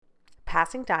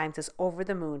Passing Dimes is over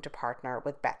the moon to partner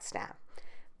with BetStamp.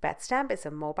 BetStamp is a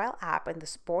mobile app in the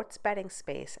sports betting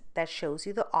space that shows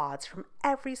you the odds from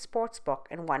every sportsbook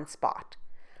in one spot.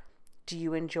 Do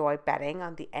you enjoy betting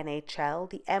on the NHL,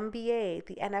 the NBA,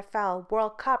 the NFL,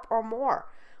 World Cup, or more?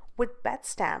 With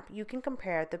BetStamp, you can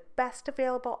compare the best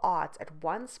available odds at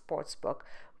one sportsbook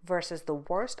versus the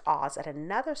worst odds at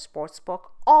another sportsbook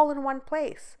all in one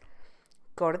place.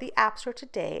 Go to the App Store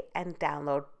today and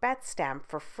download BetStamp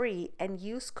for free and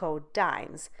use code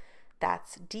DIMES.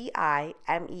 That's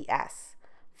DIMES.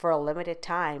 For a limited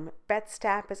time,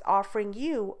 BetStamp is offering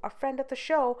you, a friend of the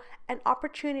show, an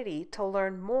opportunity to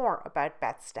learn more about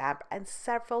BetStamp and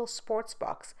several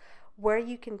sportsbooks where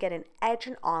you can get an edge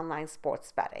in online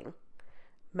sports betting.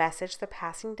 Message the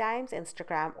Passing Dimes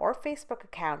Instagram or Facebook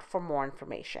account for more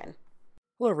information.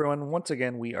 Hello everyone, once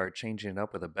again we are changing it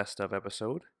up with a best of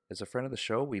episode. As a friend of the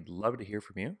show, we'd love to hear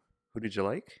from you. Who did you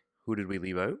like? Who did we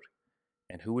leave out?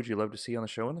 And who would you love to see on the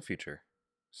show in the future?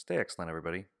 Stay excellent,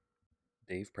 everybody.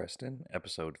 Dave Preston,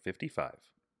 episode 55.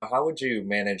 How would you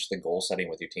manage the goal setting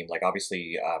with your team? Like,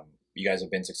 obviously, you guys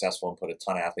have been successful and put a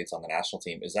ton of athletes on the national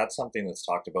team. Is that something that's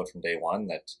talked about from day one,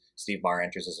 that Steve Marr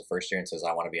enters as a first year and says,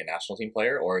 I want to be a national team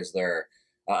player? Or is there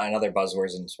another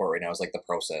buzzwords in sport right now is like the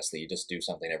process, that you just do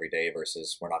something every day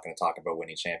versus we're not going to talk about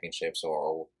winning championships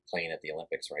or playing at the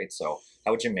Olympics, right? So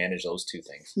how would you manage those two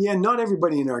things? Yeah, not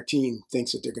everybody in our team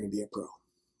thinks that they're going to be a pro,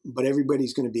 but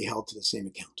everybody's going to be held to the same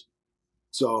account.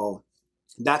 So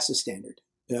that's the standard.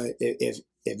 If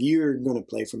you're going to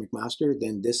play for McMaster,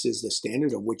 then this is the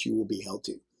standard of which you will be held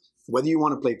to, whether you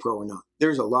want to play pro or not.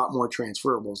 There's a lot more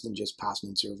transferables than just passing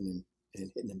and serving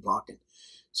and hitting and blocking.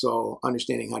 So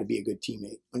understanding how to be a good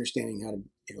teammate, understanding how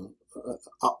to,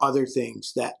 other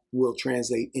things that will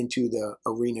translate into the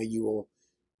arena you will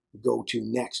go to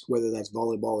next, whether that's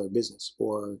volleyball or business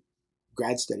or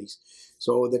grad studies.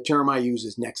 So the term I use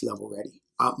is next level ready.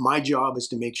 My job is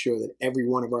to make sure that every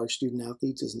one of our student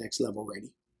athletes is next level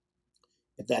ready.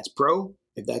 If that's pro,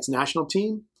 if that's national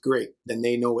team, great. Then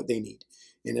they know what they need.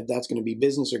 And if that's going to be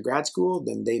business or grad school,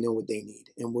 then they know what they need.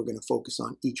 And we're going to focus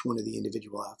on each one of the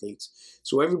individual athletes.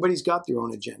 So everybody's got their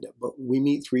own agenda, but we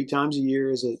meet 3 times a year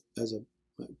as a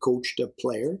coach to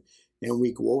player, and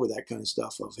we go over that kind of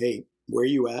stuff of, hey, where are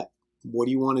you at? What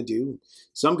do you want to do?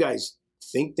 Some guys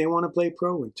think they want to play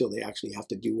pro until they actually have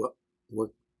to do what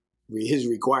work is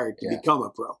required to become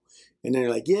a pro. And then they're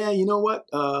like, yeah, you know what?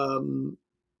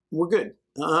 We're good.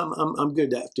 I'm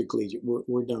good after collegiate.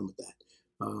 We're done with that.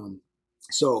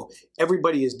 So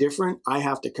everybody is different. I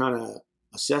have to kind of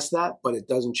assess that, but it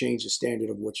doesn't change the standard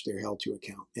of which they're held to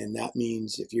account. And that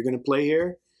means if you're going to play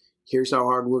here, here's how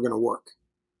hard we're going to work.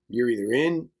 You're either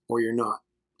in or you're not.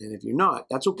 And if you're not,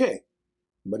 that's okay.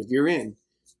 But if you're in,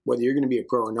 whether you're going to be a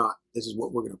pro or not, this is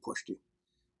what we're going to push to.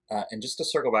 And just to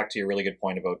circle back to your really good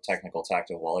point about technical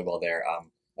tactical volleyball there,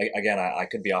 again, I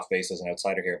could be off base as an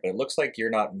outsider here, but it looks like you're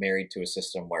not married to a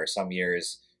system where some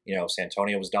years,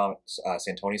 Santoni was dominant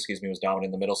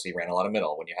in the middle, so you ran a lot of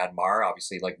middle. When you had Marr,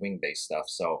 obviously like wing-based stuff.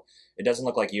 So it doesn't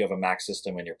look like you have a max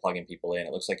system and you're plugging people in.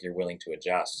 It looks like you're willing to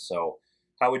adjust. So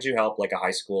how would you help like a high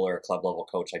school or a club level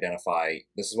coach identify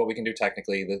this is what we can do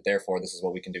technically, therefore this is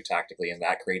what we can do tactically, and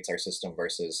that creates our system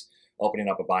versus opening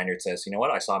up a binder that says, you know what,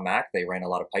 I saw Mac, they ran a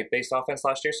lot of pipe-based offense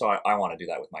last year, so I want to do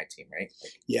that with my team, right?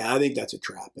 Yeah, I think that's a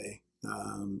trap,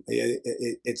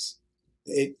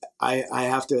 I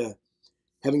have to,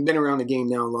 having been around the game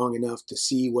now long enough to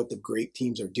see what the great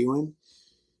teams are doing,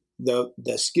 the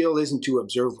skill isn't to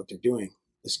observe what they're doing.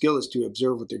 The skill is to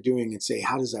observe what they're doing and say,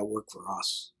 how does that work for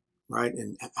us, right?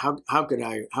 And how could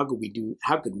we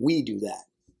do that?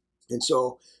 And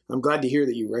so I'm glad to hear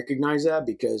that you recognize that,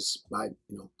 because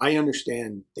I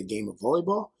understand the game of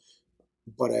volleyball,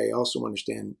 but I also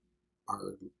understand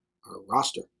our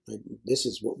roster. This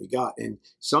is what we got. And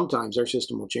sometimes our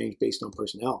system will change based on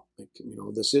personnel.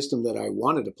 The system that I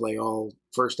wanted to play all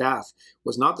first half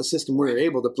was not the system we were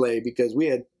able to play because we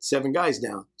had 7 guys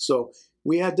down. So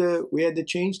we had to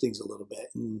change things a little bit.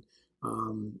 And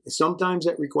sometimes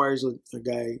that requires a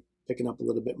guy picking up a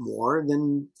little bit more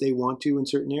than they want to in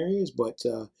certain areas. But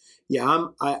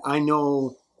I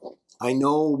know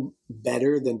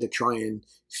better than to try and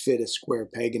fit a square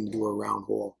peg into a round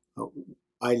hole.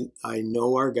 I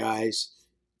know our guys.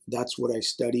 That's what I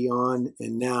study on.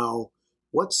 And now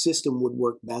what system would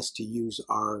work best to use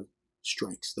our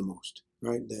strengths the most,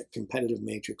 right? That competitive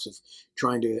matrix of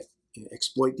trying to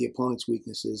exploit the opponent's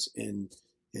weaknesses and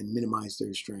minimize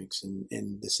their strengths,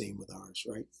 and the same with ours,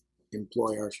 right?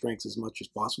 Employ our strengths as much as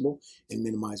possible and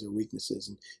minimize our weaknesses.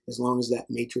 And as long as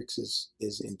that matrix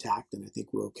is intact, then I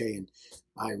think we're okay. And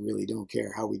I really don't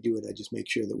care how we do it. I just make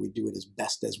sure that we do it as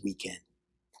best as we can.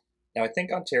 Now, I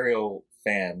think Ontario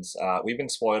fans, we've been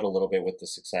spoiled a little bit with the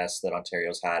success that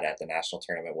Ontario's had at the national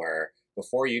tournament. Where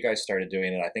before you guys started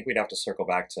doing it, I think we'd have to circle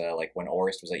back to like when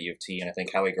Orist was at U of T, and I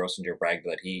think Howie Grossinger bragged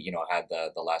that he, had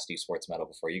the last esports medal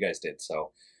before you guys did.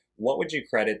 So, what would you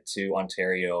credit to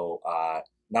Ontario?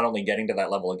 Not only getting to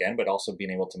that level again, but also being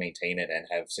able to maintain it and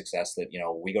have success that,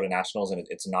 we go to nationals and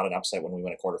it's not an upset when we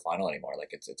win a quarterfinal anymore. Like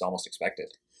it's almost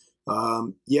expected.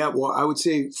 Yeah, well, I would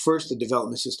say first the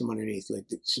development system underneath. Like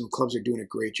some clubs are doing a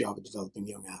great job of developing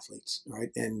young athletes, right?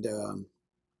 And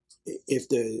if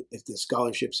the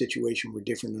scholarship situation were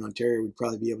different in Ontario, we'd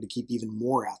probably be able to keep even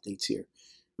more athletes here.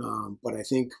 But I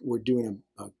think we're doing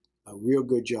a real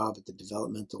good job at the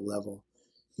developmental level.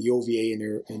 The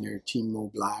OVA and their Team Mo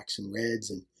Blacks and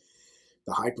Reds and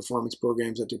the high performance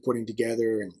programs that they're putting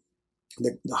together, and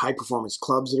the high performance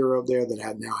clubs that are out there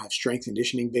that now have strength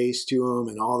conditioning base to them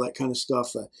and all that kind of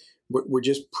stuff. We're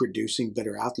just producing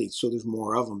better athletes, so there's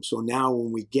more of them. So now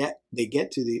when they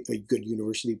get to a good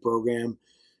university program,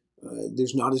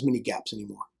 there's not as many gaps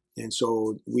anymore. And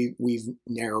so we've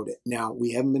narrowed it. Now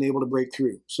we haven't been able to break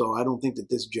through. So I don't think that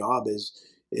this job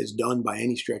is done by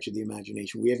any stretch of the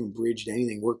imagination. We haven't bridged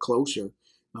anything. We're closer,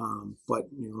 but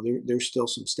there's still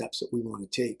some steps that we want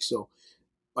to take. So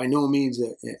by no means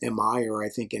am I, or I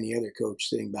think any other coach,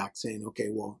 sitting back saying, okay,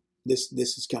 well, this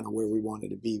is kind of where we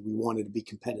wanted to be. We wanted to be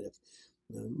competitive.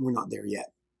 We're not there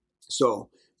yet. So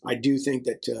I do think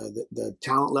that the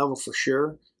talent level for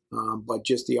sure, but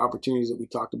just the opportunities that we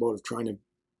talked about of trying to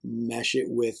mesh it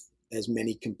with as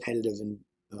many competitive and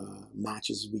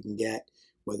matches as we can get,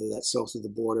 whether that's south of the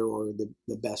border or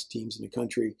the best teams in the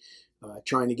country,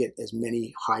 trying to get as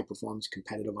many high performance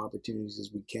competitive opportunities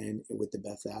as we can with the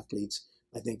best athletes.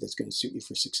 I think that's going to suit you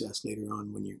for success later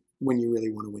on when you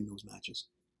really want to win those matches.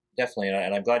 Definitely,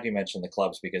 and I'm glad you mentioned the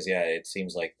clubs because it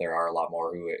seems like there are a lot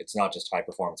more who it's not just high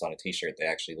performance on a T-shirt; they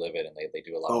actually live it and they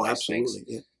do a lot of nice absolutely,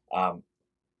 things. Yeah.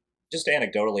 Just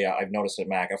anecdotally, I've noticed at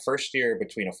Mac, a first year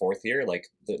between a fourth year, like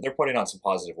they're putting on some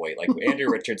positive weight. Like Andrew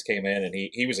Richards came in and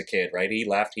he was a kid, right? He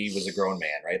left, he was a grown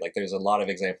man, right? Like there's a lot of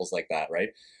examples like that, right?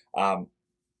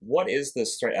 What is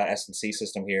this S&C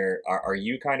system here? Are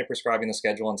you kind of prescribing the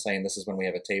schedule and saying this is when we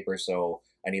have a taper, so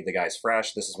I need the guys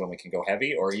fresh, this is when we can go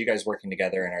heavy? Or are you guys working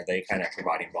together and are they kind of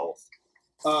providing both?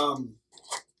 I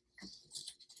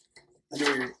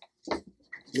know your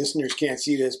listeners can't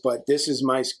see this, but this is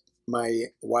my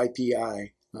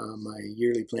YPI, my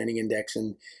yearly planning index,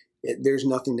 and there's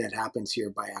nothing that happens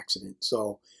here by accident.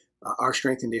 So our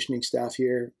strength and conditioning staff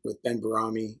here with Ben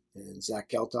Barami and Zach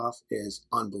Keltoff is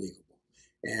unbelievable.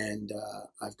 And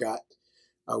I've got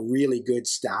a really good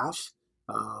staff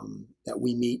that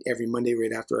we meet every Monday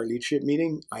right after our leadership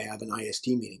meeting. I have an IST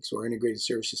meeting. So our integrated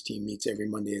services team meets every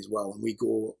Monday as well. And we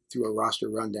go through a roster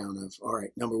rundown of, all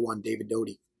right, number one, David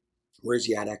Doty. Where's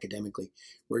he at academically?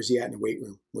 Where's he at in the weight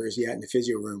room? Where's he at in the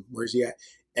physio room? Where's he at?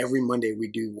 Every Monday we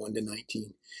do 1 to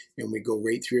 19 and we go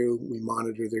right through, we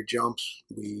monitor their jumps.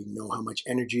 We know how much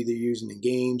energy they're using in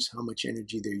games, how much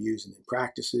energy they're using in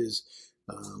practices.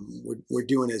 We're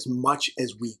doing as much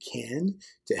as we can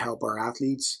to help our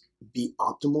athletes be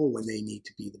optimal when they need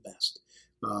to be the best.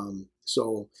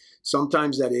 So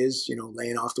sometimes that is,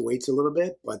 laying off the weights a little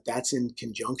bit, but that's in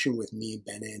conjunction with me,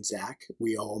 Ben, and Zach.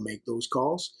 We all make those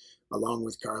calls along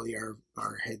with Carly,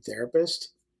 our head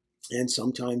therapist. And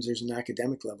sometimes there's an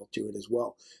academic level to it as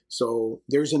well. So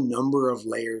there's a number of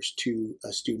layers to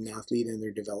a student athlete and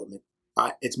their development.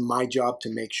 It's my job to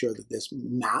make sure that this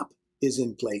map is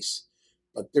in place,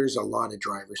 but there's a lot of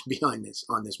drivers behind this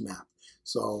on this map.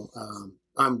 So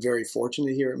I'm very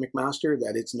fortunate here at McMaster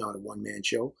that it's not a one-man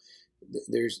show.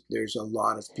 There's a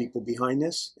lot of people behind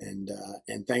this, and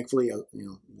thankfully,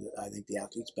 I think the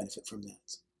athletes benefit from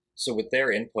that. So with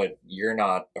their input, you're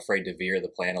not afraid to veer the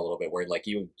plan a little bit, where like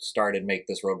you started make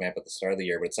this roadmap at the start of the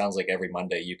year, but it sounds like every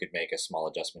Monday you could make a small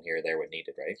adjustment here or there when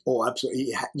needed, right? Oh,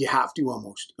 absolutely. You have to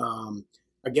almost.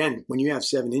 Again, when you have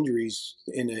 7 injuries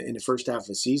in the first half of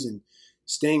the season,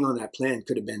 staying on that plan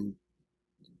could have been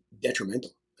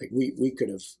detrimental. Like we could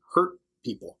have hurt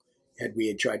people had we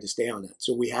had tried to stay on that.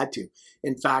 So we had to.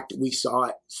 In fact, we saw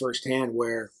it firsthand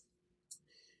where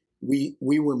we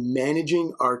were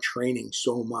managing our training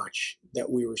so much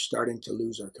that we were starting to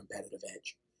lose our competitive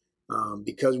edge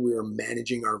because we were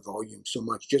managing our volume so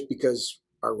much, just because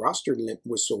our roster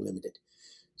was so limited.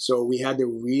 So we had to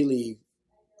really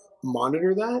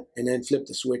monitor that and then flip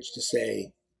the switch to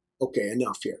say, okay,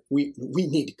 enough here. We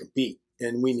need to compete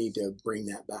and we need to bring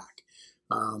that back.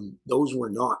 Those were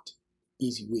not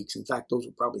easy weeks. In fact, those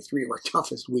were probably 3 of our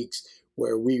toughest weeks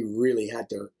where we really had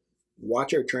to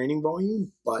watch our training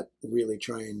volume, but really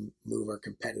try and move our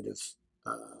competitive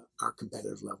our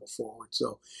competitive level forward.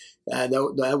 So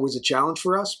that was a challenge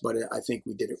for us, but I think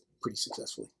we did it pretty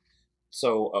successfully.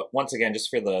 So once again, just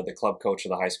for the club coach or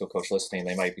the high school coach listening,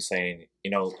 they might be saying,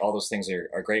 all those things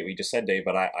are great, what you just said, Dave,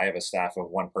 but I have a staff of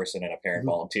one person and a parent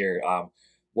volunteer.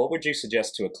 What would you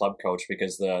suggest to a club coach?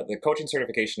 Because the coaching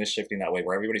certification is shifting that way,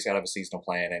 where everybody's got to have a seasonal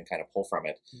plan and kind of pull from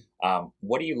it.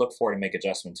 What do you look for to make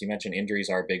adjustments? You mentioned injuries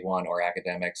are a big one, or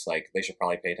academics, like they should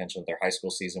probably pay attention to their high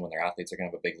school season when their athletes are going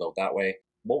to have a big load that way.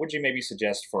 What would you maybe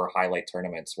suggest for highlight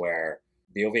tournaments where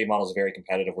the OVA model is very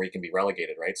competitive, where you can be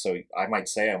relegated, right? So I might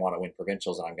say I want to win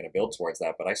provincials and I'm going to build towards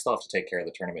that, but I still have to take care of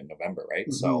the tournament in November, right?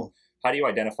 So how do you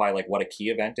identify like what a key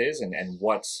event is and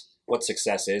what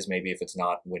success is, maybe if it's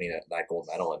not winning that gold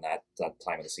medal in that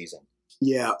time of the season?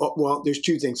 Yeah, well, there's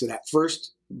two things to that.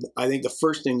 First, I think the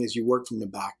first thing is you work from the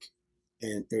back,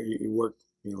 and you work,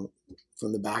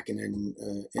 from the back, and then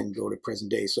and go to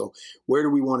present day. So where do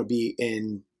we want to be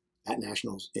at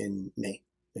nationals in May?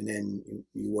 And then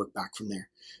you work back from there.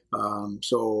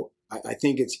 So I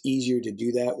think it's easier to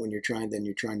do that when you're trying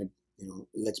to,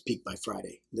 let's peak by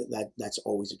Friday. That's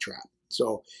always a trap.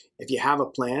 So if you have a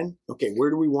plan, okay, where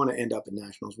do we want to end up at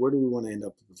nationals? Where do we want to end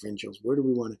up at provincials? Where do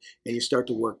we want to, and you start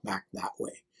to work back that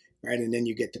way, right? And then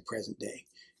you get to present day.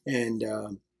 And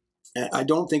I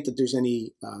don't think that there's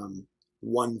any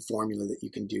one formula that you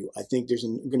can do. I think there's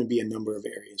going to be a number of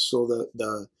areas. So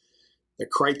the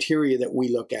criteria that we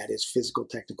look at is physical,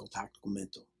 technical, tactical,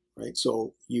 mental, right?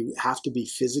 So you have to be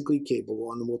physically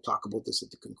capable, and we'll talk about this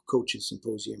at the coaches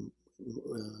symposium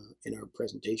in our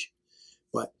presentation.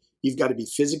 But you've got to be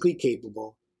physically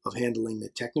capable of handling the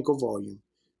technical volume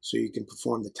so you can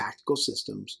perform the tactical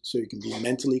systems, so you can be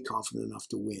mentally confident enough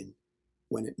to win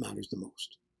when it matters the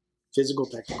most. Physical,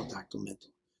 technical, tactical,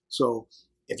 mental. So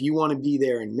if you want to be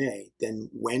there in May, then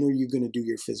when are you going to do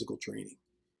your physical training?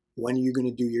 When are you going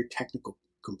to do your technical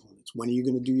components? When are you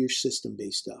going to do your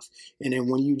system-based stuff? And then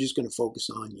when are you just going to focus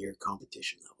on your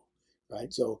competition level,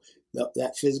 right? So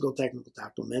that physical, technical,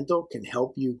 tactical, mental can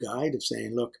help you guide of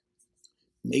saying, look,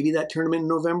 maybe that tournament in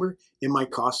November, it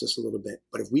might cost us a little bit.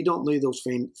 But if we don't lay those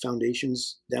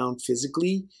foundations down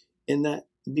physically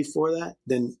before that,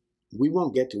 then we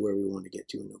won't get to where we want to get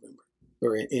to in November,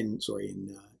 or at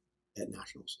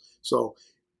nationals. So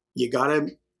you got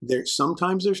to,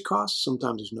 sometimes there's costs,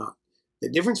 sometimes there's not. The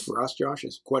difference for us, Josh,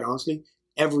 is quite honestly,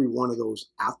 every one of those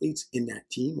athletes in that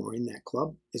team or in that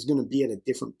club is going to be at a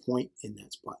different point in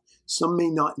that spot. Some may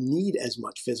not need as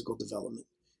much physical development,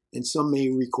 and some may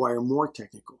require more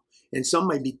technical, and some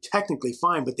might be technically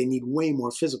fine, but they need way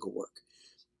more physical work.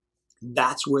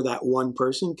 That's where that one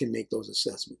person can make those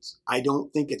assessments. I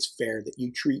don't think it's fair that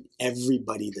you treat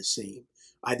everybody the same.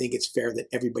 I think it's fair that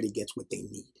everybody gets what they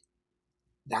need.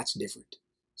 That's different.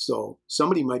 So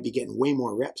somebody might be getting way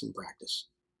more reps in practice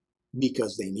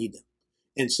because they need them.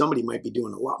 And somebody might be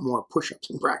doing a lot more push-ups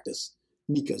in practice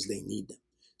because they need them.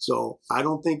 So I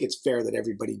don't think it's fair that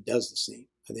everybody does the same.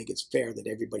 I think it's fair that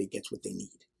everybody gets what they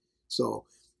need. So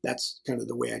that's kind of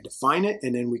the way I define it.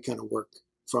 And then we kind of work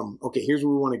from, okay, here's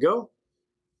where we want to go.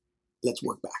 Let's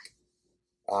work back.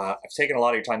 I've taken a lot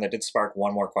of your time. That did spark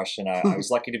one more question. I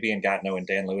was lucky to be in Gatineau, and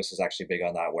Dan Lewis is actually big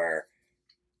on that, where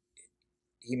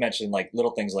he mentioned like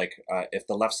little things like if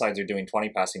the left sides are doing 20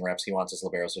 passing reps, he wants his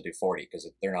liberos to do 40 because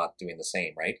they're not doing the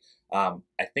same, right?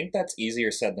 I think that's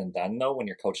easier said than done though when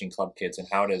you're coaching club kids. And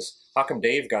how come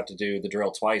Dave got to do the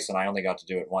drill twice and I only got to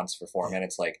do it once for 4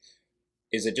 minutes? Like,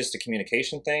 is it just a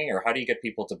communication thing, or how do you get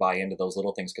people to buy into those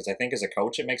little things? Because I think as a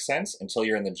coach it makes sense until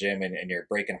you're in the gym and you're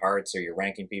breaking hearts, or you're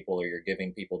ranking people, or you're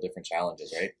giving people different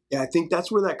challenges, right? Yeah, I think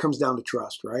that's where that comes down to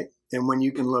trust, right? And when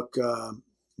you can look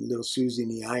little Susie in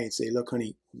the eye and say, look,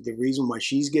 honey, the reason why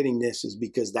she's getting this is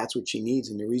because that's what she needs.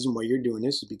 And the reason why you're doing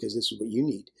this is because this is what you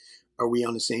need. Are we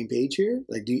on the same page here?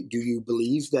 Like, do you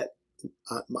believe that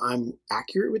I'm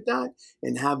accurate with that?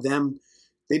 And have them,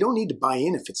 they don't need to buy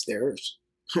in if it's theirs.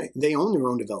 They own their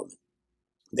own development.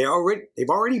 They've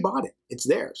already bought it. It's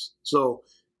theirs. So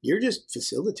you're just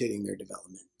facilitating their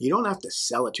development. You don't have to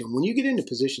sell it to them. When you get into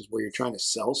positions where you're trying to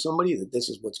sell somebody that this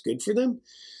is what's good for them,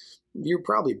 you're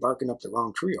probably barking up the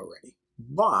wrong tree already.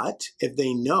 But if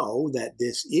they know that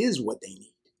this is what they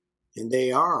need and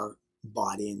they are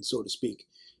bought in, so to speak,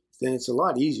 then it's a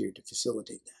lot easier to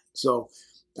facilitate that. So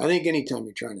I think anytime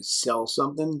you're trying to sell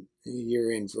something,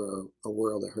 you're in for a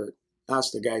world of hurt.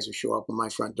 Ask the guys who show up on my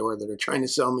front door that are trying to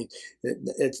sell me,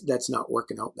 that's not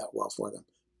working out that well for them.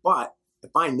 But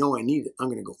if I know I need it, I'm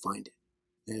going to go find it.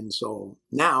 And so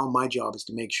now my job is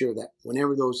to make sure that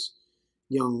whenever those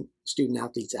young student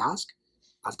athletes ask,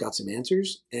 I've got some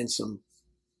answers and some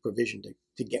provision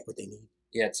to get what they need.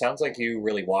 Yeah, it sounds like you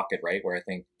really walk it, right? Where I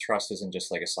think trust isn't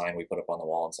just like a sign we put up on the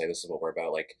wall and say this is what we're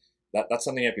about. Like, that's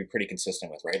something you have to be pretty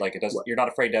consistent with, right? Like you're not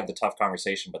afraid to have the tough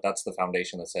conversation, but that's the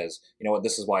foundation that says, you know what,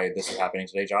 this is why this is happening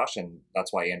today, Josh, and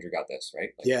that's why Andrew got this,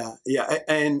 right?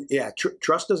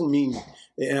 Trust doesn't mean.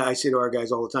 I say to our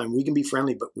guys all the time, we can be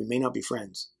friendly, but we may not be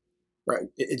friends, right?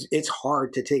 It's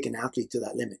hard to take an athlete to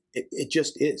that limit. It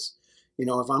just is. You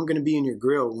know, if I'm going to be in your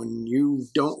grill when you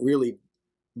don't really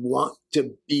want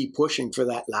to be pushing for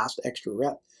that last extra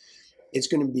rep, it's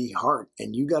going to be hard.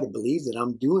 And you got to believe that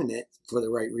I'm doing it for the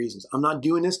right reasons. I'm not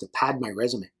doing this to pad my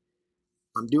resume.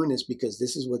 I'm doing this because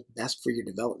this is what's best for your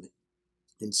development.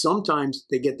 And sometimes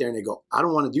they get there and they go, I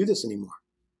don't want to do this anymore.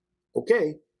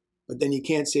 Okay. But then you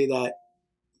can't say that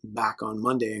back on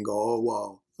Monday and go, oh,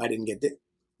 well, I didn't get this.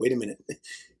 Wait a minute.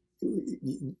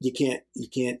 You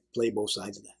can't play both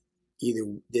sides of that. Either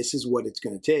this is what it's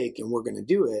going to take and we're going to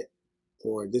do it,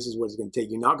 or this is what it's going to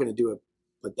take. You're not going to do it.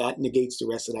 But that negates the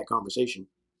rest of that conversation.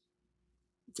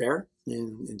 Fair?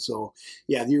 And so,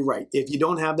 yeah, you're right. If you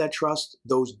don't have that trust,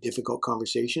 those difficult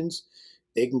conversations,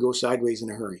 they can go sideways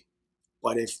in a hurry.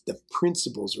 But if the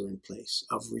principles are in place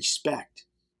of respect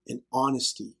and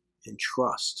honesty and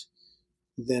trust,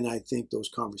 then I think those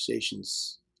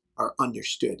conversations are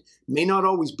understood. May not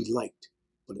always be liked,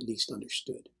 but at least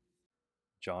understood.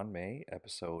 John May,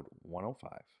 episode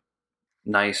 105.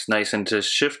 Nice. And to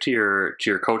shift to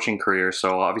your coaching career,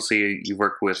 so obviously you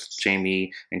worked with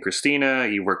Jamie and Christina,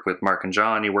 you worked with Mark and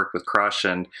John, you worked with Crush,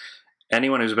 and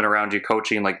anyone who's been around you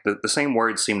coaching, like the same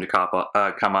words seem to come up,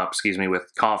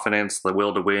 with confidence, the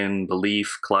will to win,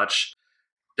 belief, clutch.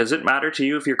 Does it matter to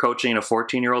you if you're coaching a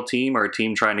 14-year-old team or a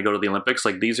team trying to go to the Olympics?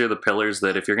 Like, these are the pillars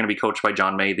that if you're going to be coached by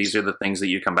John May, these are the things that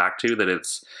you come back to, that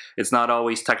it's not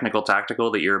always technical, tactical,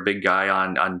 that you're a big guy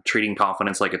on treating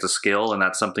confidence like it's a skill, and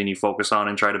that's something you focus on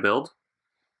and try to build?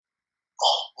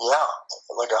 Yeah,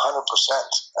 like 100%.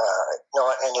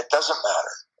 And it doesn't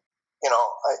matter. You know,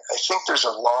 I think there's a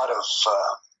lot of,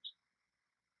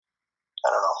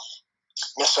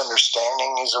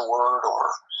 misunderstanding is a word,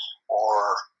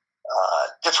 or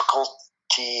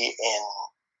difficulty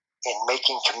in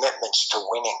making commitments to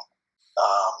winning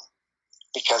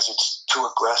because it's too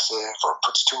aggressive or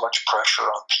puts too much pressure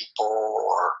on people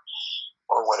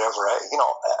or whatever.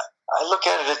 I look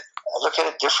at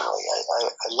it differently.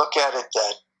 I look at it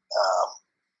that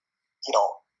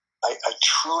I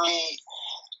truly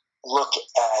look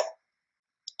at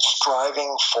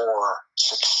striving for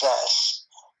success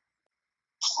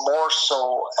more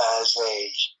so as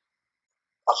a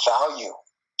value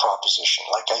proposition.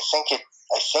 Like, I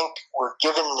think we're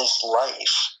given this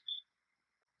life.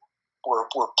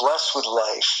 We're blessed with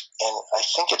life, and I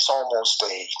think it's almost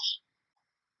it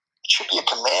should be a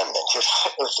commandment if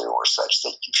there were such,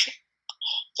 that you should,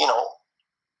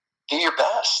 do your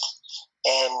best.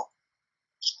 And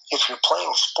if you're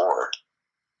playing sport,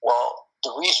 well,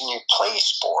 the reason you play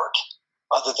sport,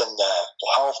 other than the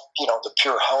health, the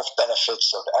pure health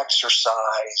benefits of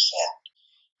exercise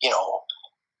and,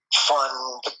 fun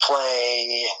to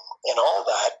play and all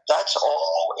that, that's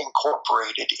all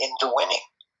incorporated into winning.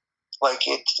 Like,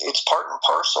 it's part and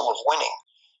parcel of winning.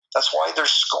 That's why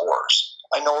there's scores.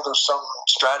 I know there's some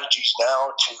strategies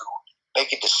now to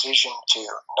make a decision to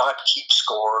not keep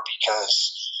score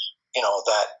because,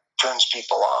 that turns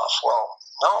people off. Well,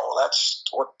 no, that's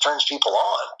what turns people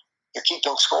on. You're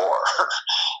keeping score.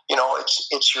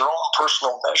 It's your own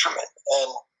personal measurement,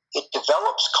 and it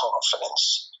develops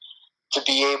confidence to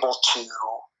be able to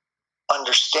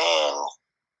understand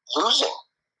losing.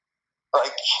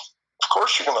 Like, of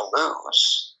course you're going to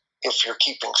lose if you're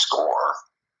keeping score.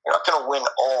 You're not going to win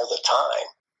all the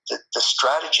time. The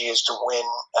strategy is to win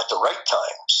at the right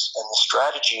times, and the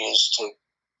strategy is to,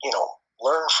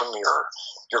 learn from your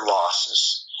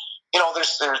losses.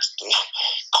 There's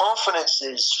confidence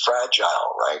is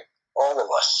fragile, right? All of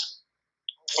us.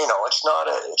 It's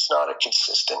not a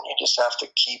consistent. You just have to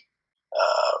keep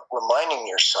reminding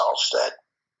yourself that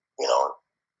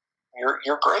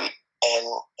you're great, and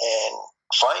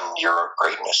find your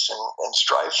greatness and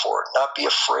strive for it. Not be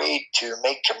afraid to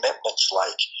make commitments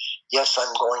like, yes,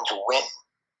 I'm going to win,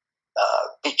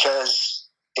 because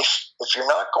if you're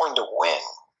not going to win,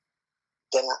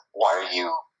 then why are you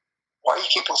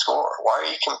keeping score? Why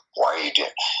are you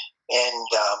doing? And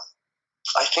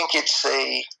I think it's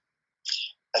a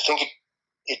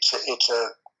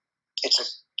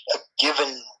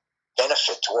given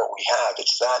benefit to what we have.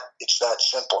 It's that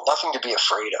simple. Nothing to be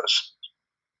afraid of.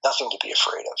 Nothing to be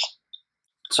afraid of.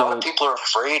 So, a lot of people are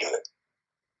afraid of it.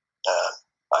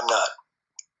 I'm not.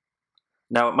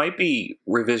 Now, it might be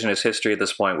revisionist history at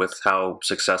this point with how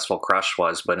successful Crush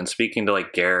was, but in speaking to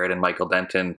like Garrett and Michael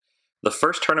Denton, the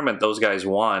first tournament those guys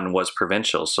won was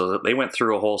provincial. So they went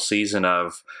through a whole season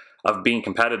of being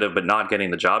competitive but not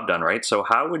getting the job done, right? So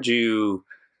how would you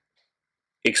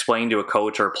explain to a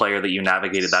coach or a player that you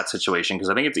navigated that situation? Because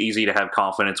I think it's easy to have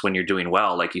confidence when you're doing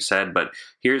well, like you said, but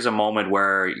here's a moment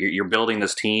where you're building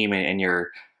this team and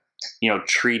you're,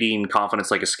 treating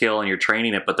confidence like a skill and you're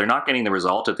training it, but they're not getting the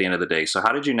result at the end of the day. So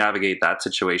how did you navigate that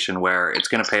situation where it's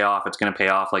going to pay off? It's going to pay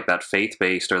off, like that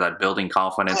faith-based or that building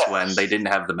confidence when they didn't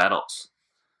have the medals?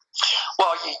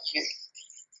 Well,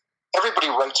 everybody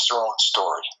writes their own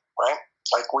story, right?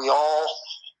 Like we all,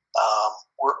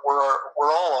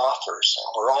 we're all authors and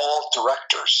we're all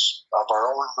directors of our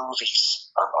own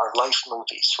movies, our life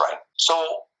movies, right?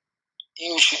 So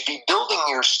you should be building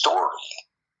your story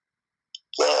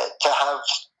to have,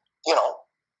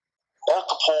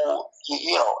 multiple,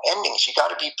 endings. You got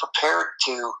to be prepared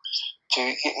to,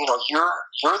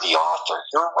 you're the author,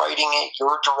 you're writing it,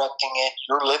 you're directing it,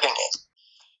 you're living it.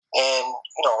 And,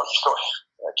 I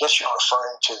guess you're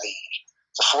referring to the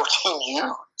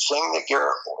 14U thing that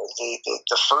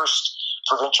the first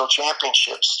provincial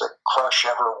championships that Crush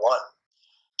ever won.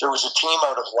 There was a team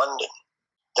out of London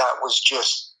that was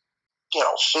just,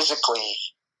 physically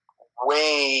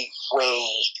way,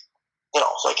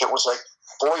 like it was like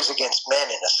boys against men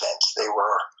in a sense. They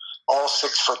were all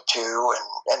 6'2",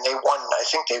 and they won. I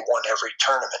think they won every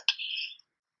tournament.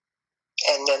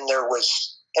 And then there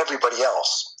was everybody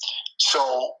else.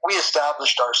 So we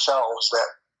established ourselves that,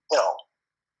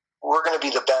 we're going to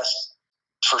be the best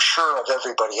for sure of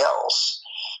everybody else.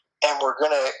 And we're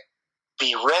going to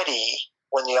be ready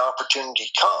when the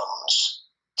opportunity comes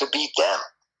to beat them.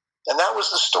 And that was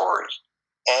the story.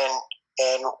 And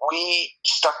we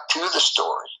stuck to the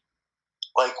story.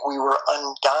 Like we were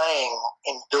undying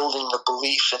in building the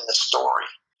belief in the story.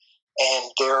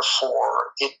 And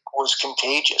therefore it was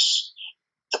contagious.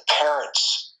 The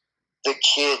parents, the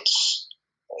kids,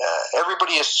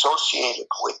 everybody associated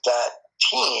with that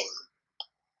team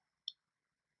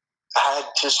had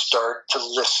to start to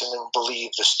listen and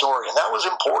believe the story. And that was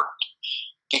important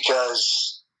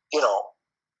because,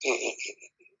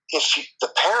 if the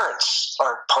parents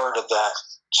aren't part of that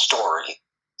story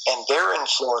and their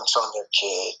influence on their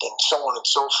kid and so on and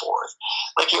so forth,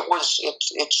 like it's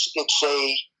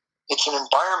an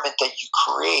environment that you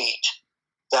create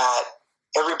that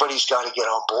everybody's got to get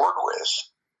on board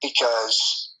with,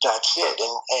 because that's it.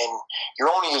 And you're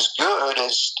only as good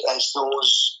as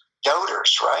those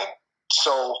doubters, right?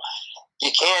 So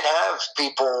you can't have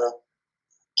people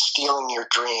stealing your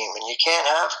dream, and you can't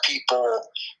have people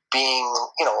being,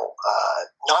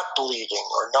 not believing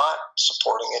or not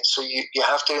supporting it. So you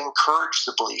have to encourage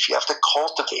the belief. You have to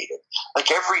cultivate it.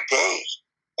 Like every day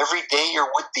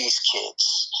you're with these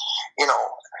kids, and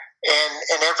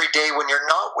every day when you're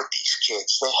not with these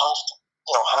kids, they have to,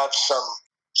 have some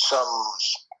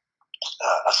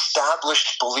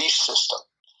established belief system.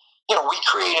 We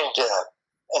created,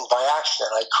 and by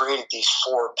accident, I created these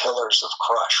 4 pillars of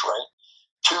Crush, right?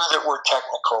 2 that were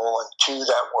technical and 2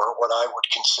 that were what I would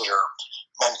consider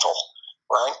mental,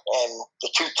 right? And the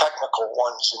 2 technical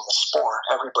ones in the sport,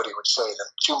 everybody would say the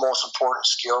 2 most important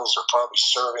skills are probably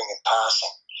serving and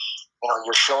passing.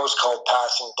 Your show is called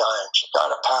Passing Dimes. You got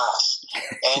to pass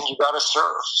and you got to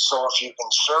serve. So if you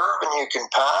can serve and you can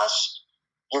pass,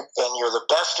 and you're the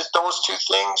best at those 2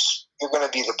 things, you're going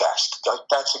to be the best. Like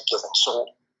that's a given. So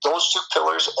those 2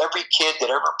 pillars, every kid that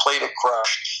ever played at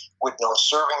Crush would know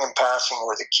serving and passing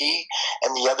were the key,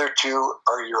 and the other 2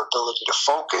 are your ability to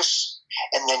focus,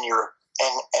 and then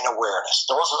and awareness.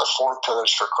 Those are the 4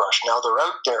 pillars for Crush. Now they're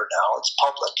out there now; it's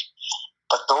public,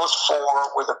 but those 4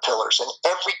 were the pillars, and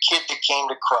every kid that came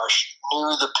to Crush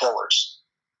knew the pillars.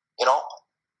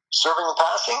 Serving and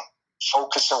passing,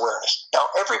 focus and awareness. Now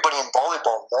everybody in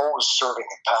volleyball knows serving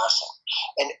and passing,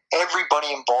 and everybody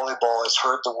in volleyball has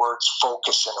heard the words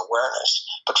focus and awareness,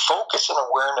 but focus and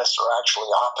awareness are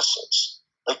actually opposites.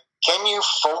 Like, can you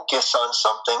focus on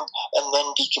something and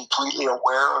then be completely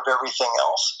aware of everything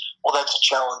else? Well, that's a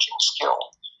challenging skill,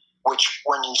 which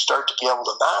when you start to be able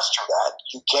to master that,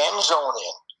 you can zone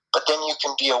in, but then you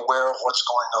can be aware of what's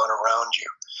going on around you.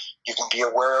 You can be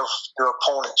aware of your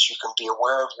opponents. You can be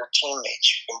aware of your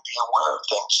teammates. You can be aware of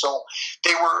things. So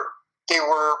they were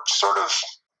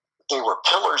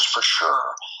pillars for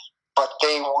sure, but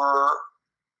they were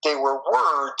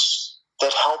words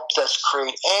that helped us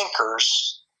create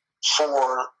anchors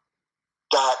for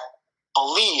that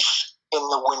belief in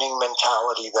the winning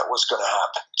mentality that was going to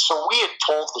happen. So we had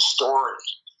told the story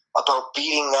about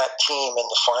beating that team in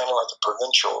the final of the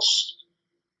provincials.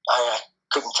 I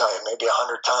couldn't tell you, maybe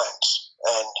 100 times.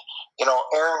 And,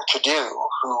 Aaron Cadu,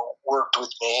 who worked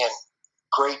with me and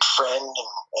great friend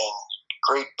and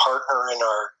great partner in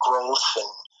our growth and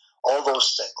all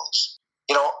those things,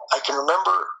 I can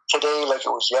remember today like it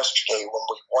was yesterday when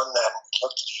we won that and we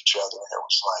looked at each other and it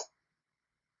was like,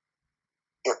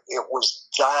 it was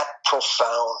that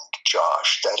profound,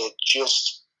 Josh, that it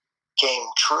just came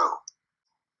true.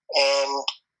 And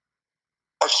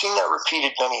I've seen that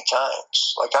repeated many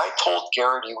times. Like I told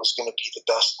Garrett he was going to be the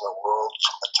best in the world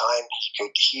from the time he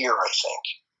could hear, I think.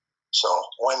 So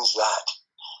when's that?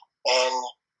 And,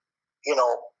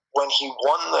 when he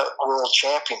won the World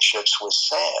Championships with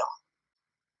Sam,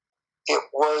 it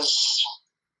was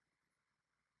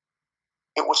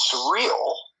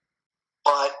surreal,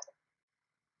 but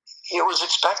it was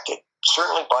expected,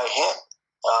 certainly by him.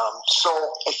 So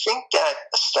I think that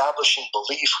establishing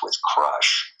belief with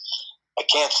Crush, I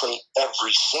can't say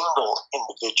every single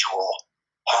individual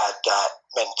had that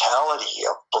mentality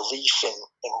of belief in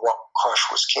what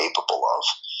Crush was capable of,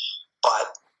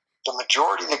 but the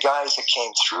majority of the guys that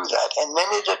came through that, and then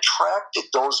it attracted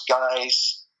those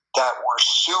guys that were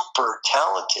super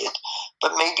talented,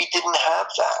 but maybe didn't have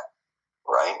that,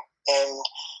 right? And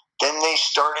then they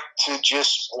started to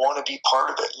just want to be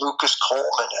part of it. Lucas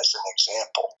Coleman, as an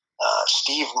example.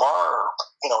 Steve Marr,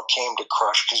 came to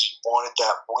Crush because he wanted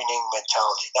that winning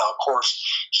mentality. Now, of course,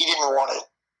 he didn't want to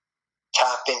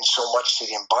tap in so much to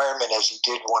the environment as he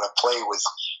did want to play with,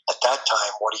 at that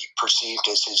time, what he perceived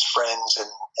as his friends and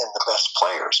the best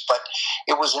players. But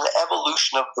it was an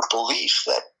evolution of the belief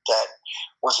that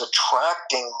was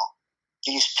attracting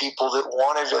these people that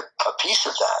wanted a piece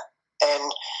of that.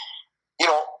 And,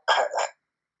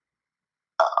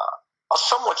 I'll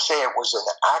somewhat say it was an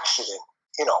accident,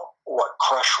 what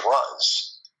Crush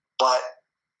was. But,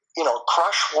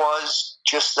 Crush was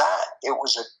just that. It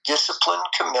was a disciplined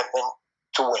commitment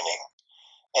to winning.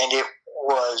 And it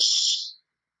was,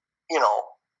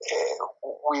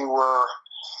 we were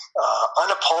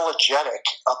unapologetic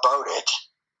about it.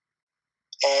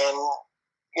 And,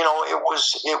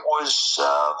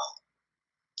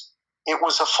 it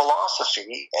was a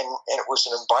philosophy and it was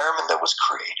an environment that was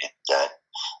created that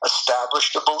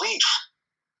established a belief.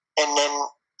 And then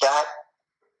that,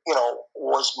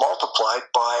 was multiplied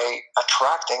by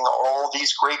attracting all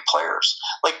these great players.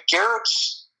 Like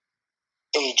Garrett's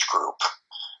age group,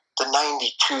 the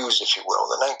 92s, if you will,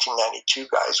 the 1992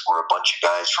 guys, were a bunch of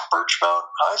guys from Birchmount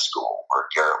High School where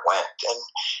Garrett went.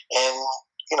 And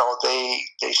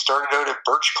they started out at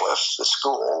Birchcliff, the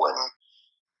school, and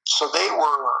so they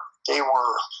were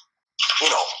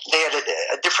they had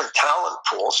a different talent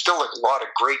pool, still a lot of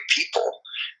great people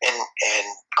and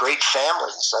great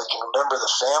families. I can remember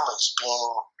the families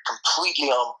being completely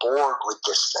on board with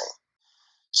this thing.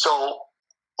 So,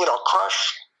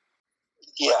 Crush,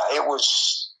 yeah, it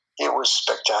was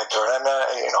spectacular. I'm not,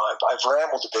 I've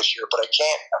rambled a bit here, but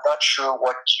I'm not sure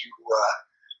what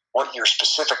your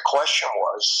specific question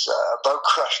was about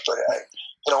Crush, but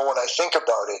when I think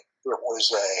about it, it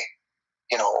was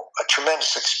a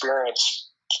tremendous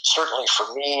experience, certainly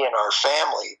for me and our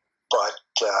family, but,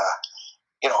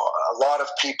 a lot of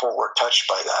people were touched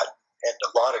by that, and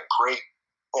a lot of great,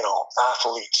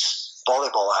 athletes,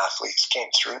 volleyball athletes came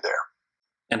through there.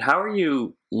 And how are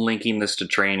you linking this to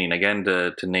training? Again,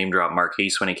 to name drop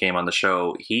Marquise when he came on the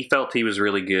show, he felt he was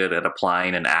really good at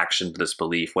applying an action to this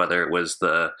belief, whether it was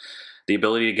the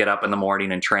ability to get up in the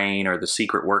morning and train, or the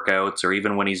secret workouts, or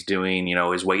even when he's doing,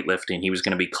 his weightlifting, he was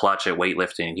going to be clutch at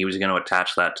weightlifting. He was going to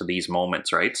attach that to these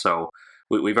moments, right? So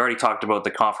we've already talked about the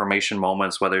confirmation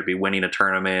moments, whether it be winning a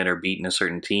tournament or beating a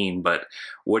certain team, but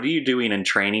what are you doing in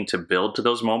training to build to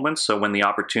those moments? So when the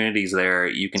opportunity's there,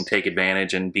 you can take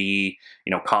advantage and be,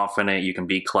 confident, you can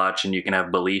be clutch, and you can have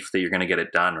belief that you're going to get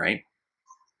it done, right?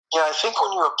 Yeah, I think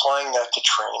when you're applying that to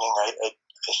training, I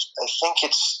think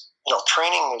it's,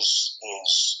 training is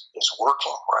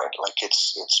working, right? Like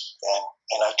it's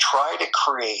and I try to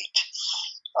create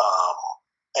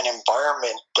an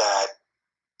environment that,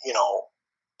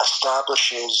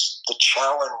 establishes the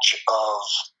challenge of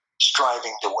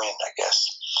striving to win, I guess.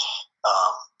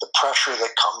 The pressure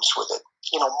that comes with it.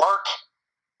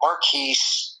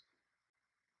 Marquise,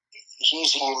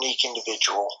 he's a unique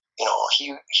individual.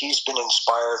 He's been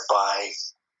inspired by,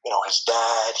 his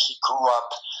dad. He grew up,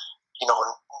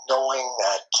 knowing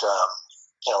that,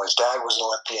 his dad was an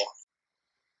Olympian,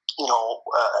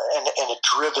 and a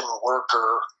driven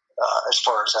worker as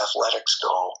far as athletics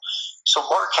go. So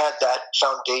Mark had that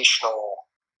foundational,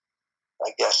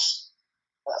 I guess,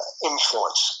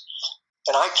 influence.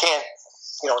 And I can't,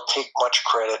 take much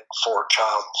credit for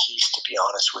Child and Heath, to be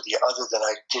honest with you, other than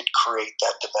I did create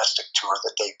that domestic tour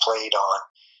that they played on,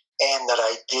 and that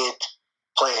I did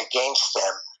play against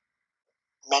them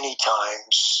many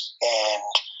times and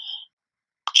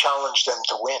challenge them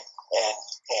to win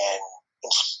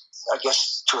and I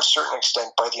guess to a certain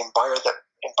extent, by the environment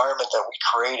that we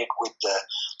created with the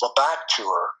Labatt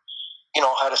Tour,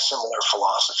 had a similar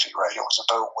philosophy, right? It was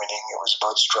about winning, it was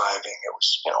about striving, it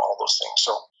was, all those things.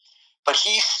 So, but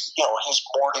he's, his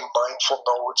morning mindful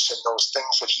notes and those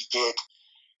things that he did,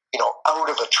 out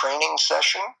of a training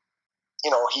session,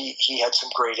 he had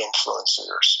some great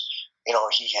influencers.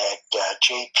 He had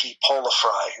J.P.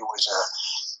 Polifry, who was a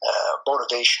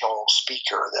motivational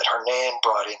speaker that Hernan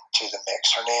brought into the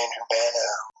mix. Hernan Humana,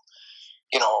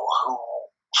 who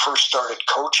first started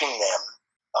coaching them,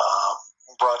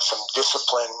 brought some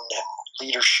discipline and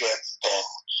leadership and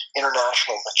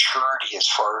international maturity as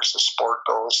far as the sport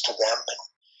goes to them, and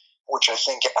which I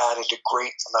think added a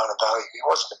great amount of value. He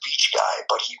wasn't a beach guy,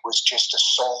 but he was just a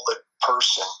solid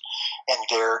person and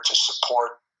there to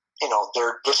support,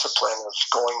 their discipline of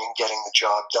going and getting the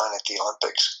job done at the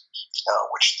Olympics,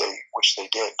 which they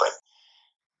did. But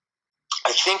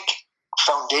I think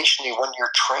foundationally, when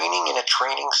you're training in a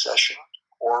training session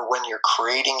or when you're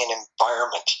creating an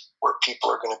environment where people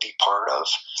are going to be part of,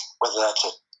 whether that's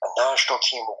a national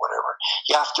team or whatever,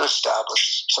 you have to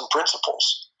establish some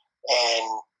principles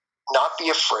and not be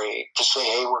afraid to say,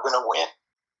 hey, we're going to win.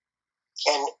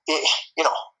 And,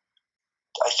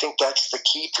 I think that's the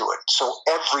key to it. So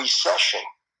every session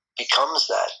becomes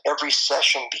that. Every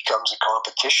session becomes a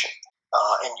competition,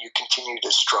 and you continue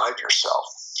to strive yourself,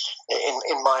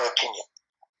 in my opinion.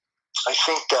 I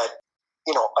think that,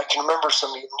 I can remember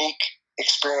some unique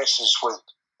experiences with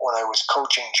when I was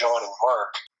coaching John and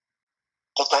Mark.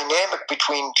 The dynamic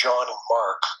between John and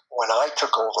Mark when I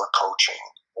took over coaching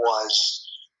was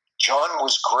John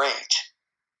was great.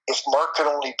 If Mark could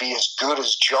only be as good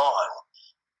as John,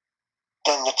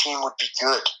 then the team would be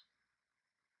good.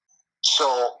 So,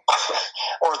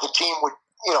 or the team would,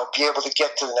 be able to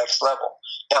get to the next level.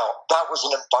 Now, that was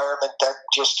an environment that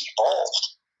just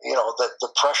evolved. The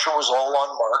pressure was all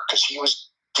on Mark because he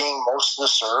was getting most of the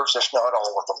serves, if not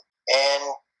all of them.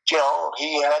 And,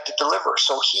 he had to deliver.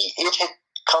 So it had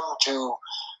come to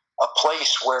a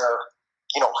place where,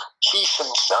 Keith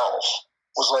himself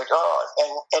was like,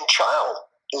 and Child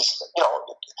is,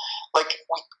 like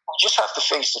we just have to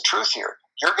face the truth here.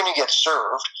 You're going to get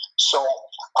served. So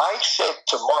I said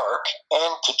to Mark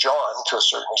and to John, to a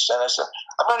certain extent, I said,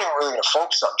 I'm not even really going to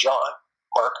focus on John,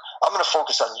 Mark. I'm going to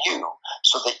focus on you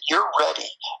so that you're ready.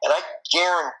 And I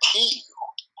guarantee you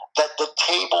that the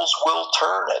tables will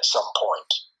turn at some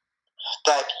point.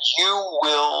 That you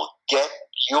will get,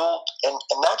 and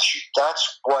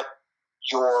that's what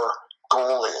your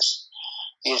goal is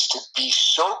to be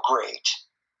so great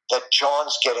that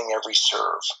John's getting every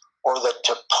serve, or that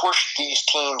to push these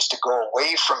teams to go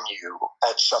away from you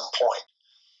at some point.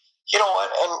 You know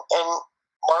what? And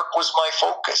Mark was my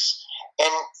focus.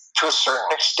 And to a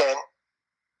certain extent,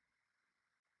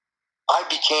 I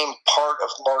became part of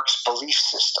Mark's belief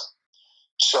system.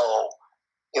 So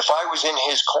if I was in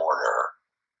his corner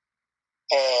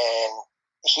and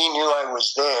he knew I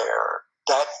was there,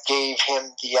 that gave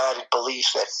him the added belief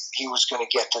that he was going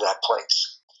to get to that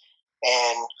place.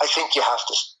 And I think you have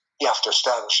to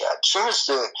establish that. As soon as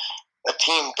a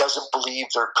team doesn't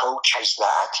believe their coach is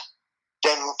that,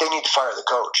 then they need to fire the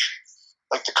coach.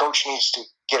 Like, the coach needs to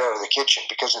get out of the kitchen,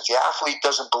 because if the athlete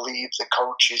doesn't believe the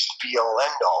coach is the be-all,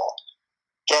 end-all,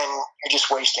 then you're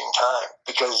just wasting time,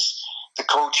 because the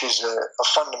coach is a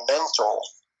fundamental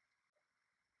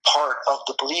part of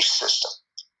the belief system.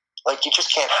 Like, you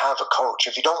just can't have a coach.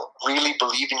 If you don't really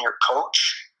believe in your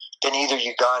coach, then either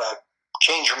you got to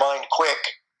change your mind quick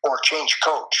or change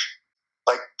coach,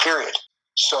 like, period.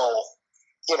 So,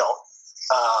 and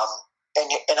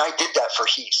I did that for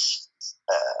Heath,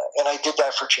 and I did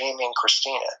that for Jamie and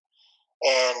Christina.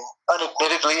 And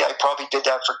unadmittedly, I probably did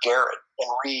that for Garrett and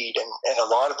Reed and a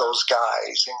lot of those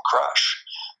guys in Crush.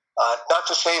 Not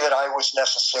to say that I was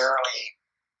necessarily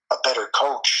a better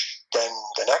coach than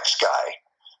the next guy,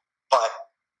 but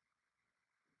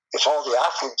if all the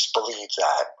athletes believe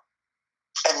that,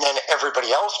 and then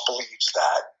everybody else believes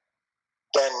that,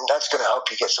 then that's going to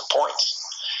help you get some points.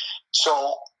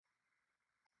 So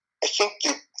I think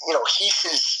that,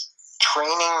 Heath's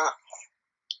training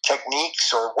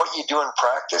techniques, or what you do in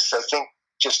practice, I think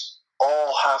just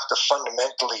all have to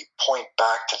fundamentally point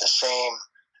back to the same,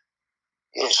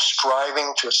 is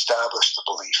striving to establish the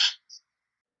belief.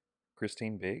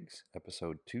 Christine Biggs,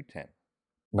 episode 210.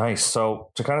 Nice. So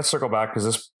to kind of circle back, because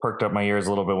this perked up my ears a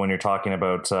little bit when you're talking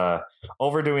about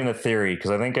overdoing the theory, because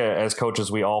I think as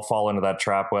coaches, we all fall into that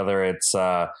trap, whether it's,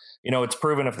 it's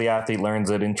proven if the athlete learns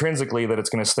it intrinsically that it's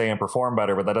going to stay and perform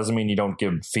better, but that doesn't mean you don't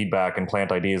give feedback and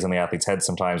plant ideas in the athlete's head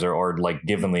sometimes, or like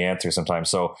give them the answer sometimes.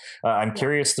 So I'm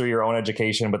curious, through your own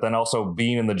education, but then also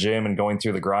being in the gym and going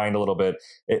through the grind a little bit,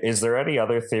 is there any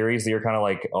other theories that you're kind of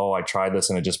like, oh, I tried this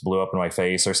and it just blew up in my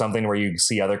face, or something where you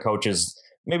see other coaches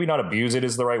maybe not abuse it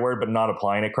is the right word, but not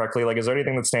applying it correctly? Like, is there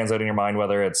anything that stands out in your mind,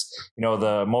 whether it's,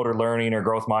 the motor learning or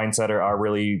growth mindset are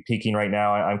really peaking right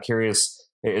now? I'm curious,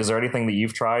 is there anything that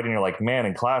you've tried and you're like, man,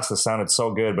 in class, this sounded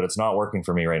so good, but it's not working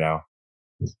for me right now?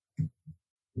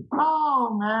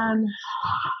 Oh, man.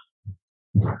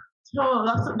 So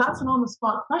that's an on the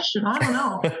spot question. I don't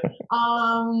know.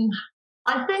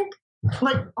 I think,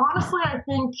 honestly, I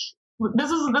think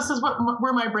this is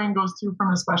where my brain goes to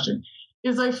from this question,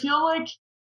 is I feel like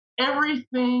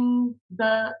everything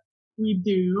that we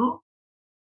do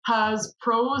has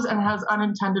pros and has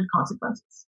unintended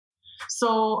consequences.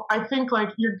 So I think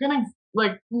you're gonna,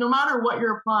 no matter what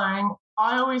you're applying,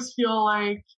 I always feel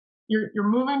like you're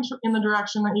moving in the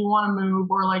direction that you want to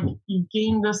move, or you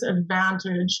gain this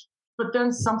advantage, but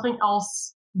then something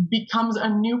else becomes a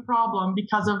new problem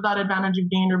because of that advantage you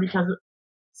gained,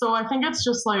 so I think it's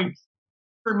just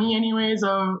for me anyways,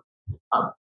 a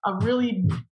really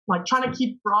trying to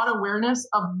keep broad awareness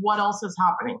of what else is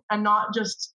happening, and not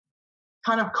just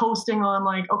kind of coasting on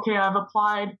okay, I've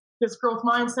applied this growth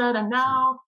mindset and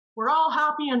now we're all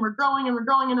happy and we're growing and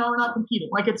now we're not competing.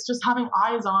 It's just having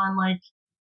eyes on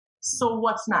so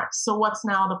what's next? So what's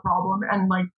now the problem? And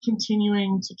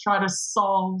continuing to try to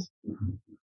solve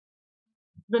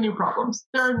the new problems.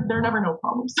 There are never no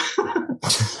problems.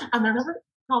 And they're never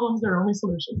problems, there are only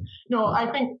solutions. I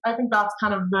think that's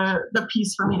kind of the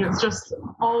piece for me, is just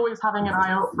always having an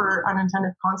eye out for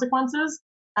unintended consequences,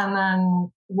 and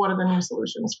then what are the new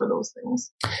solutions for those things.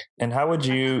 And how would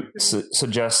you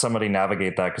suggest somebody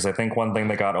navigate that? Because I think one thing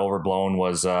that got overblown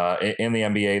was in the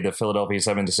NBA, the Philadelphia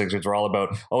 76ers were all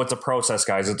about, oh, it's a process,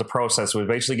 guys. It's a process, which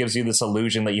basically gives you this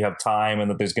illusion that you have time and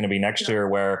that there's going to be next year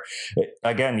where,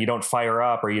 again, you don't fire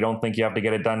up, or you don't think you have to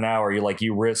get it done now, or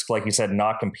you risk, like you said,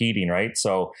 not competing, right?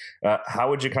 So how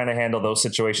would you kind of handle those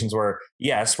situations where,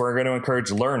 yes, we're going to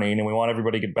encourage learning and we want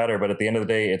everybody to get better, but at the end of the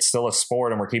day, it's still a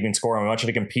sport and we're keeping score and we want you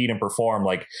to compete and perform.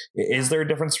 Is there a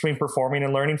difference between performing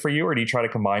and learning for you, or do you try to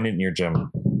combine it in your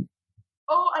gym?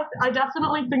 Oh, I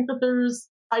definitely think that there's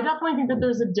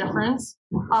a difference.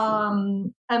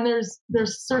 And there's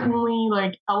certainly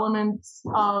elements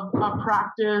of a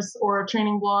practice or a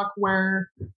training block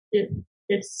where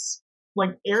it's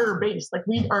error based.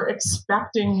 We are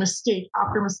expecting mistake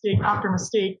after mistake after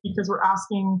mistake because we're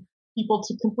asking people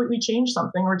to completely change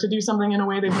something or to do something in a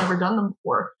way they've never done them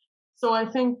before. So I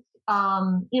think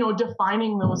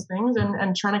defining those things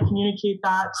and trying to communicate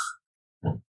that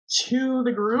to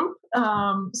the group,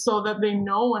 so that they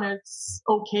know when it's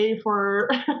okay for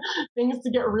things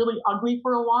to get really ugly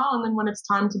for a while, and then when it's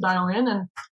time to dial in. And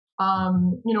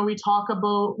we talk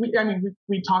about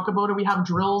it. We have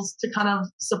drills to kind of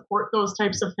support those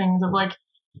types of things of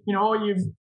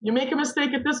you make a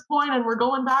mistake at this point and we're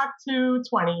going back to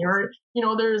 20, or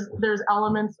there's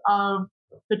elements of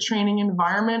the training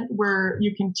environment where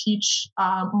you can teach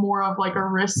more of a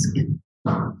risky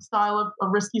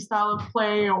style of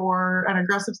play or an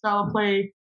aggressive style of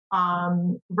play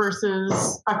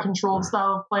versus a controlled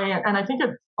style of play. And I think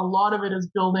a lot of it is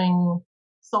building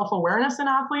self-awareness in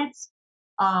athletes.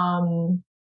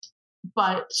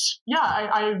 But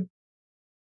yeah,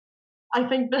 I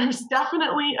think there's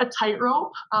definitely a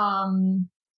tightrope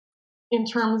in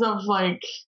terms of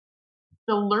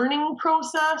the learning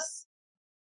process.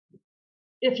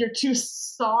 If you're too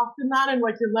soft in that and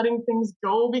you're letting things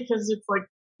go because it's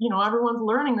everyone's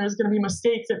learning, there's going to be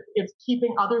mistakes. It's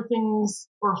keeping other things,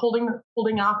 or holding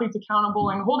athletes accountable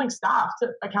and holding staff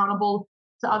accountable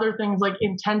to other things like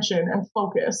intention and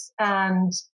focus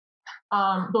and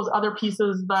those other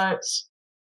pieces that,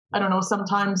 I don't know,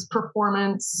 sometimes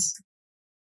performance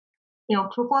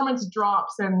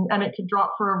drops and it could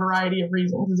drop for a variety of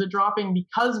reasons. Is it dropping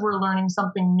because we're learning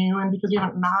something new and because we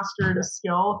haven't mastered a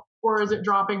skill? Or is it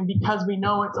dropping because we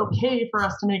know it's okay for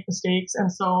us to make mistakes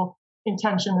and so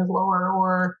intention is lower?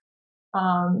 Or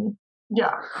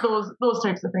those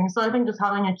types of things. So I think just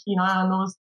having a keen eye on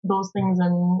those things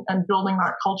and building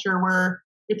that culture where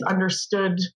it's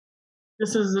understood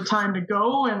this is the time to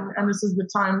go and this is the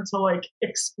time to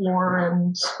explore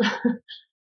and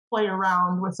play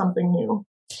around with something new.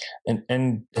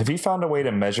 And have you found a way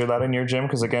to measure that in your gym?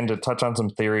 Because again, to touch on some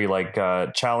theory, like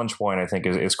Challenge Point, I think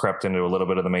is crept into a little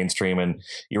bit of the mainstream. And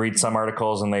you read some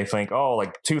articles and they think, oh,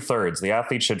 like 2/3, the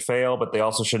athlete should fail, but they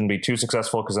also shouldn't be too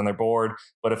successful because then they're bored.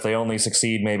 But if they only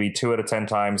succeed maybe 2 out of 10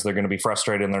 times, they're going to be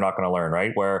frustrated and they're not going to learn,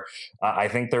 right? Where I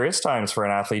think there is times for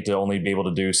an athlete to only be able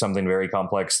to do something very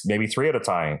complex, maybe 3 out of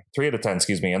 10, and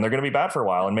they're going to be bad for a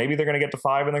while. And maybe they're going to get to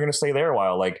 5 and they're going to stay there a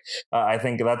while. Like I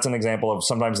think that's an example of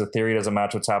sometimes the theory doesn't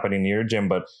match what's happening in your gym,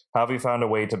 but how have you found a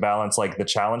way to balance like the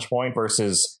challenge point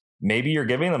versus maybe you're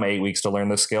giving them 8 weeks to learn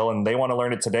this skill and they want to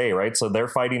learn it today, right? So they're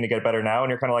fighting to get better now and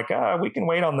you're kind of like, we can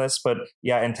wait on this, but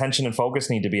yeah, intention and focus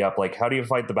need to be up. Like, how do you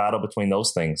fight the battle between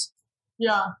those things?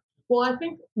 Yeah. Well, I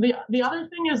think the other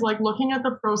thing is like looking at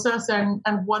the process and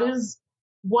what is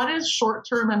short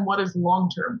term and what is long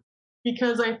term,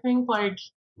 because I think like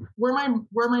where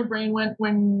my brain went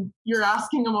when you're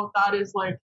asking about that is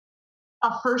like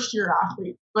a first year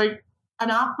athlete. Like an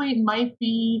athlete might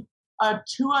be a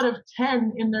 2 out of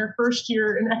 10 in their first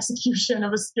year in execution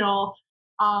of a skill,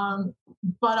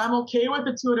 but I'm okay with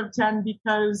a 2 out of 10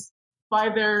 because by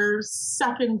their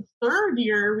second, third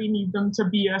year, we need them to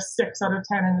be a 6 out of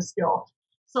 10 in a skill.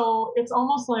 So it's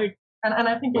almost like, and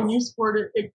I think in youth sport,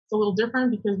 it's a little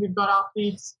different because we've got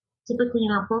athletes typically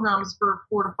in our programs for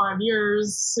 4 to 5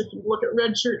 years. If you look at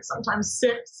redshirt, sometimes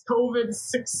 6, COVID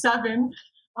 6, 7.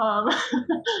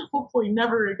 Hopefully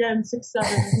never again 6, 7,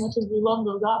 as much as we love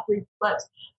those athletes. But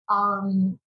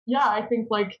yeah, I think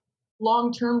like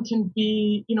long term can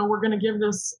be, we're going to give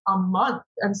this a month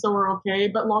and so we're okay.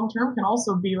 But long term can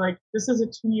also be like, this is a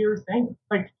 2-year thing.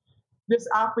 Like this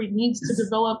athlete needs to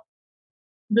develop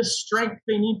the strength.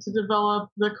 They need to develop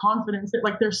the confidence.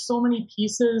 Like there's so many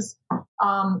pieces,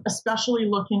 especially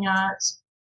looking at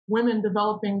women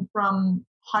developing from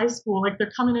high school. Like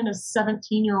they're coming in as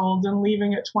 17-year-olds and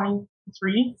leaving at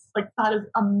 23. Like that is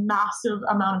a massive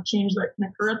amount of change that can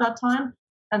occur at that time.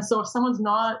 And so if someone's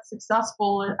not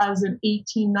successful as an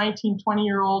 18, 19,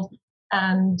 20-year-old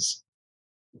and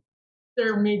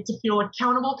they're made to feel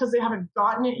accountable because they haven't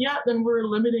gotten it yet, then we're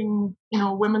limiting,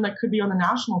 women that could be on the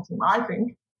national team, I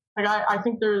think. Like I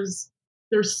think there's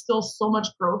still so much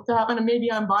growth to happen. And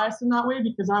maybe I'm biased in that way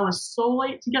because I was so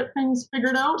late to get things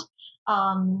figured out.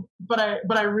 But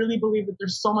I really believe that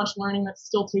there's so much learning that's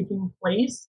still taking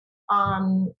place.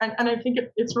 And I think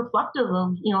it's reflective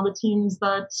of, the teams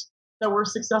that were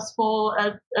successful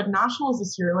at nationals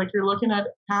this year. Like you're looking at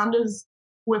Pandas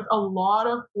with a lot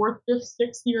of 4th, 5th,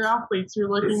 6th year athletes. You're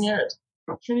looking at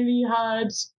Trinity had,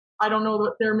 I don't know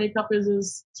what their makeup is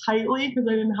as tightly because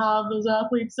I didn't have those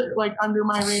athletes like under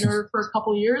my radar for a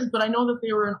couple of years, but I know that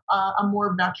they were a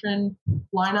more veteran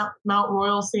lineup. Mount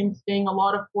Royal, same thing, a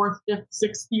lot of 4th, 5th,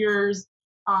 6th years,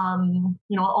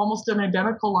 almost an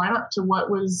identical lineup to what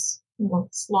was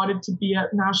slotted to be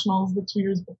at nationals the 2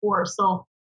 years before. So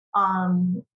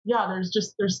yeah, there's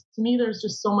just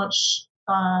so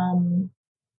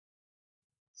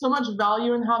much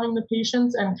value in having the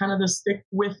patience and kind of the stick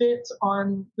with it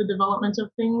on the development of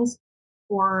things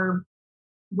for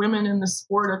women in the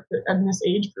sport at this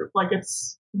age group. Like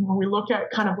it's, we look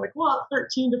at kind of like, well,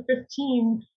 13 to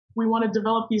 15, we want to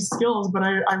develop these skills, but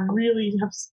I really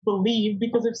have believed,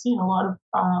 because I've seen a lot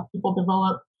of people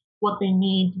develop what they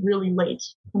need really late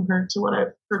compared to what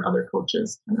I've heard other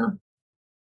coaches kind of,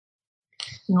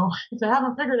 if they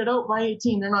haven't figured it out by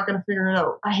 18, they're not going to figure it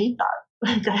out. I hate that.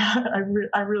 Like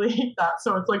I really hate that.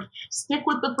 So it's like, stick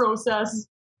with the process.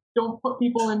 Don't put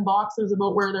people in boxes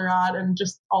about where they're at and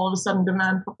just all of a sudden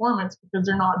demand performance because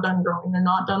they're not done growing. They're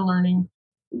not done learning.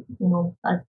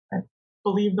 I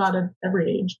believe that at every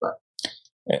age, but.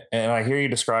 And I hear you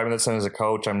describing this as a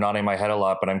coach. I'm nodding my head a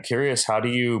lot, but I'm curious, how do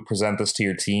you present this to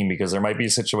your team? Because there might be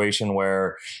a situation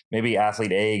where maybe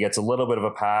athlete A gets a little bit of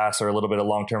a pass or a little bit of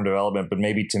long-term development, but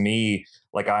maybe to me,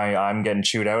 like I'm getting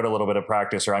chewed out a little bit of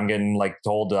practice, or I'm getting like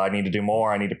told that I need to do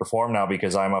more. I need to perform now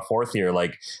because I'm a 4th year.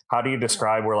 Like, how do you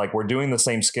describe where like we're doing the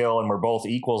same skill and we're both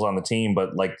equals on the team,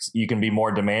 but like you can be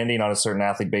more demanding on a certain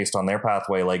athlete based on their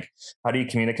pathway? Like, how do you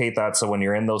communicate that so when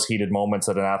you're in those heated moments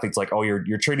that an athlete's like, oh,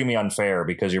 you're treating me unfair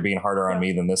because you're being harder on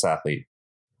me than this athlete?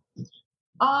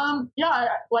 Yeah,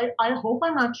 like I hope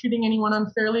I'm not treating anyone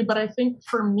unfairly, but I think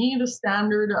for me, the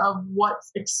standard of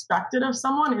what's expected of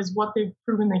someone is what they've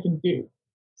proven they can do.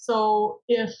 So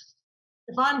if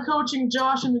I'm coaching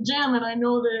Josh in the gym and I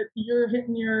know that you're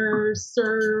hitting your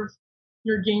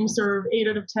game serve 8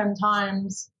 out of 10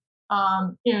 times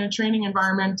in a training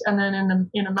environment, and then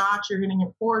in a match you're hitting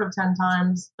it 4 out of 10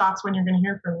 times, that's when you're going to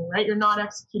hear from me, right? You're not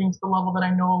executing to the level that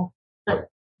I know that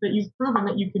you've proven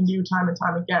that you can do time and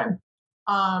time again.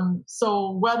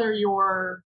 So whether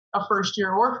you're a 1st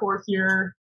year or 4th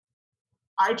year,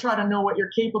 I try to know what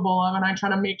you're capable of, and I try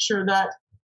to make sure that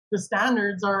the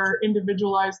standards are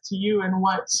individualized to you and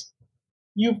what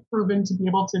you've proven to be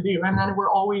able to do. And then we're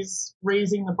always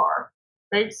raising the bar,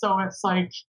 right? So it's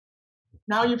like,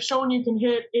 now you've shown you can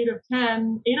hit 8 of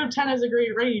 10. 8 of 10 is a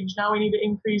great range. Now we need to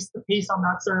increase the pace on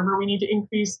that serve, or we need to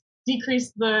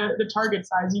decrease the target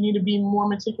size. You need to be more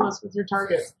meticulous with your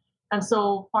target. And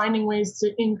so finding ways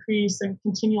to increase and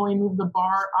continually move the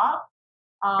bar up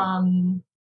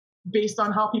based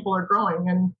on how people are growing.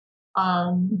 And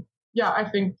I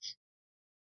think,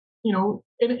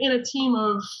 in a team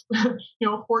of,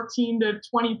 14 to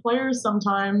 20 players,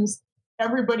 sometimes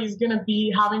everybody's going to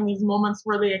be having these moments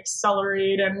where they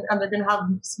accelerate and they're going to have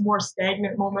more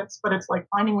stagnant moments, but it's like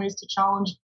finding ways to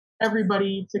challenge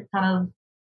everybody to kind of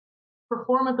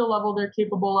perform at the level they're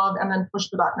capable of and then push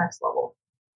to that next level.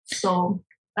 So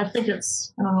I think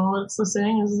it's, I don't know what's the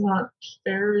saying, is not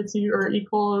fair, it's or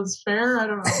equal is fair. I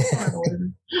don't know what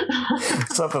it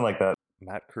is. Something like that.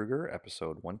 Matt Kruger,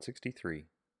 episode 163.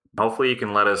 Hopefully you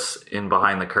can let us in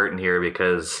behind the curtain here,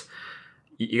 because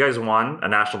you guys won a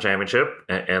national championship,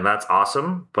 and that's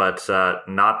awesome. But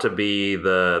not to be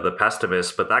the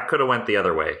pessimist, but that could have went the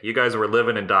other way. You guys were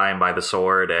living and dying by the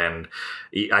sword, and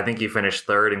I think you finished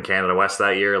third in Canada West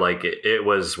that year. Like it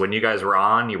was, when you guys were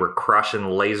on, you were crushing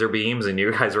laser beams, and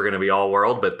you guys were going to be all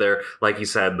world. But there, like you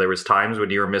said, there was times when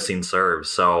you were missing serves.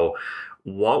 So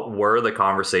what were the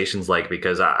conversations like?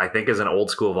 Because I think as an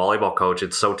old school volleyball coach,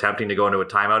 it's so tempting to go into a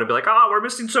timeout and be like, oh, we're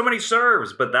missing so many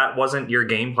serves. But that wasn't your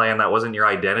game plan. That wasn't your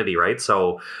identity, right?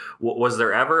 So was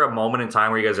there ever a moment in time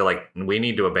where you guys are like, we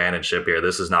need to abandon ship here?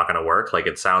 This is not going to work. Like,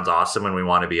 it sounds awesome and we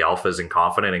want to be alphas and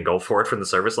confident and go for it from the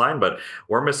service line, but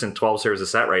we're missing 12 serves a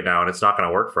set right now and it's not going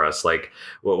to work for us. Like,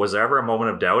 was there ever a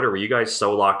moment of doubt, or were you guys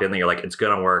so locked in that you're like, it's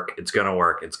going to work, it's going to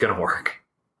work, it's going to work?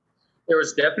 There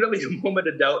was definitely a moment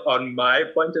of doubt on my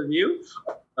point of view.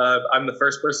 I'm the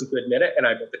first person to admit it, and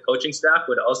I bet the coaching staff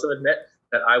would also admit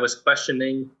that I was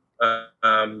questioning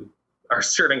our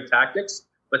serving tactics,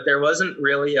 but there wasn't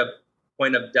really a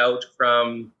point of doubt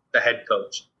from the head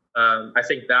coach. I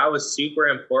think that was super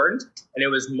important, and it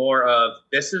was more of,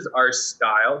 this is our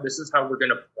style, this is how we're going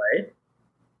to play,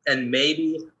 and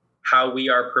maybe how we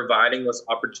are providing those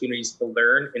opportunities to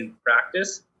learn in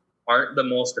practice aren't the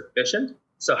most efficient.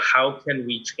 So how can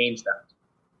we change that?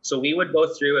 So we would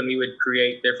go through and we would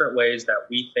create different ways that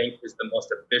we think is the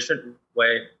most efficient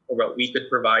way, or what we could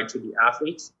provide to the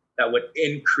athletes that would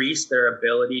increase their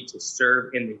ability to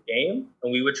serve in the game.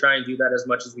 And we would try and do that as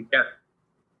much as we can.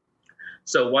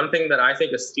 So one thing that I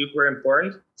think is super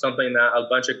important, something that a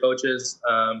bunch of coaches,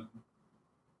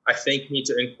 I think, need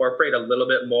to incorporate a little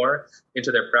bit more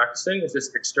into their practicing, is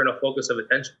this external focus of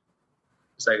attention.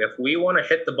 It's like, if we want to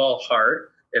hit the ball hard,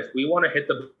 if we want to hit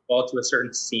the ball to a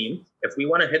certain seam, if we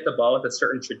want to hit the ball with a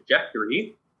certain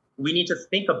trajectory, we need to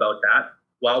think about that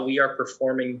while we are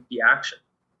performing the action.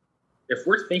 If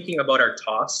we're thinking about our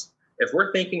toss, if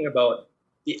we're thinking about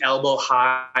the elbow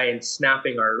high and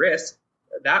snapping our wrist,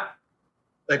 that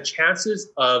the chances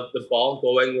of the ball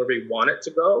going where we want it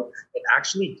to go, it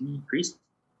actually decreases.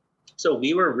 So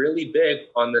we were really big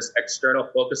on this external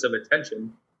focus of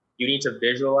attention. You need to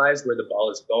visualize where the ball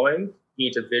is going. You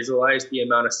need to visualize the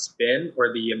amount of spin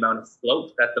or the amount of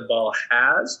float that the ball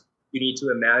has. You need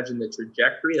to imagine the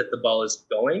trajectory that the ball is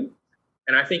going.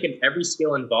 And I think in every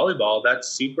skill in volleyball, that's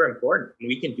super important. And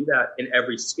we can do that in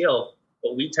every skill,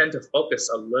 but we tend to focus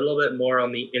a little bit more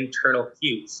on the internal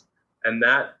cues. And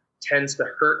that tends to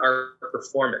hurt our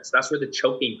performance. That's where the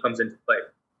choking comes into play.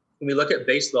 When we look at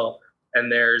baseball,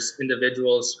 and there's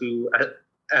individuals who,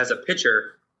 as a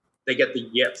pitcher, they get the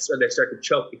yips or they start to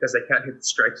choke because they can't hit the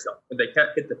strike zone and they can't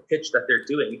hit the pitch that they're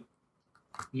doing.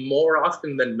 More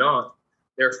often than not,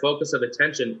 their focus of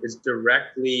attention is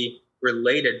directly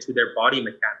related to their body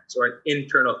mechanics, or an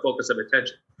internal focus of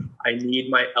attention. I need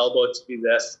my elbow to do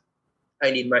this.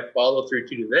 I need my follow through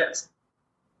to do this.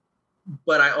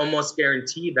 But I almost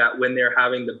guarantee that when they're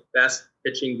having the best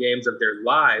pitching games of their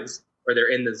lives, or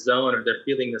they're in the zone, or they're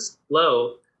feeling this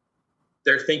flow,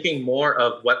 they're thinking more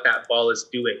of what that ball is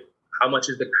doing. How much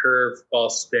is the curve ball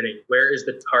spinning? Where is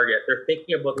the target? They're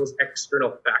thinking about those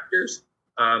external factors.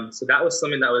 So that was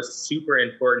something that was super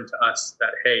important to us,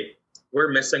 that, hey, we're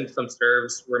missing some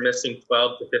serves. We're missing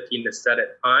 12 to 15 to set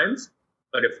at times.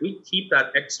 But if we keep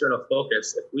that external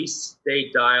focus, if we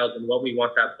stay dialed in what we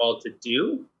want that ball to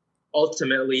do,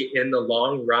 ultimately in the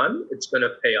long run, it's going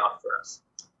to pay off for us.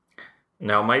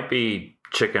 Now, it might be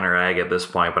chicken or egg at this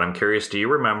point, but I'm curious, do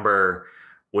you remember,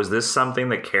 was this something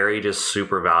that Kerry just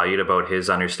super valued about his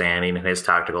understanding and his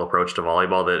tactical approach to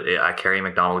volleyball, that a Kerry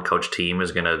McDonald coach team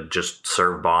is going to just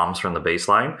serve bombs from the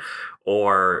baseline?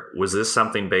 or was this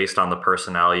something based on the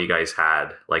personality you guys had?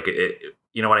 Like,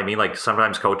 you know what I mean? Like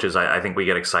sometimes coaches, I think we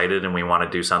get excited and we want to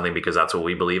do something because that's what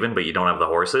we believe in, but you don't have the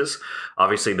horses.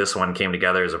 Obviously, this one came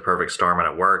together as a perfect storm and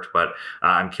it worked, but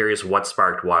I'm curious what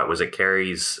sparked what? Was it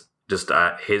Carey's just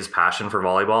his passion for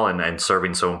volleyball and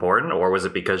serving so important, or was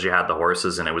it because you had the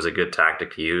horses and it was a good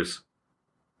tactic to use?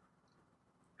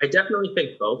 I definitely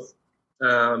think both.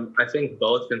 I think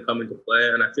both can come into play,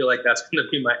 and I feel like that's going to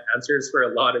be my answers for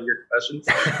a lot of your questions,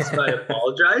 so I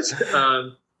apologize.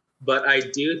 But I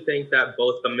do think that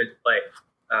both come into play.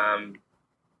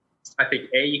 I think,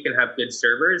 you can have good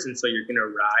servers, and so you're going to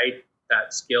ride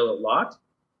that skill a lot.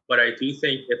 But I do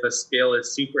think if a skill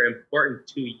is super important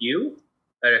to you,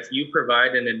 that if you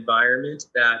provide an environment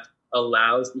that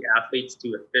allows the athletes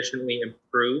to efficiently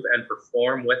improve and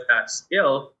perform with that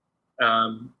skill,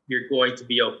 you're going to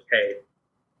be okay.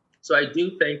 So I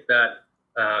do think that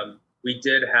we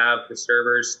did have the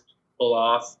servers pull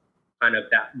off kind of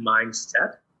that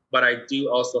mindset, but I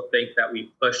do also think that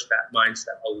we pushed that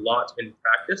mindset a lot in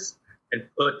practice and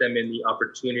put them in the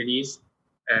opportunities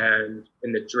and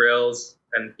in the drills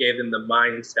and gave them the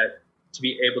mindset to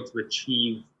be able to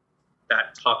achieve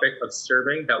that topic of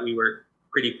serving that we were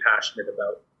pretty passionate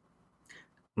about.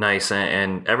 Nice.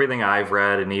 And everything I've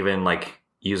read, and even like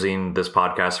using this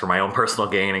podcast for my own personal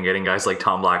gain and getting guys like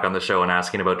Tom Black on the show and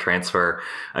asking about transfer,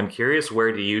 I'm curious,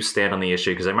 where do you stand on the issue?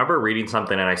 Because I remember reading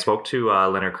something, and I spoke to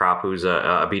Leonard Kropp, who's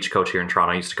a beach coach here in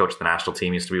Toronto. He used to coach the national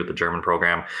team, used to be with the German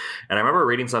program. And I remember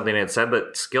reading something, and it said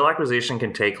that skill acquisition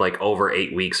can take like over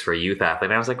 8 weeks for a youth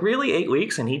athlete. And I was like, really, 8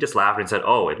 weeks? And he just laughed and said,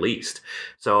 oh, at least.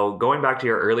 So going back to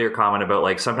your earlier comment about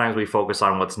like sometimes we focus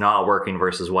on what's not working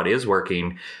versus what is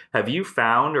working, have you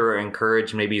found or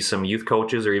encouraged maybe some youth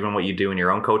coaches, or even what you do in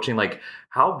your own coaching, like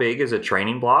how big is a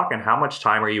training block and how much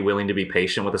time are you willing to be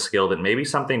patient with a skill that maybe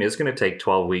something is going to take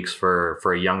 12 weeks for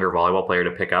a younger volleyball player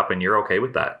to pick up, and you're okay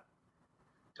with that?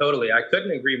 Totally. I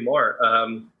couldn't agree more.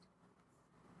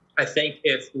 I think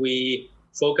if we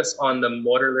focus on the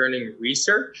motor learning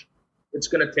research, it's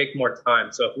going to take more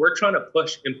time. So if we're trying to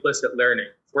push implicit learning,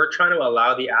 if we're trying to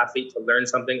allow the athlete to learn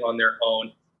something on their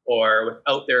own, or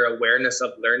without their awareness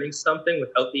of learning something,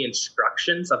 without the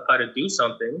instructions of how to do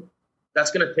something, that's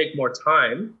going to take more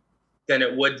time than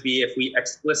it would be if we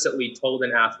explicitly told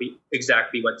an athlete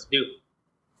exactly what to do.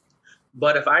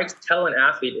 But if I tell an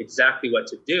athlete exactly what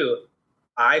to do,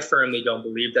 I firmly don't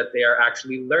believe that they are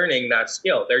actually learning that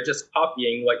skill. They're just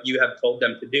copying what you have told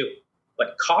them to do.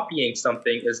 But copying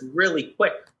something is really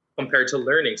quick compared to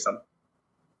learning something.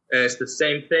 And it's the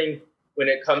same thing when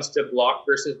it comes to block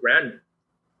versus random.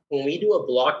 When we do a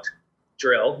blocked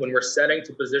drill, when we're setting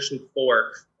to position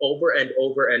 4 over and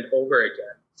over and over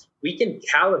again, we can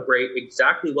calibrate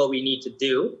exactly what we need to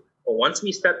do. But once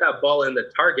we set that ball in the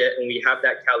target and we have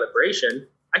that calibration,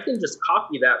 I can just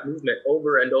copy that movement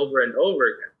over and over and over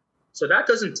again. So that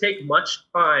doesn't take much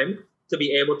time to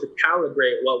be able to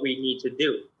calibrate what we need to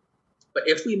do. But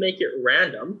if we make it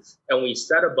random and we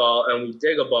set a ball and we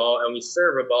dig a ball and we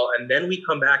serve a ball and then we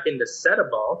come back in to set a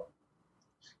ball,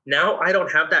 now I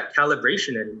don't have that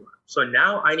calibration anymore. So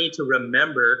now I need to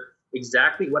remember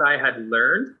exactly what I had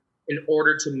learned in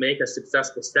order to make a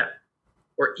successful set.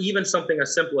 Or even something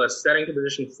as simple as setting to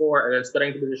position 4 and then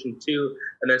setting to position 2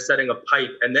 and then setting a pipe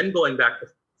and then going back to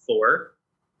 4.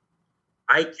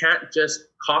 I can't just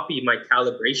copy my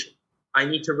calibration. I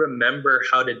need to remember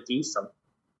how to do something.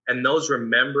 And those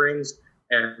rememberings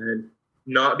and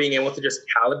not being able to just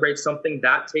calibrate something,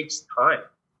 that takes time.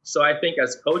 So I think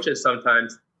as coaches,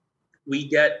 sometimes we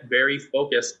get very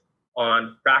focused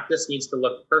on practice needs to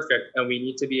look perfect, and we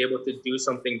need to be able to do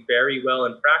something very well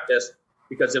in practice,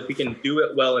 because if we can do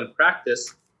it well in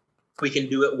practice, we can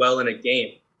do it well in a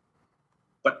game.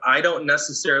 But I don't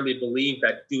necessarily believe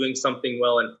that doing something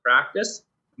well in practice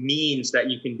means that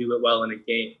you can do it well in a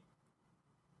game.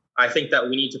 I think that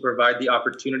we need to provide the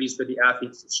opportunities for the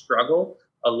athletes to struggle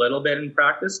a little bit in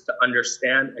practice, to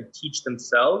understand and teach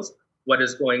themselves what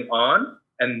is going on,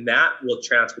 and that will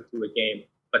transfer to a game.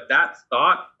 But that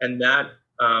thought and that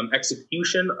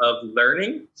execution of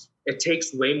learning, it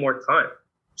takes way more time.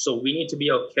 So we need to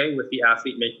be okay with the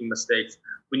athlete making mistakes.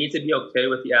 We need to be okay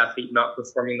with the athlete not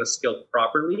performing the skill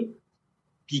properly,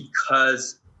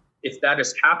 because if that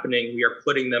is happening, we are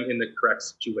putting them in the correct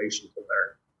situation to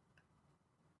learn.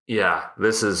 Yeah,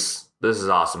 this is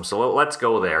awesome. So let's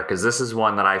go there, because this is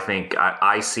one that I think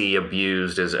I see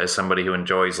abused as somebody who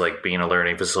enjoys like being a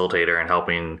learning facilitator and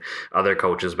helping other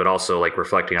coaches, but also like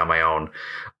reflecting on my own.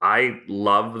 I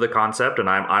love the concept and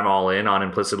I'm all in on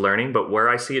implicit learning, but where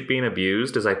I see it being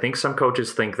abused is I think some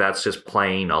coaches think that's just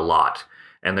playing a lot.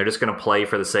 and they're just going to play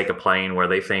for the sake of playing, where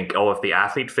they think, oh, if the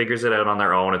athlete figures it out on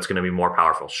their own, it's going to be more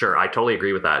powerful. Sure, I totally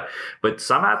agree with that. But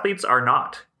some athletes are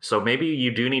not. So maybe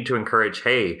you do need to encourage,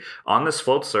 hey, on this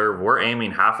float serve, we're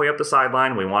aiming halfway up the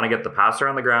sideline. We want to get the passer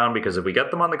on the ground, because if we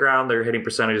get them on the ground, their hitting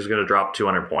percentage is going to drop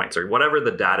 200 points, or whatever the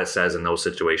data says in those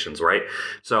situations, right?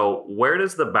 So where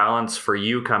does the balance for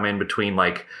you come in between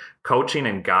like coaching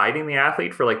and guiding the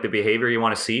athlete for like the behavior you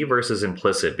want to see versus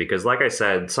implicit? Because like I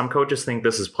said, some coaches think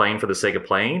this is playing for the sake of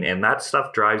playing, and that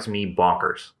stuff drives me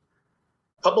bonkers.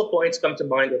 A couple points come to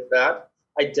mind with that.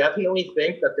 I definitely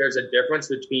think that there's a difference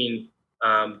between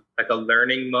like a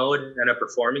learning mode and a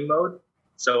performing mode.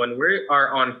 So when we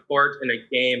are on court in a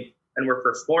game and we're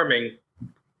performing,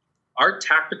 our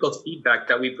tactical feedback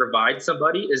that we provide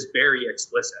somebody is very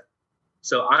explicit.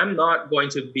 So I'm not going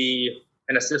to be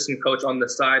an assistant coach on the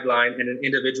sideline and an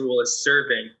individual is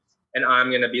serving, and I'm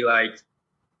going to be like,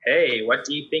 hey, what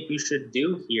do you think you should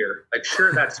do here? Like,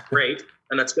 sure, that's great,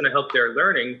 and that's going to help their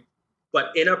learning.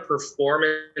 But in a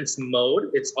performance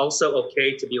mode, it's also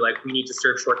okay to be like, we need to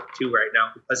serve short 2 right now,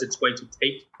 because it's going to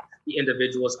take the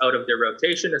individuals out of their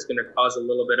rotation. It's going to cause a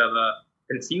little bit of a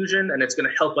confusion, and it's going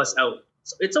to help us out.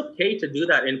 So it's okay to do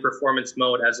that in performance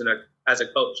mode as a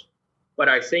coach. But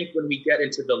I think when we get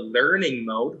into the learning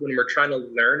mode, when we're trying to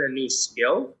learn a new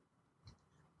skill,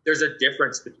 there's a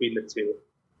difference between the two.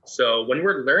 So when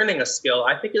we're learning a skill,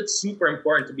 I think it's super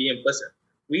important to be implicit.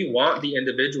 We want the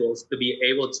individuals to be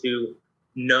able to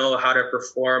know how to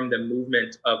perform the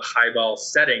movement of high ball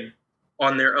setting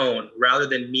on their own, rather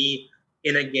than me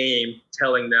in a game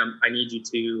telling them, I need you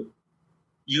to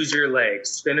use your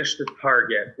legs, finish the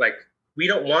target. Like, we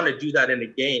don't want to do that in a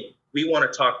game. We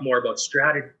want to talk more about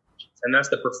strategy, and that's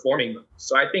the performing mode.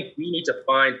 So I think we need to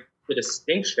find the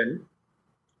distinction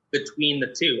between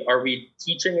the two. Are we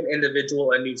teaching an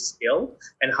individual a new skill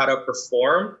and how to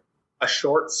perform a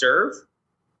short serve?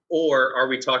 Or are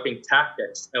we talking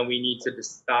tactics, and we need to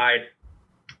decide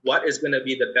what is going to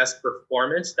be the best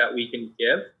performance that we can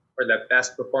give, or the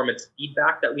best performance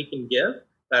feedback that we can give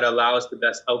that allows the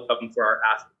best outcome for our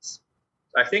athletes?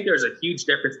 I think there's a huge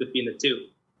difference between the two.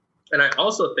 And I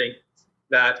also think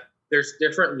that there's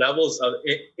different levels of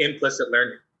implicit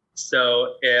learning.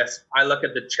 So if I look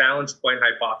at the challenge point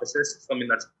hypothesis, something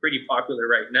that's pretty popular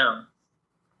right now,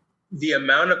 the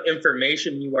amount of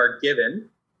information you are given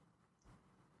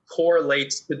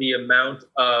correlates to the amount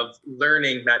of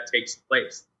learning that takes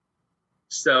place.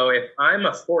 So if I'm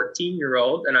a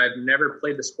 14-year-old and I've never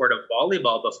played the sport of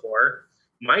volleyball before,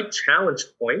 my challenge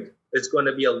point is going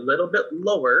to be a little bit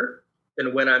lower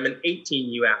than when I'm an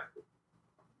 18U athlete.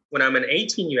 When I'm an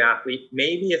 18U athlete,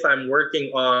 maybe if I'm working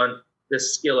on the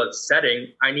skill of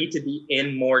setting, I need to be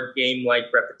in more game-like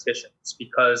repetitions,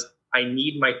 because I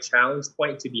need my challenge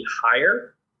point to be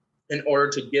higher in order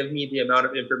to give me the amount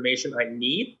of information I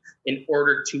need in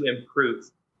order to improve.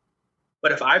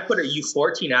 But if I put a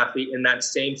U14 athlete in that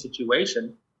same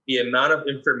situation, the amount of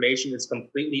information is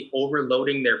completely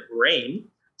overloading their brain,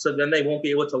 so then they won't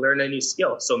be able to learn a new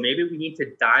skill. So maybe we need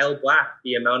to dial back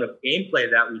the amount of gameplay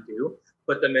that we do,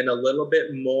 put them in a little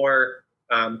bit more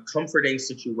comforting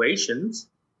situations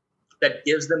that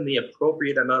gives them the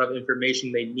appropriate amount of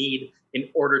information they need in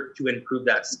order to improve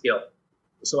that skill.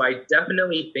 So I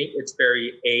definitely think it's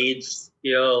very age,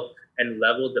 skill, and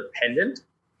level dependent.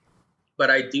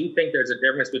 But I do think there's a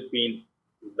difference between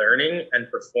learning and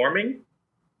performing,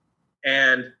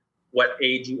 and what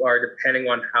age you are, depending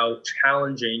on how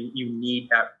challenging you need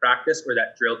that practice or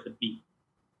that drill to be.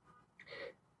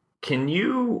 Can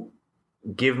you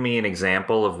give me an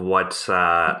example of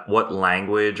what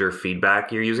language or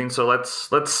feedback you're using? So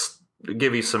let's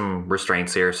give you some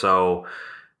restraints here. So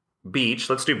beach,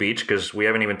 let's do beach, because we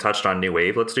haven't even touched on New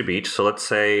Wave. Let's do beach. So let's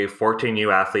say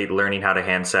 14U athlete learning how to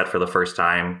hand set for the first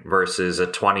time versus a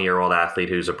 20-year-old athlete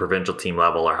who's a provincial team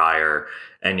level or higher,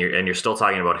 and you're still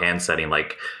talking about hand setting.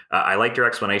 Like, I like your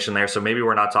explanation there. So maybe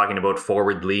we're not talking about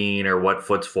forward lean or what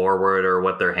foot's forward or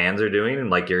what their hands are doing, and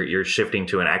like you're shifting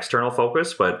to an external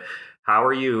focus. But how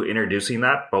are you introducing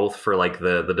that, both for like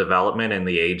the development and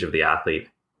the age of the athlete?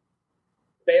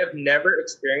 They have never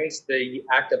experienced the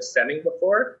act of setting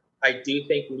before. I do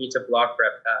think we need to block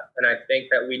rep that. And I think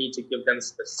that we need to give them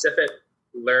specific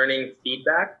learning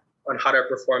feedback on how to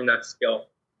perform that skill.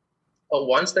 But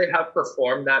once they have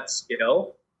performed that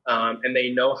skill and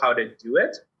they know how to do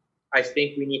it, I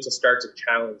think we need to start to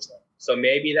challenge them. So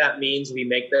maybe that means we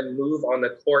make them move on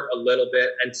the court a little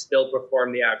bit and still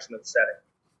perform the action of setting.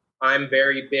 I'm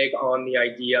very big on the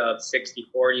idea of 60-40,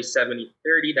 70-30,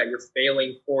 that you're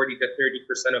failing 40 to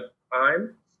 30% of the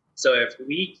time. So if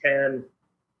we can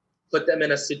put them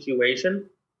in a situation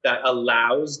that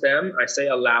allows them, I say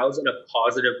allows in a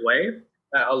positive way,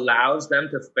 that allows them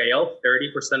to fail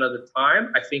 30% of the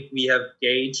time, I think we have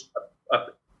gauged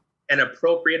an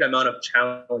appropriate amount of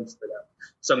challenge for them.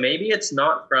 So maybe it's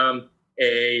not from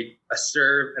a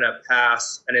serve and a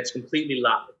pass and it's completely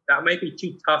locked. That might be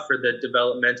too tough for the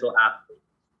developmental athlete.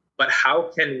 But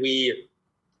how can we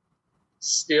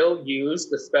still use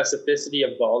the specificity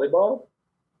of volleyball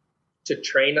to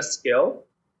train a skill,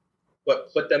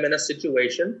 but put them in a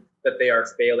situation that they are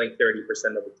failing 30%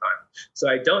 of the time? So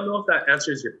I don't know if that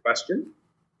answers your question,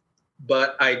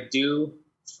 but I do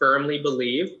firmly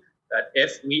believe that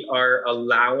if we are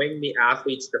allowing the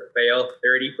athletes to fail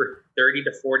 30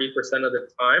 to 40% of the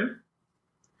time,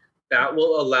 that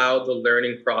will allow the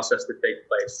learning process to take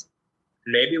place.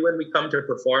 Maybe when we come to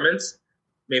performance,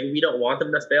 maybe we don't want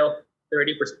them to fail 30%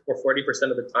 or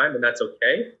 40% of the time, and that's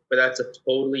okay. But that's a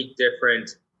totally different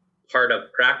part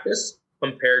of practice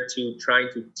compared to trying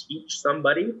to teach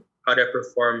somebody how to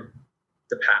perform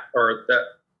the pat or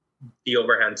the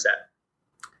overhand set.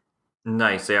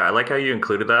 Nice. Yeah, I like how you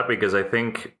included that, because I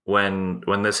think when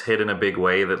this hit in a big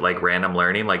way, that like random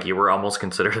learning, like you were almost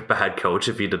considered a bad coach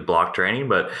if you did block training.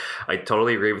 But I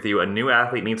totally agree with you. A new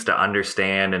athlete needs to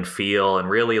understand and feel, and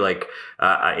really like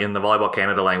in the Volleyball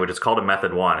Canada language, it's called a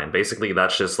method 1. And basically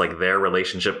that's just like their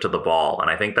relationship to the ball.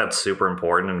 And I think that's super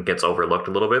important and gets overlooked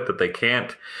a little bit, that they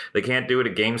can't do it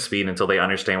at game speed until they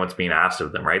understand what's being asked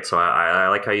of them. Right. So I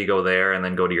like how you go there and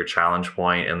then go to your challenge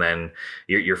point, and then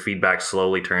your feedback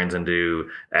slowly turns into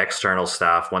external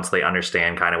stuff once they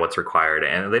understand kind of what's required.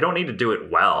 And they don't need to do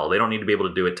it well. They don't need to be able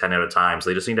to do it 10 at a time. So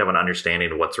they just need to have an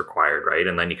understanding of what's required, right?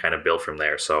 And then you kind of build from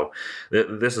there. So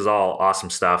this is all awesome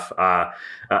stuff. I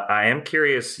am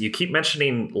curious, you keep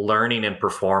mentioning learning and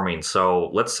performing. So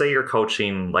let's say you're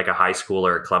coaching like a high school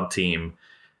or a club team.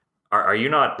 Are you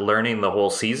not learning the whole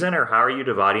season, or how are you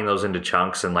dividing those into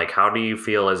chunks? And like, how do you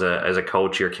feel as a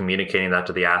coach, you're communicating that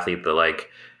to the athlete that like,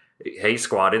 hey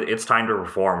squad, it's time to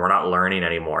perform. We're not learning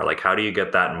anymore. Like, how do you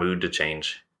get that mood to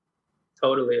change?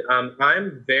 Totally.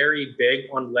 I'm very big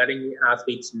on letting the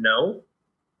athletes know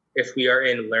if we are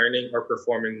in learning or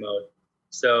performing mode.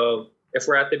 So if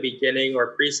we're at the beginning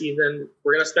or preseason,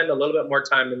 we're going to spend a little bit more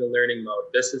time in the learning mode.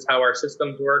 This is how our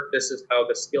systems work. This is how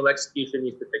the skill execution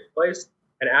needs to take place.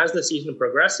 And as the season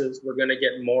progresses, we're going to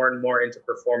get more and more into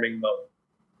performing mode.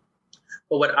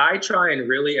 But what I try and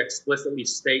really explicitly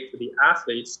state to the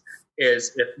athletes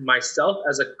is, if myself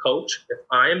as a coach, if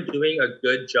I am doing a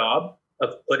good job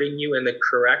of putting you in the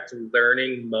correct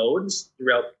learning modes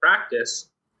throughout practice,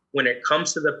 when it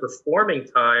comes to the performing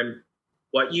time,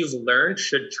 what you've learned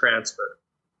should transfer.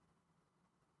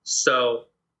 So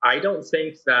I don't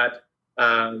think that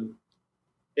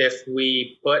if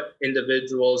we put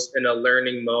individuals in a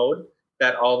learning mode,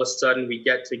 that all of a sudden we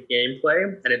get to gameplay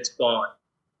and it's gone.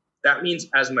 That means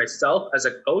as myself, as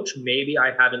a coach, maybe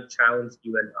I haven't challenged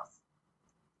you enough.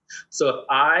 So if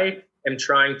I am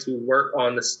trying to work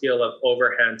on the skill of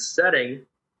overhand setting,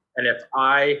 and if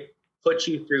I put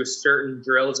you through certain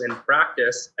drills in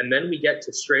practice, and then we get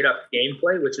to straight up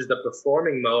gameplay, which is the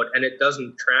performing mode, and it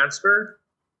doesn't transfer,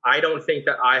 I don't think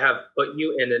that I have put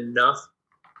you in enough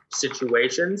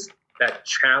situations that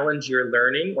challenge your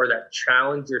learning or that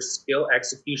challenge your skill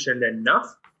execution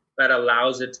enough that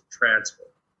allows it to transfer.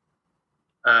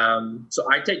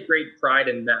 So I take great pride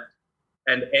in that.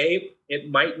 And it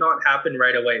might not happen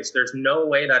right away. So there's no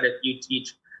way that if you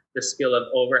teach the skill of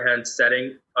overhand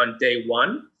setting on day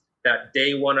one, that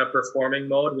day one of performing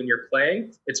mode when you're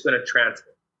playing, it's going to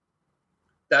transfer.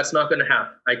 That's not going to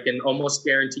happen. I can almost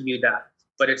guarantee you that.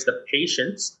 But it's the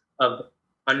patience of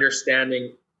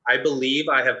understanding. I believe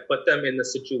I have put them in the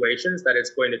situations that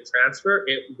it's going to transfer.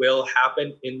 It will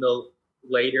happen in the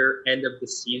later end of the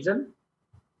season.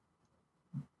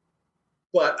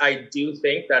 But I do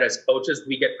think that as coaches,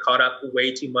 we get caught up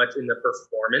way too much in the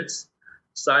performance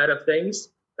side of things,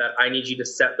 that I need you to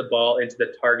set the ball into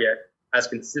the target as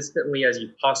consistently as you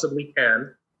possibly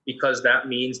can, because that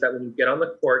means that when you get on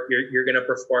the court, you're going to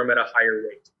perform at a higher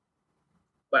rate.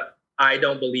 But I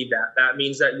don't believe that. That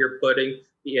means that you're putting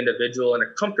the individual in a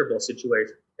comfortable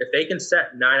situation. If they can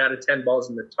set 9 out of 10 balls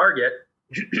in the target,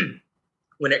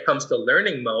 when it comes to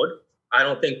learning mode, I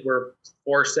don't think we're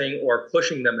forcing or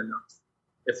pushing them enough.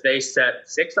 If they set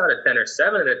 6 out of 10 or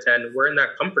 7 out of 10, we're in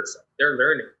that comfort zone. They're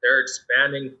learning. They're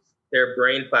expanding their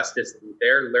brain plasticity.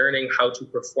 They're learning how to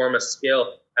perform a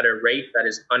skill at a rate that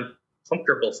is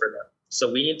uncomfortable for them.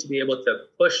 So we need to be able to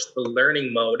push the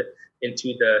learning mode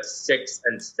into the 6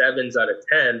 and 7s out of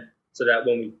 10, so that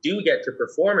when we do get to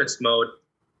performance mode,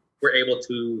 we're able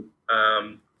to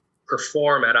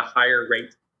perform at a higher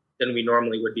rate than we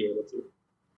normally would be able to.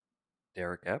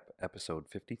 Derek Epp, episode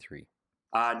 53.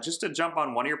 Just to jump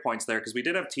on one of your points there, because we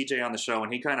did have TJ on the show,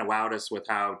 and he kind of wowed us with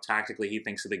how tactically he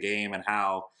thinks of the game and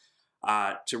how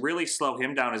to really slow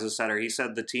him down as a setter. He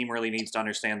said the team really needs to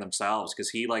understand themselves because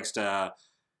he likes to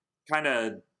kind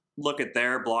of look at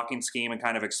their blocking scheme and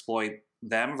kind of exploit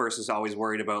them versus always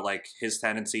worried about like his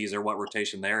tendencies or what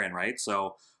rotation they're in, right?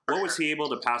 So what was he able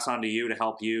to pass on to you to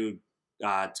help you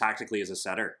tactically as a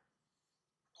setter?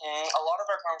 A lot of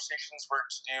our conversations were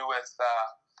to do with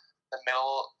the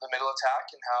middle attack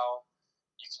and how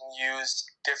you can use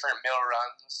different middle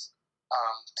runs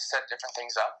to set different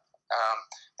things up,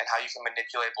 and how you can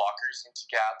manipulate blockers into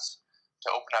gaps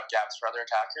to open up gaps for other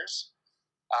attackers.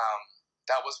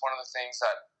 That was one of the things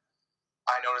that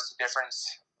I noticed a difference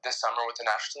this summer with the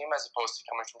national team as opposed to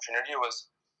coming from Trinity was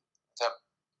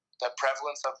the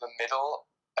prevalence of the middle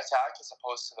attack as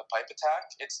opposed to the pipe attack.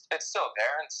 It's still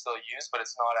there and still used, but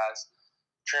it's not as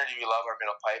Trinity. We love our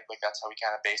middle pipe, like that's how we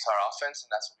kind of base our offense,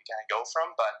 and that's what we kind of go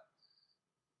from. But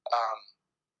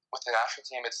with the national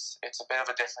team, it's a bit of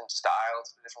a different style,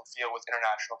 it's a different feel with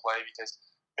international play because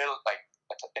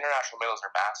international middles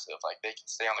are massive. Like they can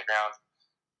stay on the ground,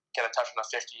 get a touch on the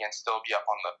 50, and still be up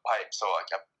on the pipe. So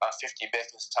like a 50 bick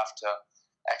is tough to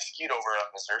execute over a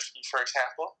Mazursky, for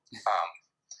example.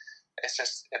 It's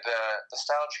just the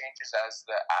style changes as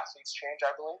the athletes change,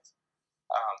 I believe.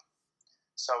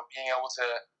 So being able to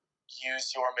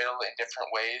use your middle in different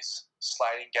ways,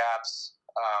 sliding gaps,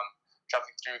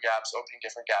 jumping through gaps, opening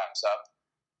different gaps up,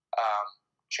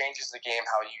 changes the game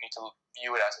how you need to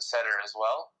view it as a setter as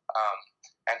well,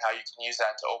 and how you can use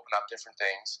that to open up different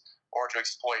things or to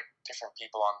exploit different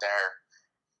people in their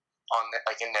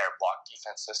block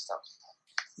defense system.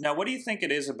 Now, what do you think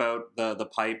it is about the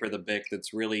pipe or the bick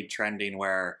that's really trending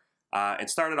where it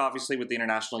started obviously with the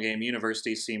international game.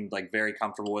 Universities seemed like very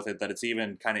comfortable with it, that it's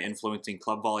even kind of influencing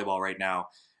club volleyball right now.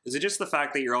 Is it just the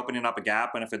fact that you're opening up a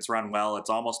gap and if it's run well,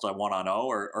 it's almost a 1-on-0?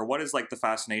 Or what is like the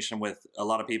fascination with a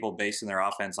lot of people basing their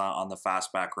offense on the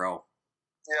fast back row?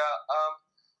 Yeah,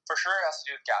 for sure it has to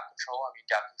do with gap control. I mean,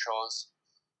 gap control is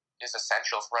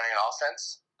essential for running an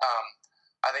offense.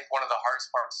 I think one of the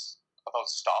hardest parts about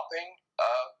stopping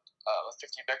a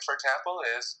 50 bick, for example,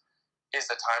 is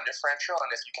the time differential,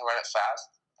 and if you can run it fast,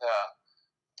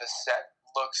 the set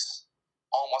looks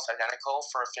almost identical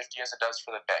for a 50 as it does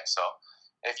for the bick. So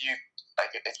if you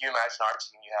imagine our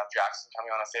team, you have Jackson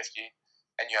coming on a 50,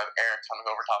 and you have Eric coming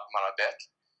over top of him on a bick,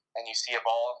 and you see a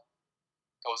ball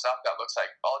goes up that looks like,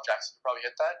 well, Jackson could probably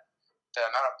hit that. The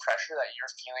amount of pressure that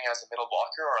you're feeling as a middle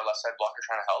blocker or a left side blocker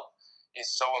trying to help is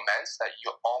so immense that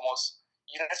you almost,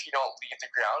 even if you don't leave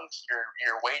the ground,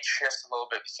 your weight shifts a little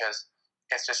bit because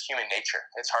it's just human nature.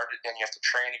 It's hard to, and you have to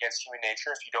train against human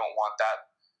nature if you don't want that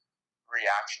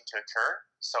reaction to occur.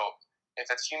 So if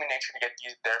it's human nature to get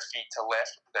their feet to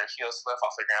lift, their heels to lift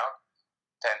off the ground,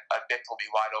 then a bick will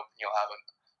be wide open. You'll have a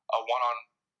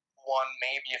one-on-one,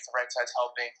 maybe if the right side's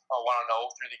helping, a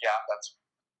 1-on-0 through the gap that's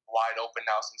wide open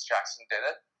now since Jackson did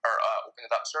it, or opened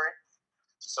it up, sorry.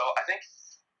 So I think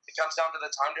it comes down to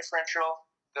the time differential,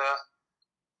 the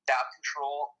gap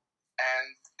control,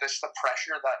 and just the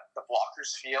pressure that the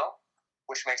blockers feel,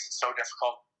 which makes it so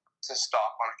difficult to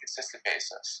stop on a consistent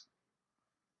basis.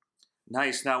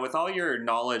 Nice. Now, with all your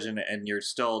knowledge and you're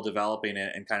still developing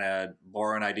it and kind of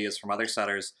borrowing ideas from other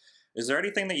setters, is there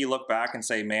anything that you look back and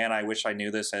say, man, I wish I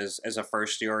knew this as a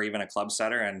first year or even a club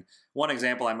setter? And one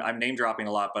example, I'm name dropping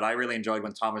a lot, but I really enjoyed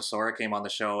when Thomas Sora came on the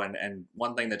show. And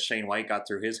one thing that Shane White got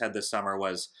through his head this summer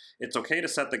was it's okay to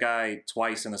set the guy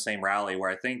twice in the same rally, where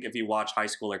I think if you watch high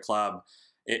school or club,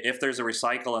 if there's a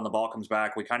recycle and the ball comes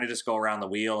back, we kind of just go around the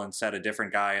wheel and set a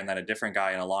different guy and then a different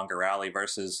guy in a longer rally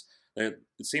versus it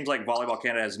seems like Volleyball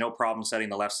Canada has no problem setting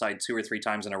the left side 2 or 3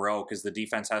 times in a row because the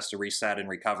defense has to reset and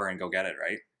recover and go get it,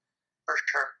 right? For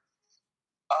sure.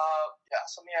 Yeah,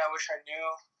 something I wish I knew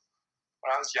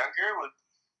when I was younger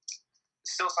it's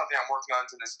still something I'm working on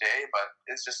to this day, but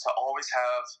it's just to always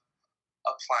have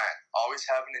a plan, always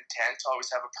have an intent, always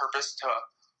have a purpose to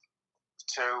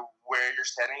where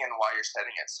you're setting and why you're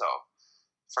setting it. So,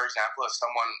 for example,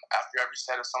 after every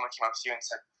set, if someone came up to you and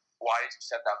said, "Why did you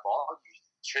set that ball?"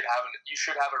 You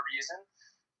should have a reason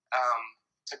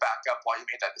to back up why you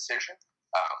made that decision.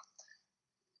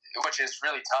 Which is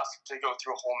really tough to go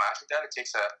through a whole match with that. It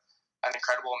takes an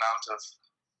incredible amount of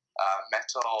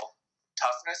mental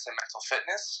toughness and mental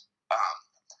fitness.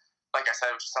 Like I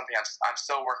said, which is something I'm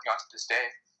still working on to this day,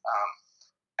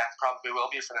 and probably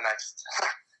will be for the next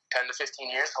 10 to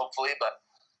 15 years, hopefully. But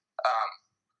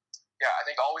yeah, I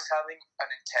think always having an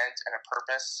intent and a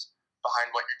purpose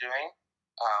behind what you're doing,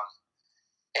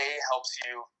 helps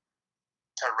you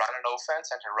to run an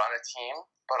offense and to run a team,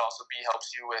 but also B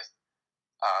helps you with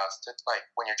like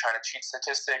when you're trying to cheat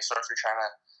statistics, or if you're trying to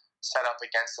set up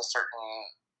against a certain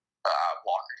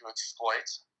blocker to exploit.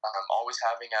 Always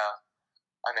having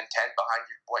an intent behind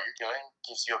what you're doing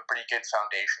gives you a pretty good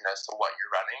foundation as to what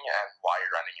you're running and why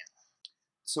you're running it.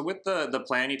 So with the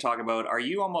plan you talk about, are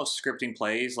you almost scripting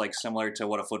plays like similar to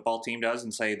what a football team does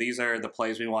and say these are the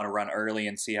plays we want to run early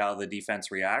and see how the defense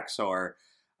reacts? Or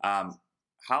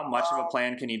how much of a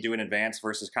plan can you do in advance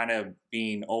versus kind of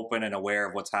being open and aware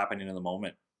of what's happening in the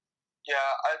moment? Yeah,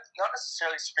 not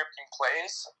necessarily scripting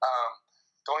plays.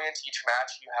 Going into each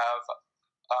match, you have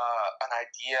an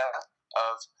idea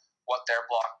of what their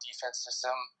block defense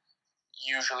system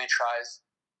usually tries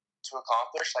to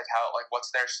accomplish, like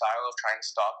what's their style of trying to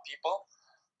stop people.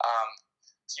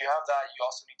 So you have that. You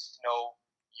also need to know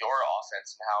your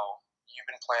offense and how you've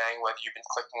been playing, whether you've been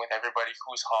clicking with everybody,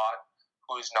 who's hot,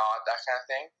 who's not, that kind of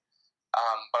thing.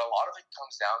 But a lot of it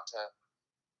comes down to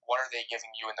what are they giving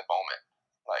you in the moment.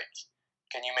 Like,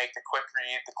 can you make the quick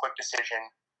read, the quick decision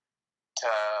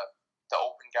to the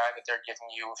open guy that they're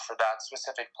giving you for that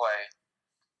specific play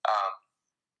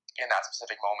in that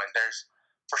specific moment? There's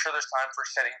time for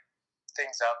setting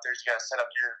things up. You got to set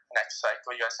up your next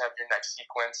cycle. You got to set up your next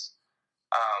sequence.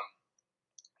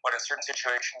 But in certain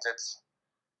situations, it's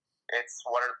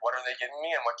what are they giving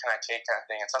me and what can I take kind of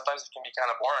thing. And sometimes it can be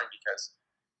kind of boring because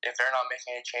if they're not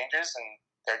making any changes and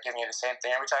they're giving you the same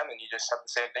thing every time, then you just have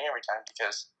the same thing every time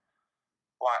because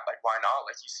why not?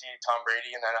 Like you see Tom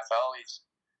Brady in the NFL, he's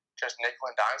just nickel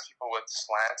and dimes people with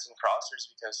slants and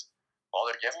crossers because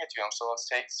they're giving it to him. So let's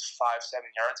take 5-7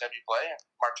 yards every play and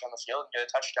march on the field and get a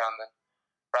touchdown then,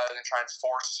 rather than try and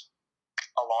force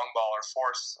a long ball or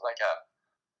force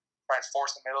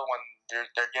the middle when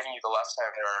they're giving you the left side,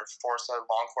 or force a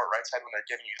long court right side when they're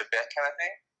giving you the bit kind of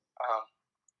thing.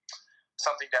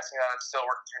 Something definitely that I'm still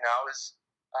working through now is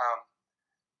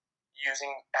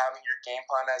having your game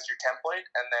plan as your template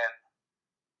and then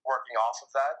working off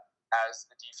of that as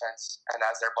the defense and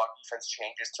as their block defense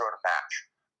changes throughout a match.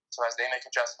 So as they make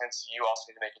adjustments, you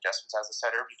also need to make adjustments as a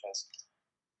setter because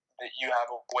you have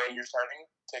a way you're starting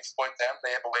to exploit them.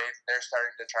 They have a way they're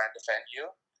starting to try and defend you.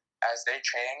 As they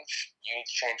change, you need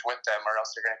to change with them or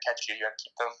else they're going to catch you. You have to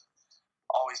keep them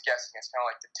always guessing. It's kind of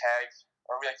like the tag,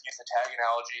 or we like to use the tag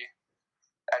analogy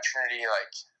at Trinity.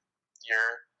 Like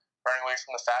you're running away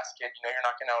from the fast kid, you're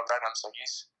not going to outrun him. So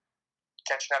he's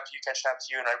catching up to you,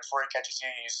 and right before he catches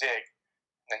you, you zig.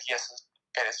 And then he has to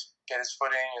get his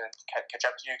footing and then catch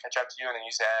up to you, and then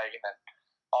you zag. And then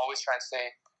always try and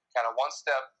stay kind of one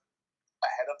step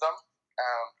ahead of them.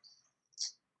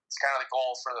 It's kind of the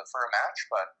goal for a match.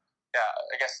 But yeah,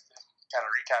 I guess to kind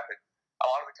of recap it, a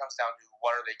lot of it comes down to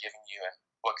what are they giving you and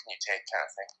what can you take kind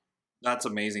of thing. That's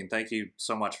amazing. Thank you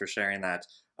so much for sharing that.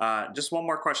 Just one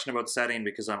more question about setting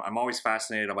because I'm always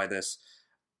fascinated by this.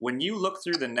 When you look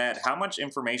through the net, how much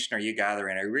information are you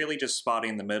gathering? Are you really just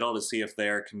spotting the middle to see if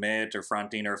they're commit or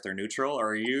fronting or if they're neutral?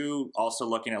 Or are you also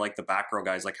looking at like the back row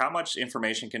guys? Like how much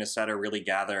information can a setter really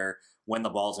gather when the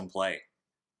ball's in play?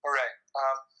 All right.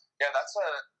 Yeah, that's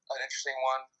an interesting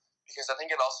one because I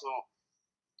think it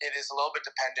is a little bit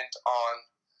dependent on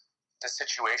the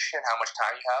situation, how much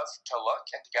time you have to look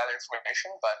and to gather information.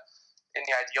 But in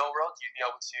the ideal world, you'd be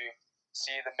able to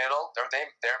see the middle, or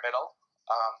their middle,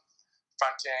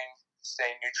 fronting,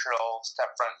 staying neutral,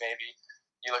 step front maybe.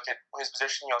 You look at his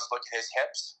position, you also look at his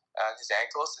hips and his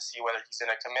ankles to see whether he's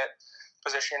in a commit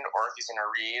position or if he's in a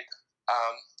read.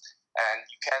 And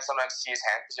you can sometimes see his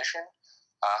hand position.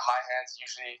 High hands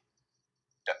usually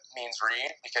means read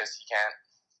because he can't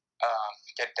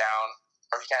get down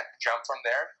or he can't jump from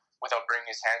there without bringing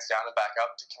his hands down and back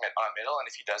up to commit on a middle. And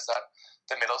if he does that,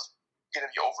 the middle's going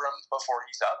to be over him before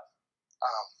he's up.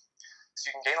 So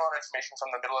you can gain a lot of information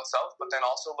from the middle itself, but then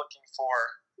also looking for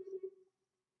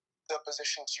the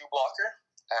position 2 blocker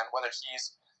and whether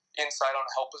he's inside on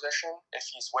a help position, if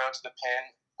he's way out to the pin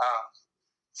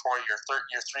for your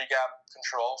 3-gap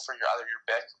control for either your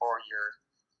BIC or your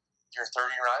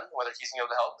 30 run, whether he's going to be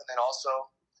able to help. And then also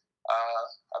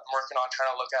I'm working on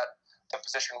trying to look at the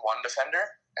position 1 defender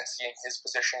and seeing his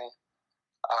position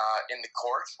in the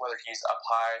court, whether he's up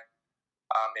high,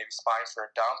 maybe spying for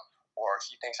a dump, or if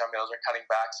he thinks our middles are cutting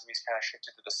back, so he's kind of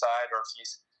shifted to the side, or if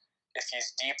he's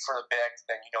deep for the BIC,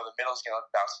 then the middle's going to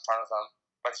bounce in front of him.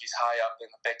 But if he's high up,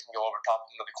 then the BIC can go over top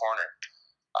into the corner.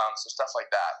 So stuff like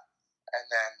that. And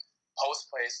then post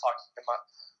plays,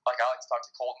 like I like to talk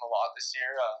to Colton a lot this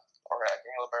year, or at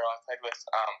Daniel Libero I played with.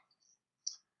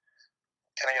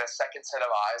 Can I get a second set of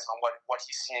eyes on what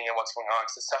he's seeing and what's going on?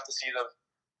 Because it's tough to see the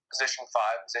position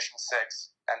 5, position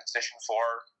 6, and position 4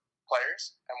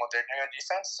 players and what they're doing on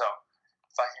defense. So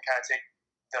if I can kind of take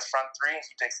the front 3 and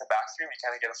he takes the back 3, we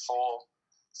kind of get a full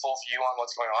full view on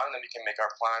what's going on, and then we can make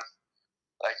our plan.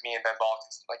 Like me and Ben Ball can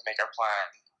like make our plan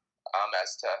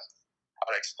as to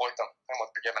how to exploit them and what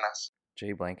they're giving us.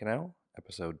 Jay Blankenau,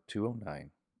 episode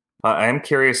 209. I am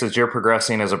curious, as you're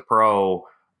progressing as a pro,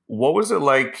 what was it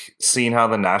like seeing how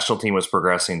the national team was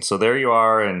progressing? So there you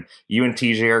are, and you and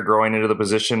TJ are growing into the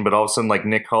position, but all of a sudden, like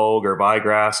Nick Hogue or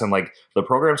Vigrass, and like the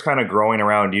program's kind of growing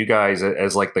around you guys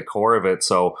as like the core of it.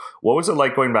 So what was it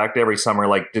like going back to every summer?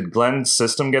 Like, did Glenn's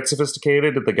system get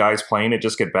sophisticated? Did the guys playing it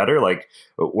just get better? Like,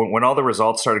 when all the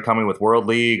results started coming with World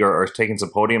League or taking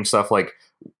some podium stuff, like,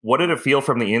 what did it feel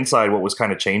from the inside? What was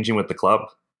kind of changing with the club?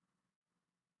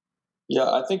 Yeah,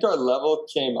 I think our level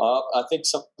came up. I think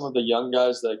some of the young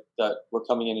guys that were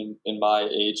coming in my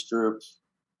age group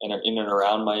and in and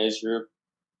around my age group,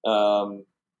 and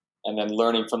then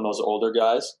learning from those older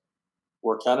guys,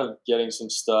 were kind of getting some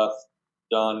stuff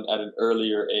done at an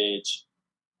earlier age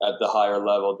at the higher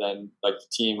level than like the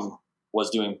team was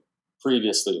doing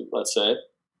previously, let's say.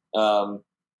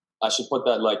 I should put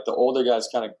that, like, the older guys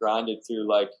kind of grinded through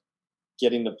like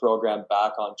getting the program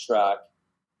back on track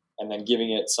and then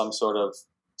giving it some sort of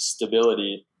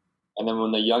stability. And then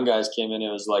when the young guys came in, it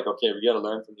was like, okay, we got to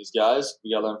learn from these guys.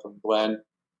 We got to learn from Glenn,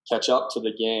 catch up to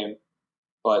the game.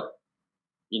 But,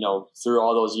 you know, through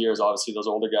all those years, obviously those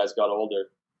older guys got older.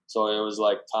 So it was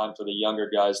like time for the younger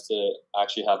guys to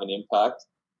actually have an impact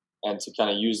and to kind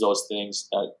of use those things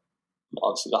at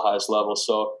obviously the highest level.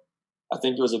 So I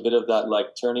think it was a bit of that like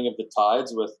turning of the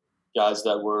tides with guys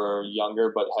that were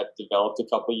younger but had developed a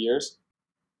couple of years.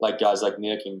 Like guys like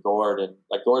Nick and Gord, and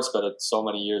like Gord spent so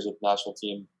many years with the national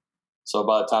team. So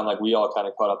by the time like we all kind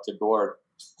of caught up to Gord,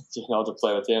 you know, to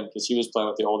play with him, because he was playing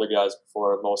with the older guys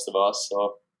before most of us.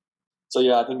 So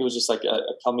yeah, I think it was just like a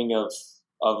coming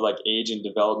of like age and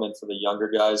development for the younger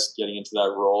guys getting into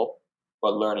that role,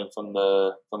 but learning from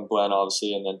Glenn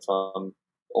obviously, and then from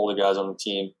older guys on the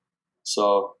team.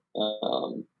 So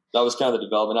that was kind of the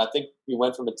development. I think we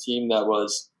went from a team that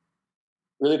was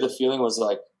really, the feeling was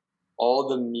like, all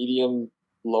the medium,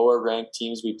 lower ranked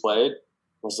teams we played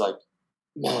was like,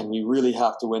 man, we really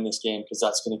have to win this game because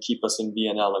that's going to keep us in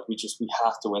VNL. Like we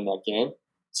have to win that game.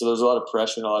 So there was a lot of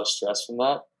pressure and a lot of stress from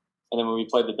that. And then when we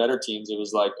played the better teams, it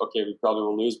was like, okay, we probably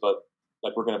will lose, but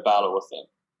like we're going to battle with them.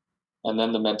 And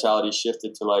then the mentality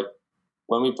shifted to like,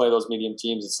 when we play those medium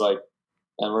teams, it's like,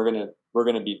 and we're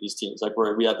going to beat these teams. Like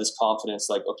we had this confidence,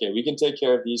 like, okay, we can take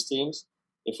care of these teams.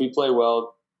 If we play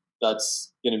well,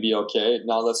 that's going to be okay.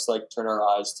 Now let's like turn our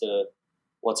eyes to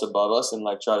what's above us and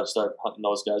like try to start hunting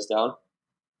those guys down.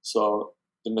 So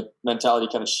the mentality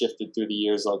kind of shifted through the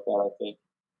years like that, I think.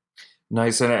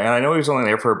 Nice. And I know he was only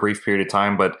there for a brief period of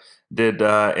time, but did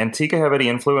Antigua have any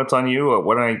influence on you?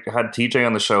 When I had TJ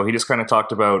on the show, he just kind of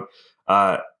talked about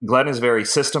Glenn is very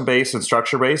system-based and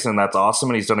structure-based, and that's awesome,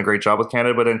 and he's done a great job with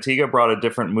Canada, but Antigua brought a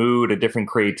different mood, a different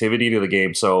creativity to the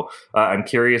game. So I'm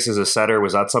curious, as a setter,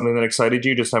 was that something that excited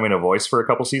you, just having a voice for a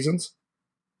couple seasons?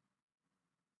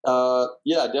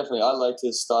 Yeah, definitely. I liked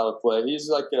his style of play. He's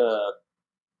like a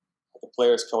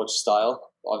player's coach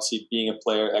style, obviously being a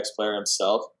player, ex-player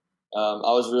himself.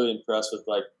 I was really impressed with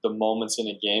like the moments in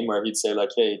a game where he'd say like,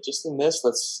 hey, just in this,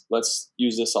 let's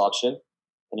use this option.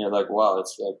 And you're like, wow,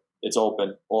 it's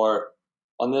open. Or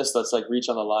on this, let's like reach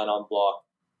on the line on block.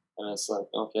 And it's like,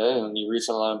 okay. And you reach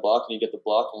on the line on block and you get the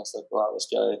block. And it's like, wow, this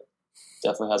guy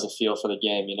definitely has a feel for the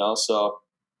game, you know? So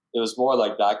it was more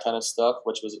like that kind of stuff,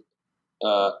 which was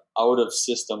out of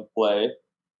system play.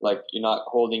 Like you're not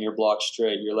holding your block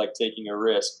straight. You're like taking a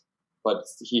risk. But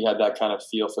he had that kind of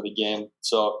feel for the game.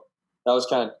 So that was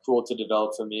kind of cool to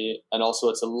develop for me. And also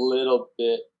it's a little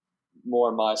bit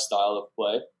more my style of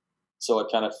play. So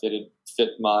it kind of fit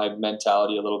my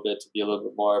mentality a little bit to be a little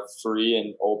bit more free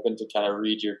and open to kind of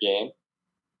read your game.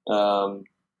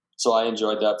 So I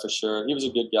enjoyed that for sure. He was a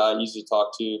good guy. Easy to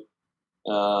talk to.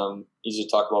 Easy to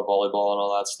talk about volleyball and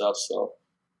all that stuff. So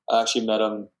I actually met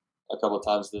him a couple of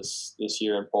times this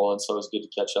year in Poland. So it was good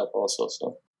to catch up also.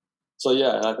 So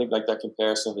yeah, and I think like that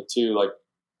comparison of the two, like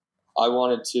I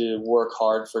wanted to work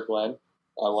hard for Glenn.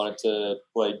 I wanted to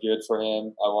play good for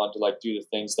him. I wanted to like do the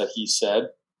things that he said.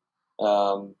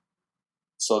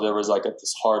 So there was like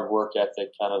this hard work ethic,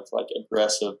 kind of like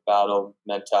aggressive battle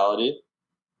mentality.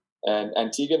 And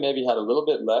Antigua maybe had a little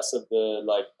bit less of the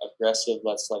like aggressive,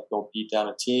 let's like go beat down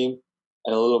a team,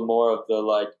 and a little more of the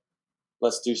like,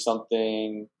 let's do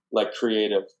something like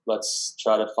creative. Let's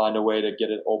try to find a way to get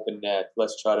an open net.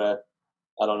 Let's try to,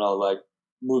 I don't know, like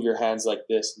move your hands like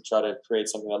this and try to create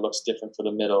something that looks different for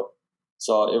the middle.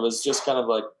 So it was just kind of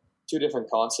like two different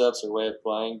concepts or way of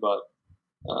playing, but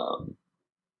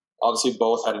obviously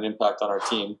both had an impact on our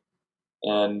team.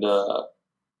 And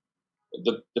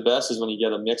the best is when you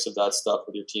get a mix of that stuff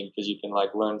with your team, because you can like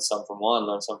learn some from one,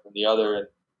 learn some from the other, and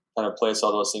kind of place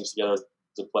all those things together as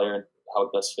a player and how it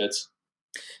best fits.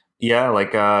 Yeah,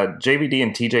 like JVD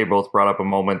and TJ both brought up a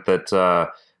moment that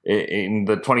in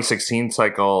the 2016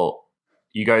 cycle,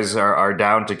 you guys are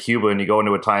down to Cuba and you go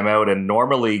into a timeout, and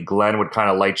normally Glenn would kind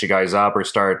of light you guys up or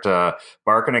start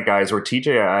barking at guys, where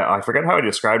TJ, I forget how he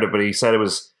described it, but he said it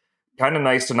was kind of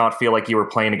nice to not feel like you were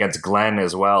playing against Glenn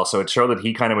as well. So it showed that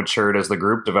he kind of matured as the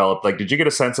group developed. Like, did you get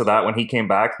a sense of that when he came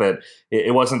back, that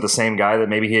it wasn't the same guy, that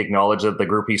maybe he acknowledged that the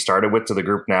group he started with to the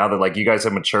group now, that like you guys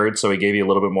have matured, so he gave you a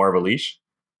little bit more of a leash?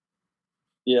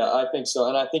 Yeah, I think so.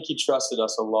 And I think he trusted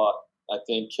us a lot. I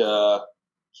think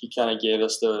he kind of gave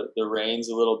us the reins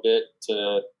a little bit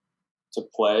to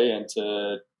play and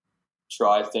to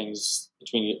try things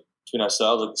between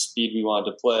ourselves, like the speed we wanted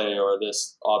to play, or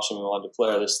this option we wanted to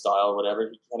play, or this style, whatever.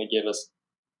 He kind of gave us,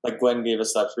 like Glenn gave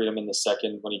us that freedom in the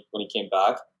second when he came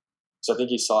back. So I think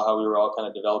he saw how we were all kind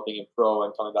of developing in pro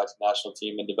and coming back to the national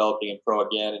team and developing in pro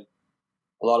again. And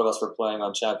a lot of us were playing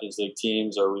on Champions League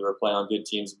teams, or we were playing on good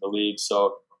teams in the league.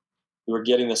 So we were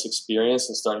getting this experience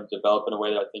and starting to develop in a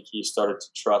way that I think he started to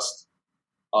trust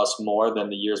us more than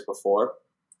the years before.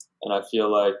 And I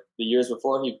feel like the years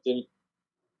before, he didn't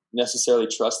necessarily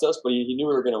trust us, but he knew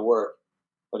we were going to work.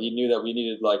 But he knew that we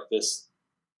needed like this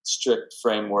strict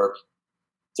framework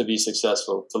to be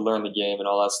successful, to learn the game and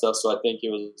all that stuff. So I think it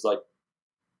was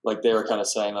like they were kind of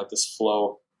saying, like this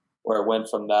flow where it went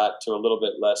from that to a little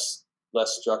bit less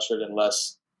structured and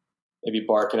less maybe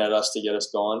barking at us to get us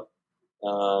going.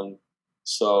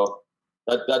 So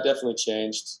that definitely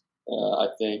changed, I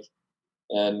think.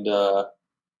 And yeah,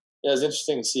 it's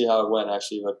interesting to see how it went,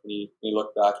 actually. Like when you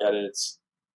look back at it,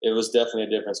 it was definitely a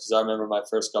difference, because I remember my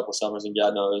first couple summers in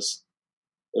Gatineau,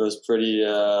 it was pretty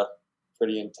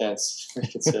intense, I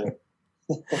could say.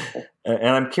 And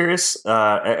I'm curious,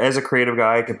 as a creative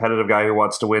guy, competitive guy who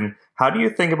wants to win, how do you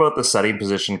think about the setting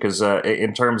position? Because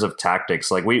in terms of tactics,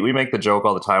 like we make the joke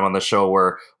all the time on the show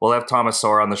where we'll have Thomas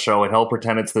Sora on the show and he'll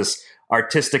pretend it's this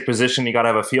artistic position, you got to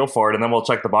have a feel for it, and then we'll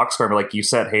check the box score and be like, you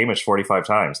set Hamish 45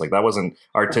 times. Like, that wasn't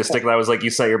artistic. That was like, you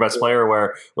set your best player.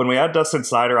 Where when we had Dustin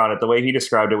Snyder on it, the way he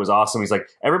described it was awesome. He's like,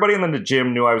 everybody in the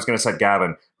gym knew I was going to set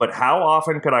Gavin, but how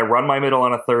often could I run my middle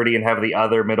on a 30 and have the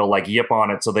other middle like yip on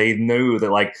it, so they knew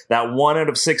that like that 1 out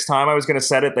of 6 time I was going to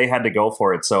set it, they had to go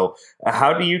for it. So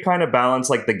how do you kind of balance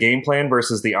like the game plan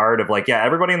versus the art of like, yeah,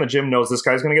 everybody in the gym knows this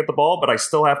guy's going to get the ball, but I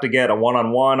still have to get a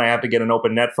one-on-one, I have to get an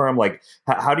open net for him. Like,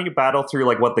 how do you battle through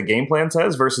like what the game plan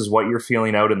says versus what you're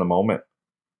feeling out in the moment?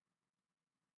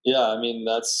 Yeah, I mean,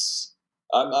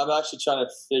 I'm actually trying to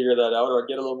figure that out, or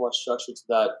get a little more structure to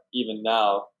that even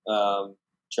now.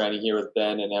 Training here with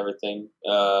Ben and everything,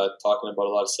 talking about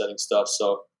a lot of setting stuff.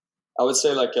 So I would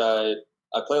say like I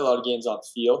play a lot of games on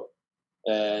feel,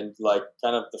 and like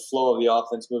kind of the flow of the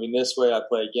offense moving this way, I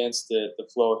play against it. The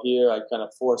flow here, I kind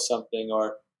of force something,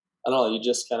 or I don't know, you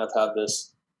just kind of have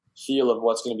this feel of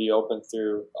what's going to be open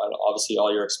through obviously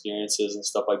all your experiences and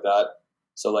stuff like that.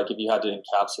 So like if you had to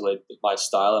encapsulate my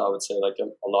style, I would say like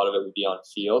a lot of it would be on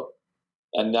feel.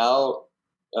 And now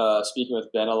speaking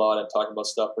with Ben a lot and talking about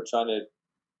stuff, we're trying to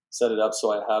set it up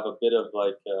so I have a bit of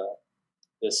like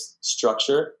this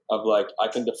structure of like I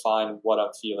can define what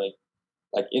I'm feeling.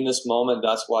 Like in this moment,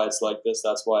 that's why it's like this.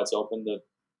 That's why it's open.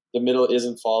 The middle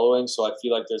isn't following, so I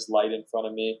feel like there's light in front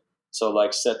of me. So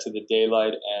like set to the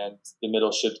daylight, and the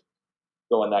middle should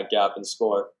go in that gap and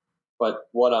score. But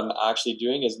what I'm actually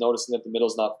doing is noticing that the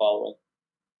middle's not following.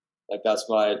 Like that's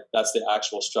the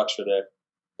actual structure there.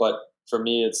 But for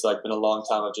me, it's like been a long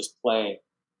time of just playing.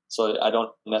 So I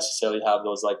don't necessarily have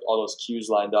those like all those cues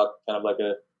lined up, kind of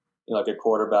like a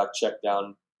quarterback check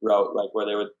down route, like where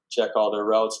they would check all their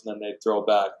routes and then they throw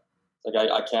back.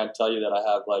 Like I can't tell you that I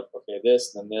have like, okay,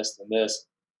 this, then this, then this,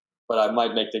 but I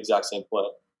might make the exact same play.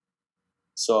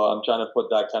 So I'm trying to put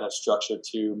that kind of structure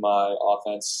to my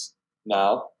offense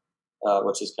now,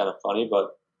 which is kind of funny,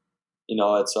 but you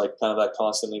know, it's like kind of that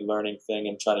constantly learning thing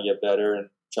and trying to get better and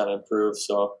trying to improve.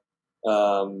 So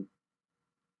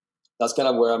that's kind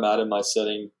of where I'm at in my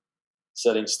setting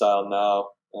style now.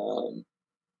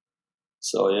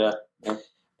 So yeah.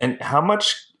 And how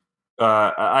much?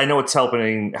 I know it's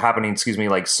happening.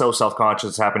 Like so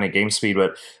self-conscious, happening at game speed.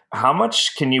 But how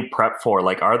much can you prep for?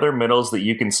 Like, are there middles that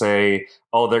you can say,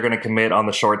 oh, they're going to commit on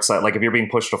the short side? Like, if you're being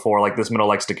pushed to 4, like this middle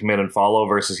likes to commit and follow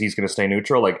versus he's going to stay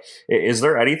neutral. Like, is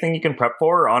there anything you can prep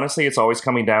for? Or honestly, it's always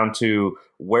coming down to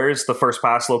where's the first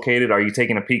pass located? Are you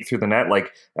taking a peek through the net?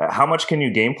 Like, how much can you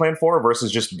game plan for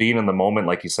versus just being in the moment,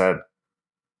 like you said?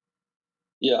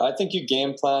 Yeah, I think you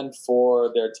game plan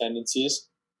for their tendencies.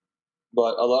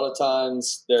 but a lot of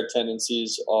times their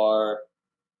tendencies are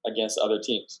against other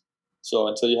teams. So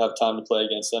until you have time to play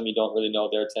against them, you don't really know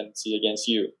their tendency against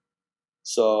you.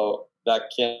 So that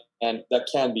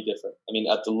can be different. I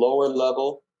mean, at the lower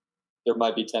level, there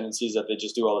might be tendencies that they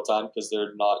just do all the time because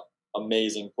they're not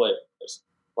amazing players.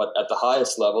 But at the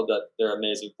highest level, that they're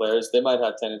amazing players, they might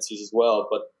have tendencies as well,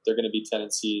 but they're going to be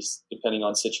tendencies depending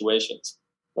on situations.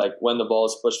 Like when the ball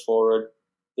is pushed forward,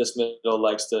 this middle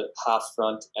likes to half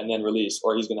front and then release,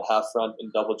 or he's going to half front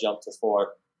and double jump to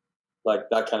 4, like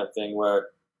that kind of thing, where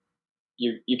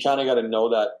you kind of got to know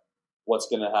that what's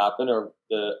going to happen, or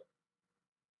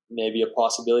maybe a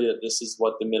possibility that this is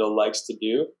what the middle likes to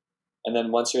do. And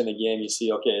then once you're in the game, you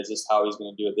see, okay, is this how he's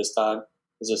going to do it this time?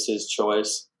 Is this his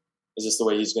choice? Is this the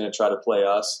way he's going to try to play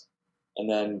us? And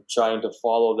then trying to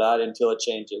follow that until it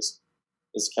changes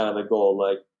is kind of the goal.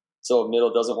 Like, so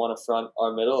middle doesn't want to front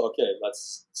our middle. Okay,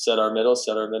 let's set our middle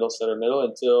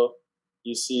until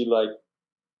you see like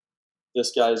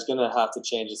this guy is going to have to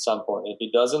change at some point. If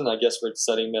he doesn't, I guess we're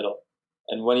setting middle.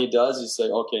 And when he does, you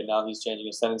say, okay, now he's changing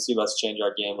his tendency. Let's change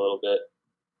our game a little bit.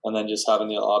 And then just having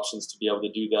the options to be able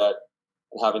to do that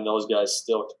and having those guys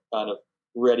still kind of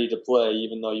ready to play,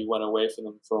 even though you went away from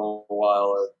them for a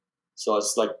while. So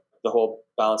it's like the whole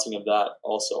balancing of that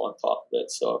also on top of it.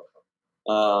 So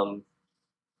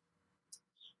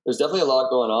there's definitely a lot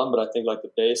going on, but I think like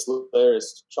the base layer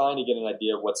is trying to get an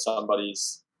idea of what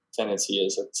somebody's tendency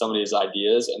is, or somebody's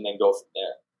ideas, and then go from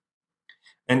there.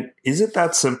 And is it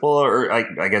that simple? Or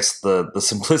I guess the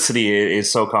simplicity is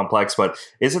so complex, but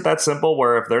is it that simple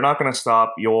where if they're not going to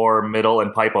stop your middle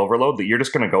and pipe overload, that you're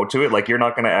just going to go to it? Like, you're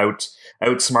not going to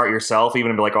outsmart yourself,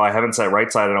 even be like, oh, I haven't set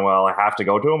right side in a while, I have to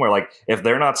go to them? Or like, if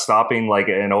they're not stopping like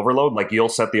an overload, like you'll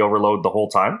set the overload the whole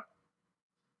time?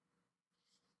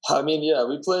 I mean, yeah,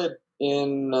 we played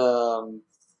in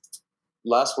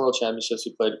last World Championships,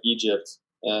 we played Egypt,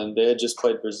 and they had just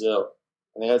played Brazil.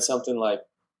 And they had something like,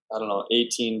 I don't know,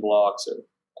 18 blocks, or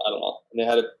I don't know.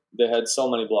 And they had so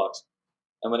many blocks.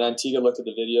 And when Antigua looked at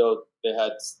the video, they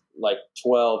had like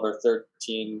 12 or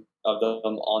 13 of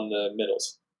them on the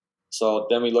middles. So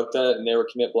then we looked at it, and they were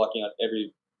commit blocking on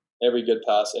every good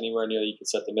pass. Anywhere near you could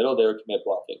set the middle, they were commit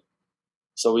blocking.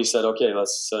 So we said, okay,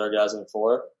 let's set our guys in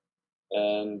 4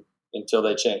 and until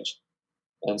they change.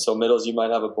 And so middles, you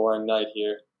might have a boring night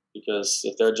here because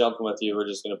if they're jumping with you, we're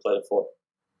just going to play the 4.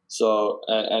 So,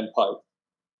 and pipe.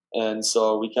 And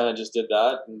so we kind of just did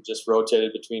that and just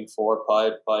rotated between 4,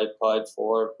 pipe,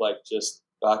 4, like just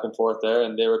back and forth there.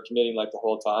 And they were committing like the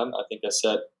whole time. I think I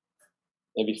set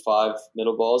maybe 5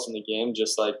 middle balls in the game,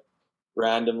 just like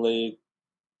randomly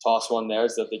toss one there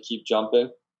so that they keep jumping.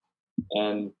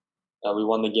 And we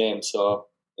won the game. So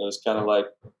it was kind of like,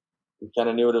 we kind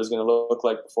of knew what it was going to look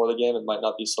like before the game. It might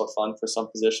not be so fun for some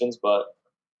positions, but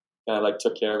kind of like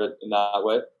took care of it in that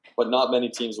way. But not many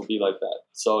teams will be like that.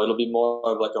 So it'll be more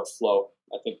of like a flow.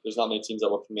 I think there's not many teams that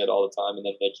will commit all the time and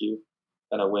then make you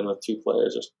kind of win with 2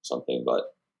 players or something. But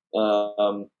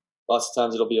lots of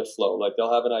times it'll be a flow. Like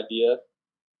they'll have an idea,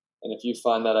 and if you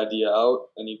find that idea out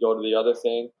and you go to the other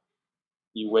thing,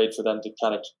 you wait for them to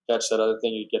kind of catch that other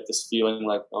thing. You get this feeling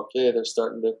like, okay, they're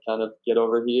starting to kind of get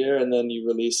over here, and then you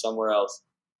release somewhere else.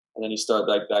 And then you start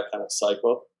like that kind of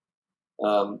cycle.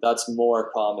 That's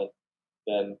more common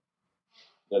than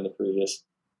the previous.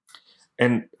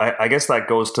 And I guess that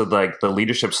goes to like the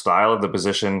leadership style of the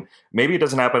position. Maybe it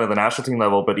doesn't happen at the national team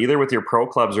level, but either with your pro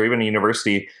clubs or even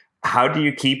university, how do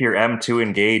you keep your M2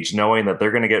 engaged knowing that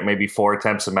they're going to get maybe 4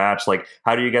 attempts a match? Like,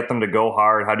 how do you get them to go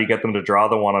hard? How do you get them to draw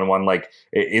the one-on-one? Like,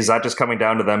 is that just coming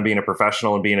down to them being a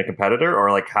professional and being a competitor?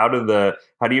 Or like, how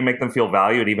do you make them feel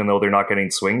valued even though they're not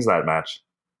getting swings that match?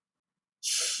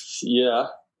 Yeah.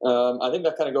 I think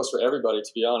that kind of goes for everybody,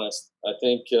 to be honest. I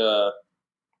think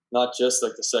not just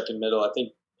like the second middle. I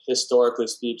think historically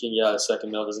speaking, yeah, the second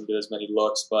middle doesn't get as many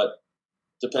looks, but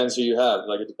depends who you have.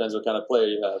 Like, it depends what kind of player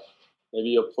you have. Maybe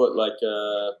you'll put like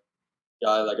a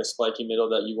guy, like a spiky middle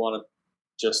that you want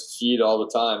to just feed all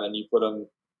the time, and you put him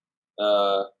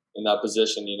in that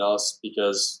position, you know,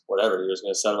 because whatever, you're just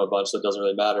going to set him a bunch, so it doesn't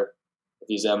really matter if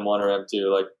he's M1 or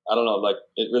M2. Like, I don't know, like,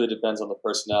 it really depends on the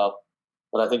personnel.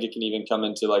 But I think it can even come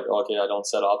into like, okay, I don't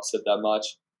set opposite that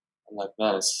much. I'm like,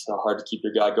 man, it's so hard to keep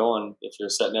your guy going if you're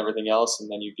setting everything else, and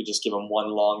then you could just give him one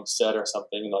long set or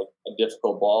something, like a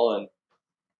difficult ball, and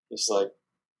it's like,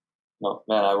 no,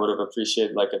 man, I would have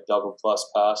appreciated like a double plus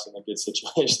pass in a good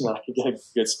situation that I could get a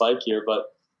good spike here. But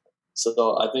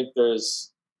so I think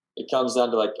it comes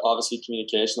down to like obviously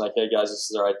communication, like, hey guys, this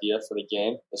is our idea for the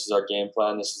game. This is our game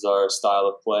plan. This is our style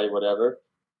of play, whatever.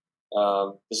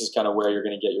 This is kind of where you're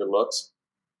going to get your looks.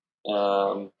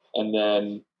 And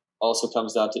then also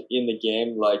comes down to in the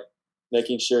game, like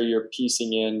making sure you're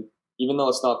piecing in, even though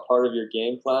it's not part of your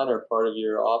game plan or part of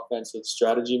your offensive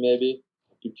strategy, maybe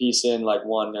you piece in like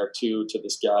 1 or 2 to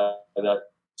this guy that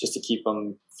just to keep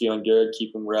him feeling good,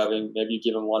 keep him revving. Maybe you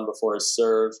give him 1 before his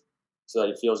serve so that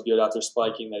he feels good after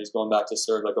spiking, that he's going back to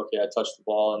serve. Like, okay, I touched the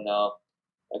ball and now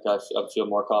like I feel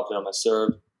more confident on my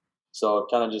serve. So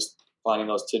kind of just finding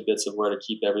those tidbits of where to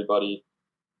keep everybody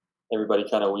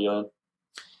kind of wheeling.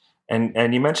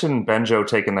 And you mentioned Benjo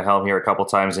taking the helm here a couple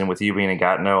times, and with you being in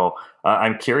Gatineau,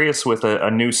 I'm curious with a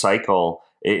new cycle,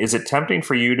 is it tempting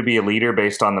for you to be a leader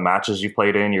based on the matches you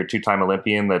played in? You're a 2-time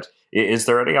Olympian. That is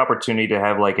there any opportunity to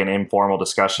have like an informal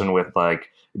discussion with like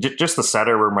just the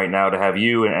setter room right now, to have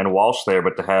you and Walsh there,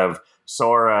 but to have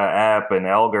Sora, App, and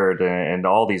Elgert and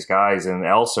all these guys and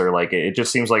Elser, like it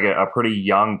just seems like a pretty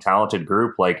young, talented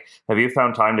group. Like, have you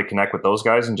found time to connect with those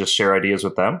guys and just share ideas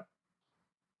with them?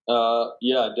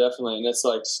 Yeah, definitely. And it's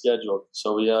like scheduled.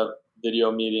 So we have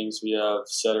video meetings, we have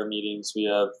setter meetings, we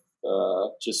have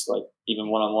just like even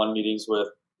one-on-one meetings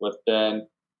with Ben.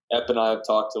 Epp and I have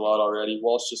talked a lot already.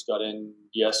 Walsh just got in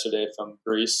yesterday from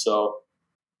Greece. So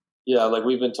yeah, like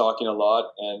we've been talking a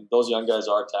lot, and those young guys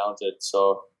are talented.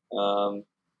 So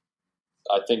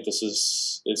I think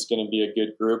it's going to be a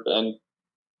good group. And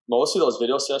most of those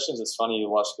video sessions, it's funny, you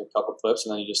watch a couple clips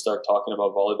and then you just start talking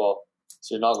about volleyball.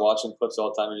 So you're not watching clips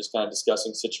all the time. You're just kind of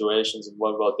discussing situations and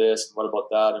what about this and what about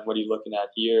that and what are you looking at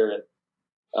here.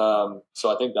 And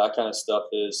so I think that kind of stuff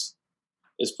is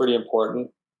pretty important.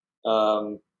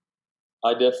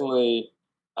 I definitely,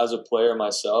 as a player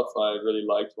myself, I really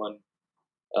liked when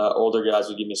older guys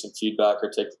would give me some feedback or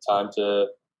take the time to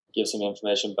give some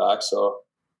information back. So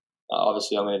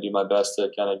obviously I'm going to do my best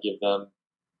to kind of give them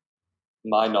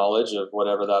my knowledge of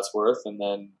whatever that's worth, and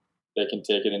then they can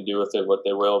take it and do with it what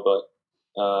they will. But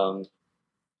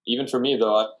even for me,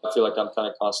 though, I feel like I'm kind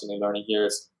of constantly learning here.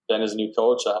 Ben is a new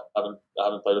coach. I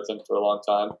haven't played with him for a long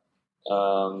time.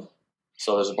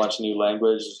 So there's a bunch of new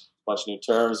language, a bunch of new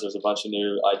terms, there's a bunch of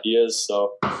new ideas.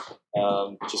 So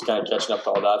just kind of catching up to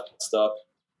all that stuff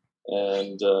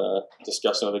and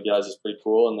discussing with the guys is pretty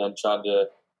cool. And then trying to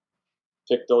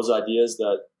pick those ideas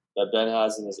that Ben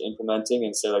has and is implementing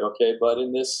and say like, okay, but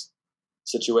in this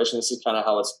situation, this is kind of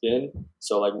how it's been.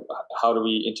 So like, how do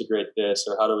we integrate this,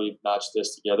 or how do we match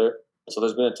this together? So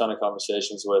there's been a ton of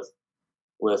conversations with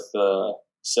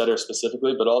setter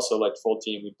specifically, but also like full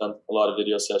team. We've done a lot of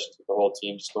video sessions with the whole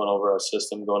team, just going over our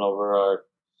system, going over our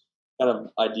kind of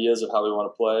ideas of how we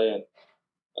want to play,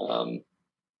 and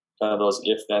kind of those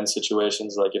if-then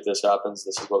situations. Like if this happens,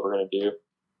 this is what we're going to do.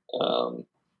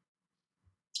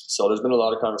 So there's been a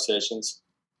lot of conversations,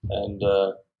 and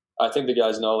I think the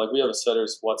guys know, like we have a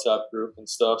setters WhatsApp group and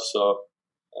stuff. So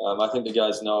I think the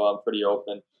guys know I'm pretty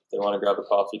open. They want to grab a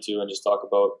coffee too and just talk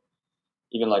about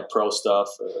even like pro stuff.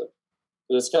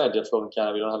 It's kind of difficult in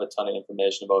Canada. We don't have a ton of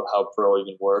information about how pro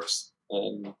even works,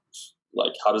 and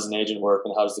like how does an agent work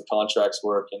and how does the contracts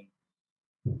work. And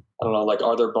I don't know, like,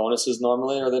 are there bonuses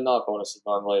normally or are there not bonuses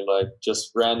normally? Like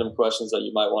just random questions that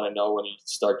you might want to know when you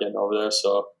start getting over there.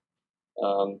 So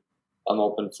I'm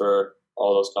open for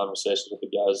all those conversations with the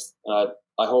guys. And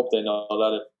I hope they know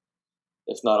that.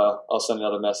 If not, I'll send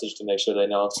another message to make sure they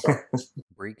know. So.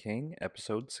 Bree King,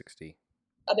 episode 60.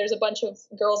 There's a bunch of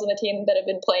girls on the team that have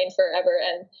been playing forever,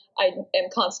 and I am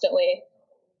constantly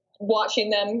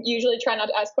watching them, usually try not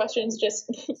to ask questions, just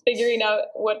figuring out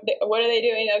what are they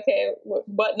doing, okay,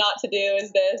 what not to do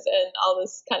is this, and I'll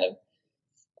just kind of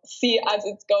see as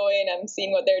it's going. I'm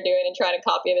seeing what they're doing and trying to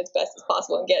copy it as best as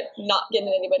possible and not get in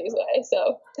anybody's way.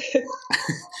 So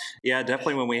yeah,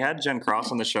 definitely. When we had Jen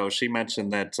Cross on the show, she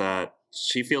mentioned that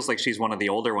she feels like she's one of the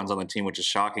older ones on the team, which is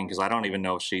shocking because I don't even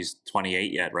know if she's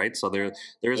 28 yet, right? So there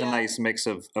is a nice mix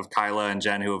of Kyla and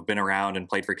Jen who have been around and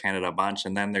played for Canada a bunch,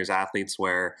 and then there's athletes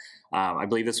where I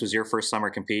believe this was your first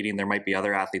summer competing. There might be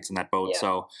other athletes in that boat. Yeah.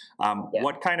 So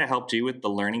what kind of helped you with the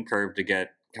learning curve to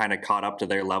get kind of caught up to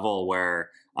their level where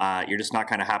you're just not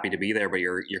kind of happy to be there, but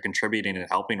you're contributing and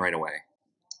helping right away?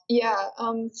 Yeah,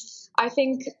 I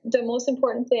think the most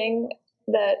important thing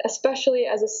that, especially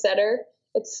as a setter,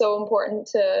 it's so important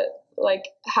to like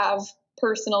have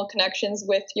personal connections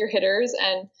with your hitters,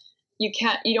 and you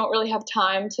don't really have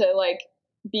time to like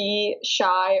be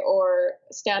shy or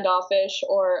standoffish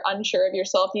or unsure of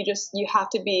yourself. You have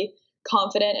to be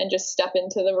confident and just step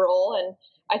into the role. And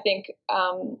I think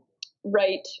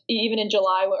right, even in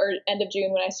July or end of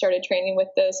June when I started training with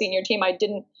the senior team, I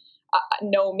didn't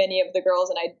know many of the girls,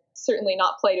 and I'd certainly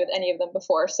not played with any of them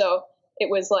before. So it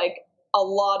was like a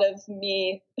lot of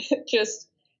me just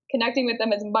connecting with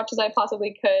them as much as I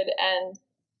possibly could and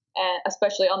and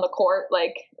especially on the court.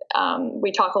 Like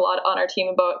we talk a lot on our team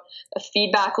about a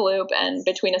feedback loop and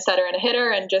between a setter and a hitter,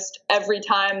 and just every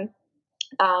time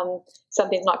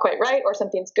something's not quite right or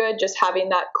something's good, just having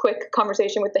that quick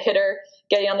conversation with the hitter,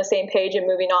 getting on the same page and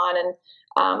moving on. And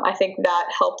I think that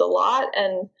helped a lot.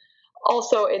 And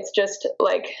also it's just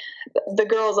like the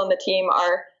girls on the team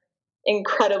are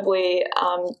incredibly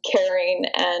caring,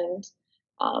 and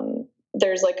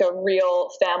there's like a real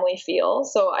family feel.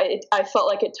 So I felt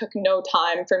like it took no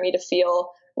time for me to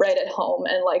feel right at home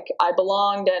and like I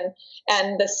belonged,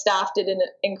 and the staff did an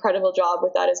incredible job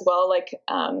with that as well. Like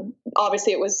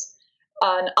obviously it was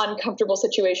an uncomfortable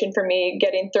situation for me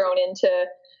getting thrown into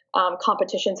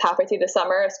competitions halfway through the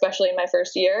summer, especially in my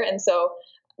first year. And so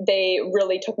they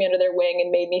really took me under their wing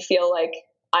and made me feel like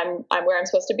I'm where I'm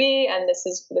supposed to be, and this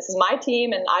is my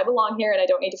team, and I belong here, and I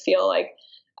don't need to feel like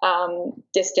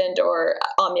distant or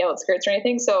on the outskirts or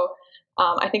anything. So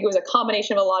I think it was a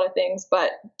combination of a lot of things,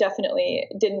 but definitely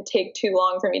didn't take too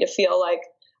long for me to feel like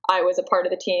I was a part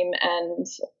of the team and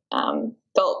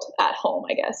felt at home,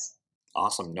 I guess.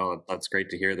 Awesome. No, that's great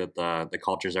to hear that the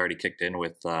culture's already kicked in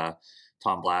with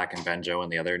Tom Black and Benjo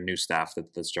and the other new staff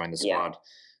that's joined the squad. Yeah.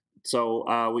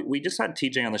 So we just had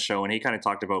TJ on the show, and he kind of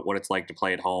talked about what it's like to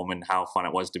play at home and how fun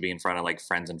it was to be in front of like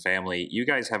friends and family. You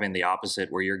guys having the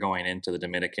opposite, where you're going into the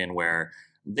Dominican, where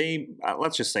they,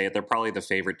 let's just say it, they're probably the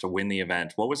favorite to win the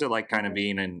event. What was it like kind of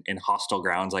being in hostile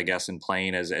grounds, I guess, and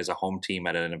playing as a home team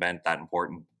at an event that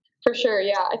important? For sure,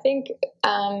 yeah. I think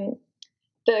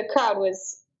the crowd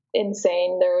was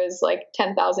insane. There was like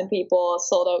 10,000 people, a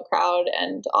sold out crowd,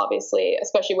 and obviously,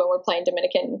 especially when we're playing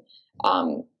Dominican,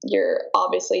 you're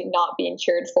obviously not being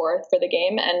cheered for the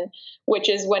game, and which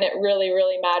is when it really,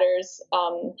 really matters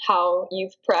how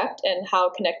you've prepped and how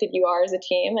connected you are as a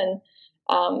team. And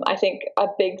I think a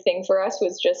big thing for us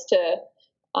was just to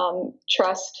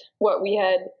trust what we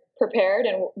had prepared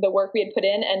and the work we had put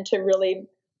in, and to really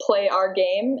play our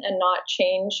game and not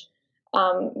change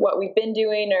what we've been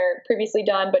doing or previously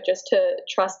done, but just to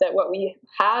trust that what we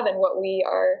have and what we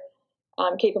are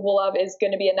capable of is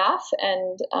going to be enough,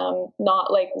 and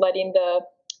not like letting the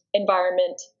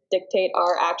environment dictate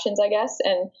our actions, I guess.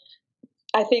 And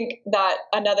I think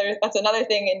that's another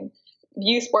thing in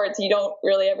youth sports. You don't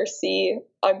really ever see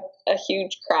a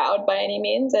huge crowd by any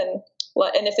means, and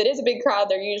if it is a big crowd,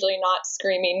 they're usually not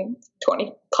screaming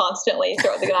 20 constantly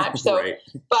throughout the match. So, right.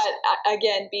 But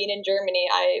again, being in Germany,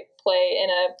 I play in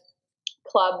a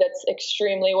club that's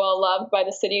extremely well loved by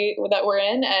the city that we're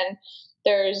in, and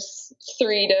there's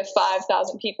 3,000 to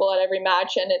 5,000 people at every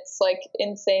match, and it's like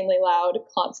insanely loud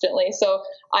constantly. So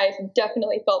I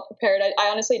definitely felt prepared. I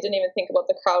honestly didn't even think about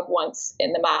the crowd once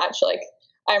in the match. Like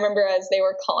I remember as they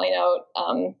were calling out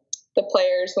the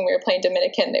players when we were playing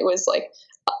Dominican, it was like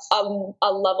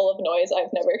a level of noise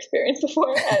I've never experienced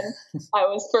before. And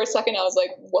for a second, I was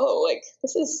like, whoa, like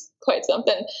this is quite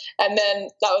something. And then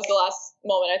that was the last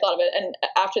moment I thought of it. And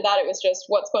after that, it was just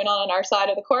what's going on our side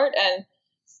of the court, and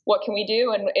what can we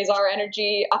do? And is our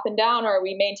energy up and down, or are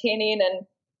we maintaining? And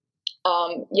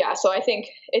so I think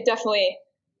it definitely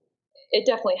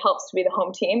helps to be the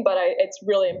home team, but it's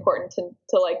really important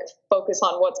to like focus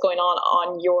on what's going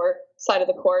on your side of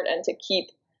the court, and to keep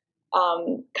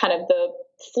kind of the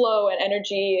flow and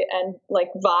energy and like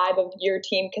vibe of your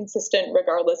team consistent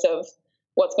regardless of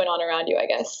what's going on around you, I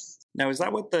guess. Now, is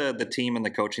that what the team and the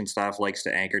coaching staff likes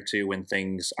to anchor to when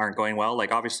things aren't going well?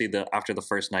 Like obviously after the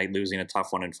first night, losing a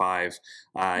tough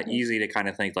 1-5, easy to kind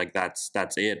of think like that's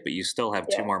it, but you still have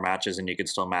 2 more matches and you could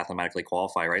still mathematically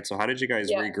qualify, right? So how did you guys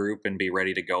regroup and be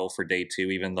ready to go for day 2,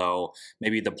 even though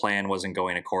maybe the plan wasn't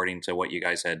going according to what you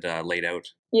guys had laid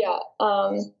out? Yeah,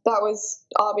 that was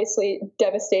obviously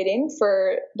devastating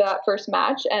for that first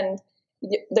match, and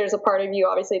there's a part of you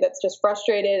obviously that's just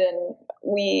frustrated, and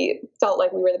we felt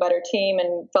like we were the better team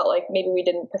and felt like maybe we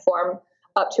didn't perform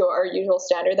up to our usual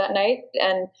standard that night.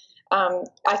 And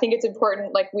I think it's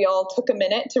important, like we all took a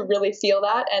minute to really feel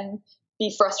that and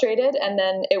be frustrated, and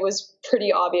then it was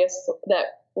pretty obvious that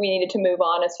we needed to move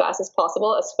on as fast as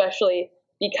possible, especially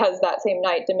because that same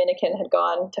night Dominican had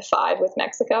gone to 5 with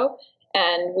Mexico.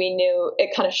 And we knew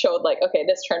it kind of showed like, okay,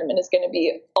 this tournament is going to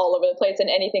be all over the place and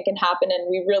anything can happen, and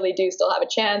we really do still have a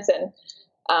chance. And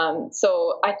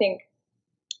so I think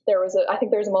there was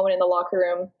a moment in the locker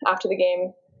room after the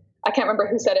game. I can't remember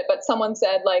who said it, but someone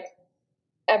said like,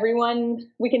 everyone,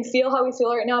 we can feel how we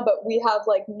feel right now, but we have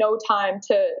like no time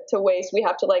to waste. We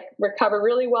have to like recover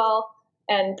really well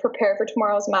and prepare for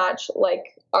tomorrow's match.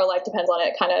 Like our life depends on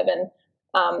it, kind of. And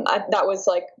that was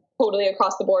like totally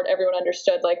across the board. Everyone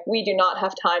understood like we do not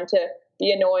have time to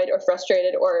be annoyed or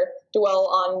frustrated or dwell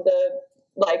on the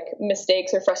like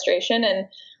mistakes or frustration, and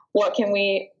what can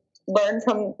we learn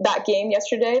from that game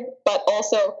yesterday, but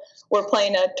also we're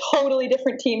playing a totally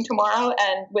different team tomorrow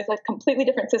and with a completely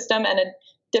different system and a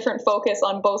different focus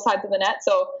on both sides of the net.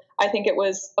 So I think it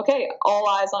was, okay, all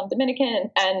eyes on Dominican,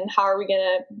 and how are we going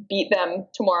to beat them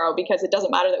tomorrow? Because it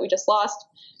doesn't matter that we just lost.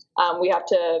 We have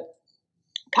to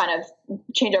kind of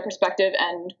change our perspective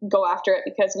and go after it,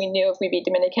 because we knew if we beat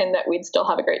Dominican that we'd still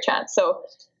have a great chance. So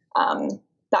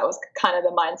that was kind of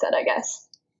the mindset, I guess.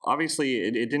 Obviously,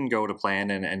 it didn't go to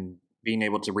plan, and being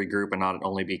able to regroup and not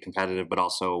only be competitive, but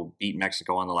also beat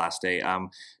Mexico on the last day.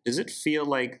 Does it feel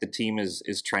like the team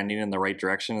is trending in the right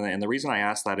direction? And the reason I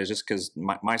ask that is just because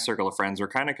my circle of friends were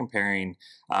kind of comparing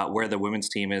where the women's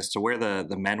team is to where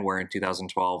the men were in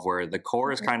 2012, where the core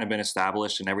has kind of been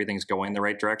established and everything's going the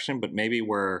right direction, but maybe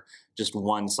we're just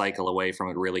one cycle away from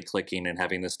it really clicking and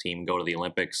having this team go to the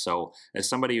Olympics. So as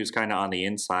somebody who's kind of on the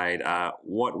inside,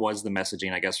 what was the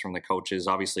messaging, I guess, from the coaches?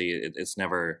 Obviously, it's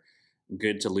never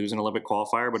good to lose an Olympic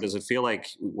qualifier, but does it feel like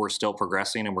we're still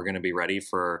progressing and we're going to be ready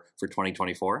for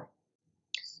 2024?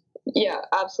 Yeah,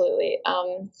 absolutely.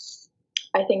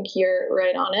 I think you're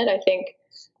right on it. I think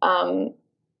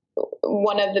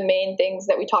one of the main things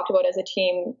that we talked about as a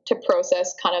team to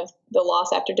process kind of the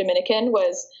loss after Dominican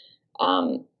was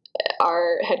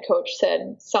our head coach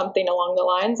said something along the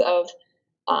lines of,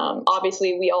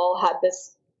 obviously we all had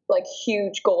this like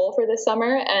huge goal for this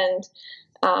summer,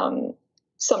 and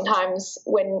sometimes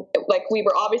when like we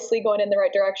were obviously going in the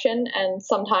right direction, and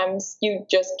sometimes you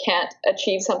just can't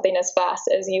achieve something as fast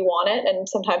as you want it, and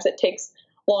sometimes it takes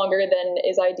longer than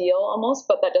is ideal almost,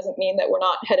 but that doesn't mean that we're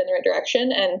not headed in the right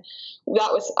direction. And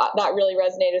that really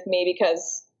resonated with me,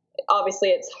 because obviously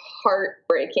it's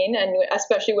heartbreaking, and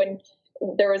especially when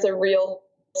there was a real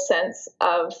sense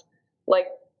of like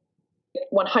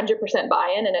 100%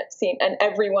 buy-in, and it seemed, and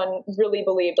everyone really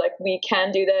believed like we can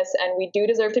do this and we do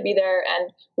deserve to be there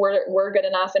and we're good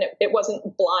enough, and it wasn't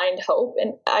blind hope,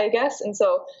 and I guess, and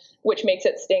so which makes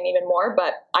it sting even more.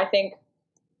 But I think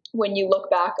when you look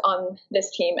back on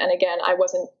this team, and again,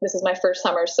 this is my first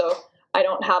summer, so I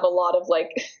don't have a lot of like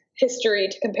history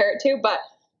to compare it to, but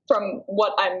from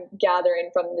what I'm gathering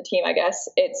from the team, I guess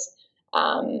it's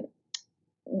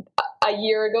a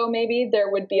year ago, maybe there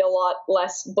would be a lot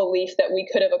less belief that we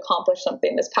could have accomplished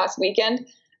something this past weekend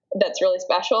that's really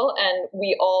special. And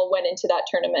we all went into that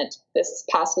tournament this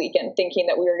past weekend thinking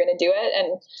that we were going to do it.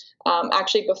 And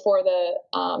actually before the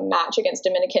match against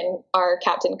Dominican, our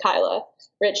captain, Kyla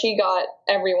Ritchie, got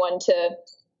everyone to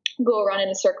go around in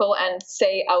a circle and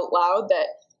say out loud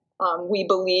that we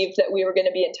believed that we were going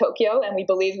to be in Tokyo, and we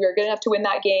believed we were good enough to win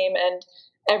that game. And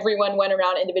everyone went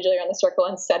around individually around the circle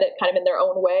and said it kind of in their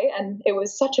own way. And it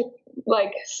was such a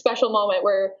like special moment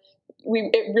where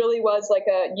it really was like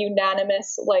a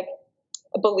unanimous like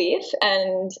belief.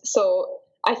 And so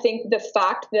I think the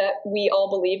fact that we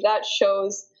all believe that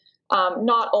shows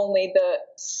not only the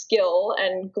skill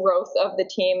and growth of the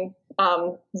team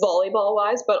volleyball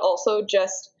wise, but also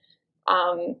just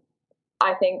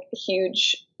I think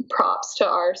huge props to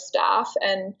our staff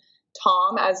and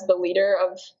Tom as the leader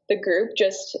of the group,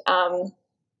 just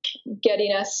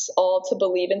getting us all to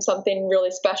believe in something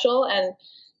really special. And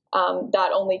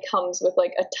that only comes with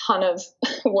like a ton of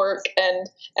work and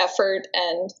effort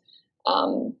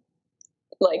and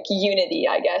like unity,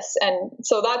 I guess. And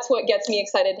so that's what gets me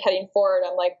excited heading forward.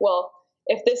 I'm like, well,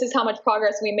 if this is how much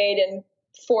progress we made in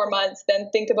 4 months, then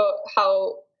think about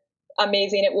how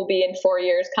amazing it will be in 4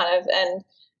 years kind of. And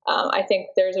I think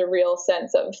there's a real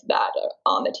sense of that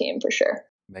on the team for sure.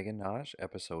 Megan Naj,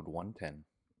 episode 110.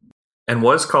 And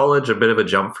was college a bit of a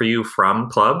jump for you from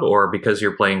club, or because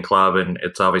you're playing club and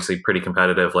it's obviously pretty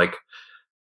competitive, like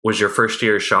was your first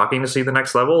year shocking to see the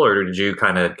next level, or did you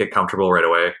kind of get comfortable right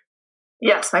away?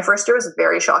 Yes, my first year was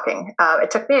very shocking. It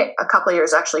took me a couple of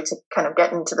years actually to kind of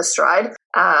get into the stride.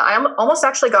 I almost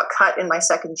actually got cut in my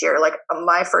second year. Like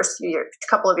my first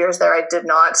couple of years there, I did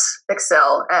not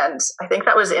excel. And I think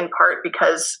that was in part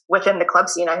because within the club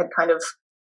scene, I had kind of,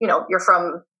 you're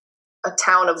from a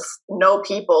town of no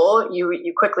people.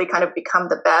 You quickly kind of become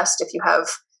the best if you have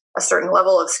a certain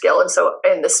level of skill. And so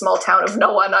in this small town of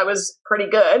no one, I was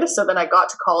pretty good. So then I got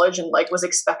to college and like was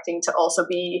expecting to also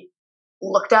be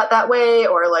looked at that way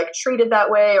or like treated that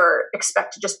way or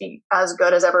expect to just be as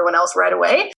good as everyone else right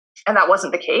away. And that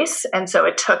wasn't the case. And so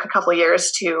it took a couple of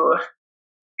years to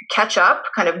catch up,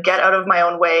 kind of get out of my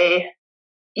own way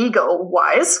ego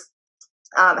wise.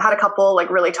 Had a couple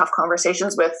like really tough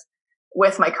conversations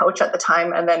with my coach at the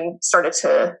time, and then started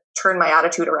to turn my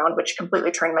attitude around, which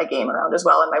completely turned my game around as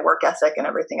well, and my work ethic and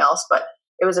everything else. But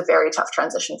it was a very tough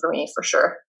transition for me for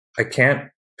sure. I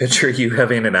can't picture you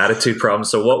having an attitude problem.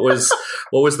 So what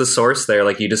was the source there?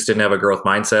 Like, you just didn't have a growth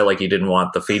mindset? Like, you didn't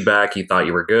want the feedback? You thought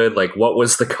you were good? Like, what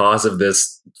was the cause of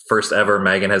this first ever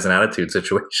Megan has an attitude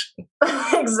situation?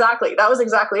 Exactly. That was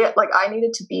exactly it. Like, I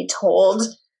needed to be told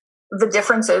the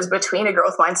differences between a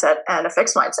growth mindset and a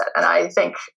fixed mindset. And I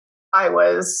think I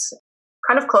was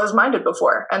kind of closed-minded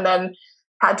before, and then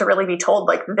had to really be told,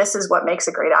 like, this is what makes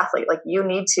a great athlete. Like, you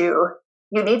need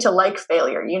to like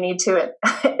failure. You need to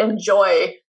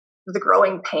enjoy the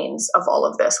growing pains of all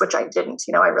of this, which I didn't.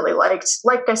 I really liked,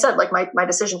 like I said, like my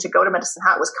decision to go to Medicine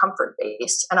Hat was comfort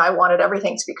based, and I wanted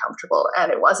everything to be comfortable,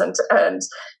 and it wasn't. And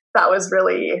that was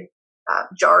really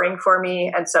jarring for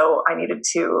me. And so I needed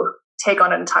to take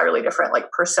on an entirely different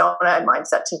like persona and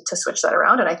mindset to switch that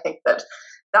around. And I think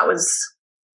that was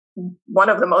one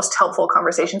of the most helpful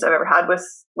conversations I've ever had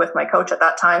with my coach at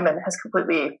that time, and has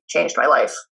completely changed my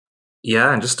life.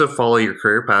 Yeah, and just to follow your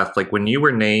career path, like when you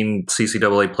were named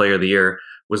CCAA Player of the Year,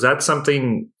 was that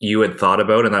something you had thought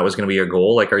about and that was going to be your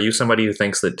goal? Like, are you somebody who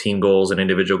thinks that team goals and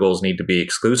individual goals need to be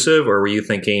exclusive? Or were you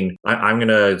thinking, I'm going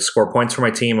to score points for my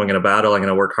team, I'm going to battle, I'm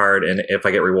going to work hard, and if I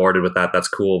get rewarded with that, that's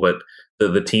cool, but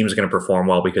the team's going to perform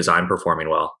well because I'm performing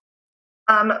well?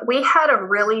 We had a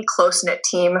really close-knit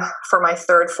team for my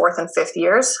third, fourth, and fifth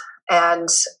years. And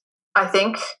I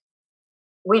think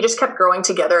we just kept growing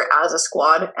together as a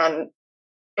squad. And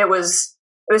it was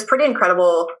pretty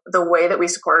incredible the way that we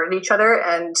supported each other.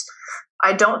 And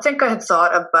I don't think I had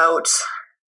thought about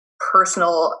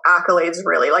personal accolades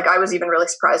really. Like, I was even really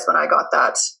surprised when I got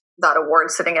that award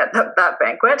sitting at that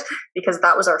banquet, because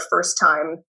that was our first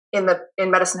time in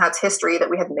Medicine Hat's history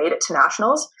that we had made it to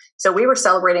nationals. So we were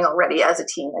celebrating already as a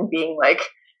team and being like,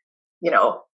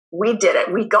 we did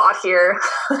it. We got here.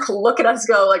 Look at us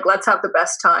go. Like, let's have the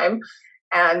best time.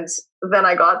 And then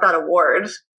I got that award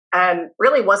and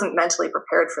really wasn't mentally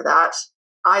prepared for that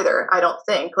either, I don't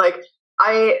think. Like,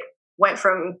 I went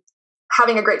from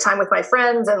having a great time with my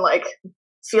friends and like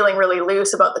feeling really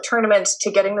loose about the tournament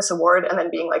to getting this award and then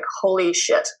being like, holy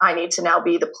shit, I need to now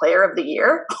be the Player of the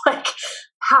Year. Like,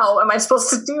 how am I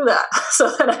supposed to do that?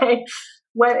 So then I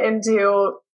went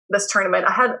into this tournament.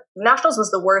 Nationals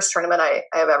was the worst tournament I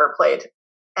have ever played.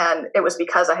 And it was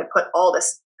because I had put all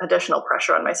this additional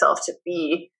pressure on myself to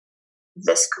be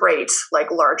this great, like,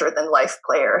 larger than life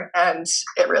player. And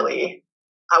it really,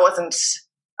 I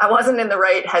wasn't in the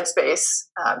right headspace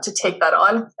to take that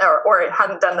on, or it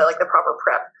hadn't done the proper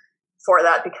prep for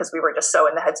that, because we were just so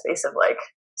in the headspace of like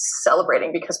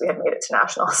celebrating because we had made it to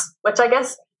nationals, which I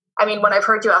guess, I mean, when I've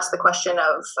heard you ask the question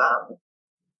of,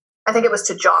 I think it was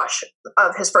to Josh,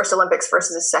 of his first Olympics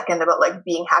versus his second, about like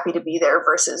being happy to be there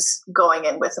versus going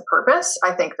in with a purpose.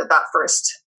 I think that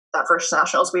first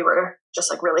nationals, we were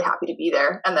just like really happy to be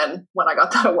there. And then when I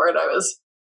got that award, I was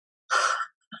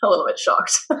a little bit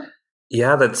shocked.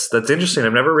 Yeah, that's interesting.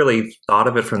 I've never really thought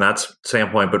of it from that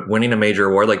standpoint, but winning a major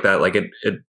award like that, like it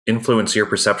influenced your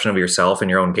perception of yourself and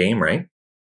your own game, right?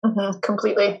 Mm-hmm,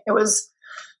 completely. It was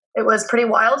pretty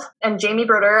wild. And Jamie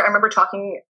Brodeur, I remember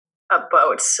talking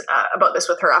about this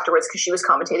with her afterwards, because she was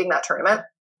commentating that tournament.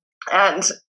 And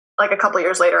like a couple of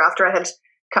years later, after I had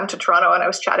come to Toronto and I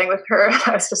was chatting with her, and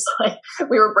I was just like,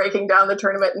 we were breaking down the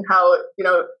tournament and how,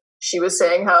 she was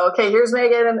saying how, okay, here's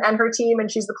Megan and her team,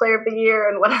 and she's the Player of the Year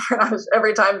and whatever. And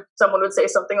every time someone would say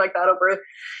something like that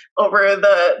over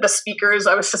the speakers,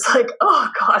 I was just like, oh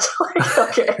God, like,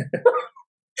 okay,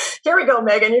 here we go,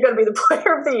 Megan, you're going to be the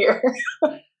Player of the Year.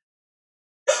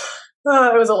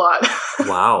 It was a lot.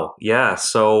 Wow. Yeah.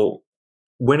 So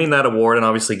winning that award and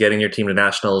obviously getting your team to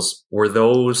nationals, were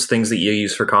those things that you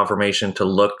used for confirmation to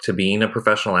look to being a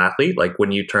professional athlete, like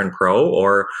when you turned pro?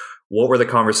 Or what were the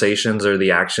conversations or the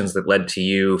actions that led to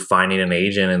you finding an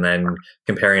agent and then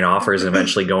comparing offers and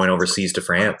eventually going overseas to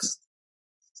France?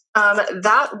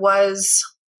 That was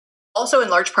also in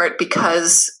large part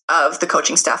because of the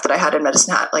coaching staff that I had in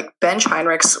Medicine Hat. Like, Benj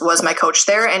Heinrichs was my coach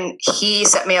there, and he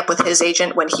set me up with his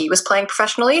agent when he was playing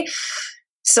professionally.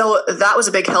 So that was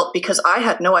a big help, because I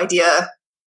had no idea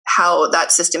how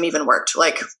that system even worked.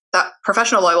 Like, that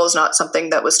professional volleyball is not something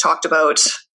that was talked about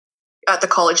at the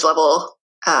college level.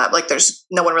 Like, there's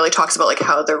no one really talks about like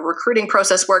how the recruiting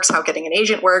process works, how getting an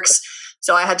agent works.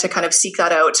 So I had to kind of seek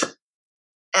that out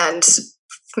and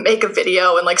make a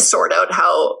video and like sort out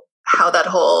how that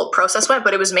whole process went.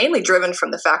 But it was mainly driven from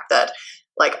the fact that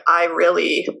like I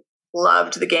really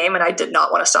loved the game and I did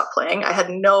not want to stop playing. I had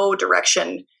no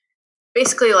direction,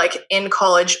 basically, like in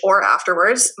college or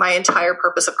afterwards. My entire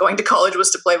purpose of going to college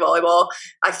was to play volleyball,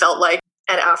 I felt like.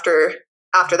 And after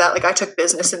that, like, I took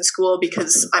business in school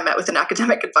because I met with an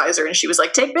academic advisor and she was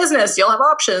like, take business, you'll have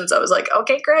options. I was like,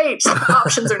 okay, great.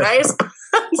 Options are nice.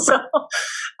 So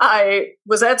I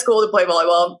was at school to play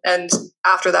volleyball, and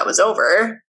after that was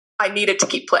over, I needed to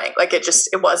keep playing. Like it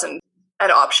wasn't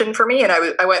an option for me. And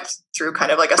I went through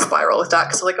kind of like a spiral with that,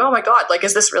 because I was like, oh my God, like,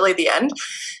 is this really the end?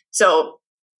 So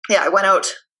yeah, I went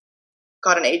out,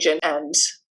 got an agent, and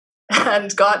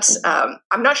got,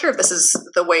 I'm not sure if this is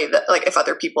the way that, like, if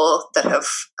other people that have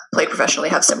played professionally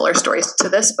have similar stories to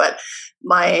this, but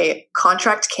my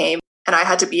contract came and I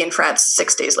had to be in France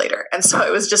 6 days later. And so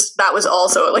it was just, that was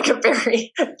also like a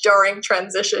very jarring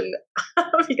transition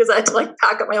because I had to like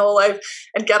pack up my whole life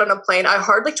and get on a plane. I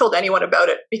hardly told anyone about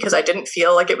it because I didn't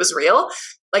feel like it was real.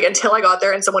 Like until I got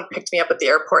there and someone picked me up at the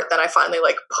airport, then I finally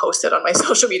like posted on my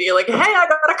social media, like, hey, I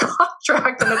got a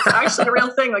contract and it's actually a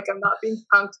real thing. Like I'm not being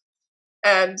punked.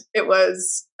 And it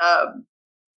was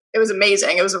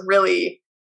amazing. It was a really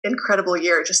incredible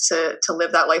year just to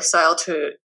live that lifestyle,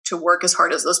 to work as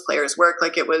hard as those players work.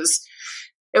 Like it was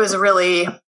a really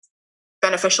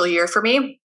beneficial year for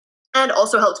me, and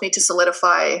also helped me to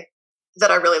solidify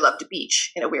that I really loved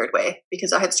beach in a weird way,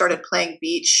 because I had started playing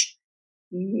beach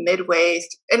midway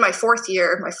in my fourth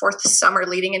summer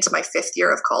leading into my fifth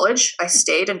year of college. I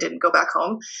stayed and didn't go back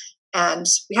home, and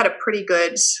we had a pretty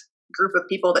good group of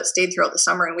people that stayed throughout the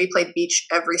summer, and we played beach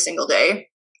every single day.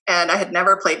 And I had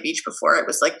never played beach before. It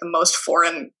was like the most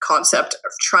foreign concept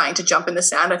of trying to jump in the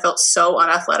sand. I felt so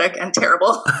unathletic and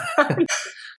terrible.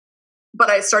 But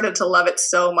I started to love it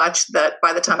so much that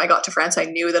by the time I got to France, I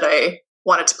knew that I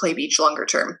wanted to play beach longer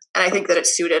term. And I think that it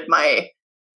suited my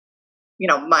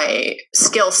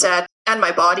skill set and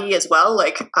my body as well.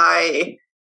 Like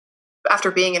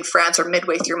after being in France or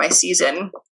midway through my season,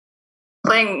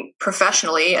 playing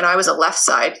professionally, and I was a left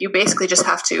side, you basically just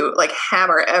have to like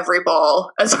hammer every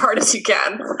ball as hard as you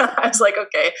can. I was like,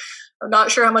 okay, I'm not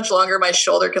sure how much longer my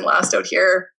shoulder can last out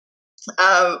here,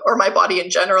 or my body in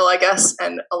general, I guess.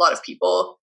 And a lot of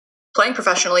people playing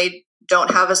professionally don't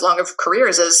have as long of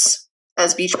careers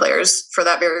as beach players for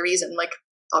that very reason. Like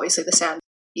obviously the sand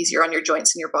easier on your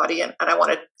joints and your body, and I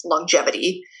wanted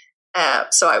longevity.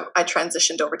 So I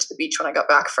transitioned over to the beach when I got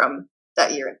back from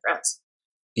that year in France.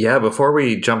 Yeah, before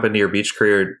we jump into your beach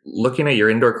career, looking at your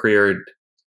indoor career,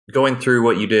 going through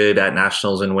what you did at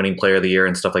Nationals and winning Player of the Year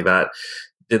and stuff like that,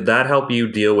 did that help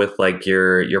you deal with like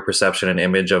your perception and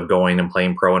image of going and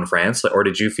playing pro in France? Or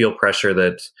did you feel pressure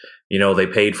that, you know, they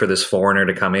paid for this foreigner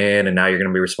to come in and now you're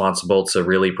going to be responsible to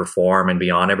really perform and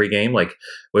be on every game? Like,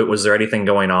 was there anything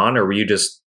going on, or were you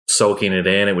just soaking it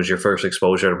in? It was your first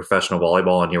exposure to professional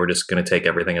volleyball and you were just going to take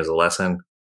everything as a lesson?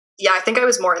 Yeah, I think I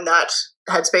was more in that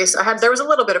headspace. There was a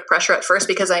little bit of pressure at first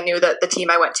because I knew that the team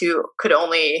I went to could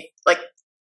only like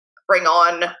bring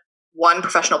on one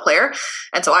professional player.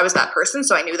 And so I was that person.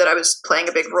 So I knew that I was playing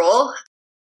a big role,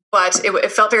 but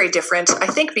it felt very different. I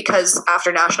think because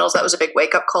after Nationals, that was a big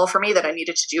wake up call for me that I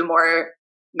needed to do more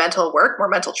mental work, more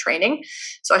mental training.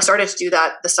 So I started to do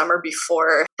that the summer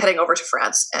before heading over to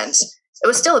France. And it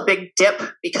was still a big dip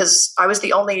because I was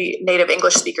the only native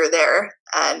English speaker there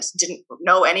and didn't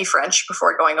know any French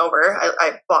before going over.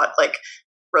 I bought like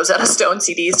Rosetta Stone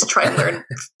CDs to try and learn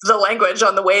the language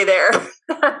on the way there.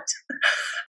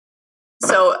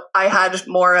 So I had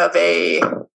more of a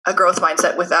growth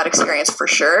mindset with that experience for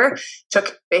sure.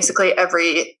 Took basically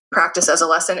every practice as a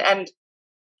lesson, and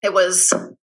it was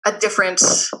a different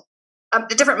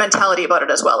mentality about it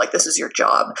as well. Like, this is your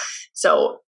job.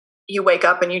 So you wake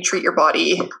up and you treat your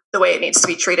body the way it needs to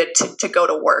be treated to go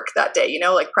to work that day. You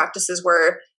know, like practices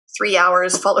were 3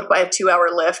 hours followed by a 2-hour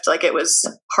lift. Like it was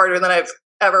harder than I've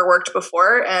ever worked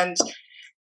before. And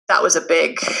that was a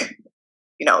big,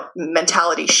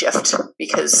 mentality shift,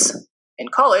 because in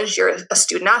college you're a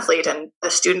student athlete and the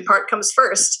student part comes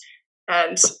first.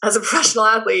 And as a professional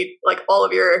athlete, like all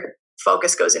of your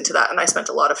focus goes into that. And I spent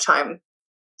a lot of time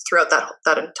throughout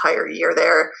that entire year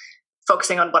there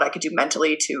focusing on what I could do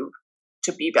mentally to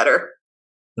be better.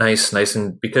 Nice.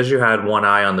 And because you had one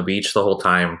eye on the beach the whole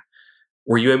time,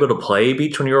 were you able to play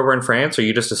beach when you were over in France, or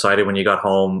you just decided when you got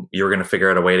home you were going to figure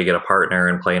out a way to get a partner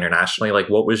and play internationally? Like,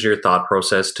 what was your thought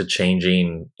process to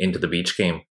changing into the beach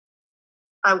game?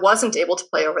 I wasn't able to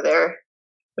play over there,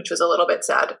 which was a little bit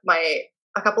sad.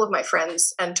 A couple of my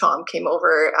friends and Tom came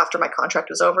over after my contract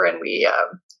was over, and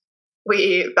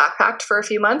we backpacked for a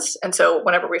few months. And so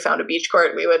whenever we found a beach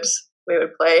court, we would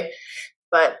play.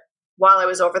 But while I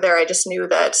was over there, I just knew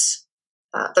that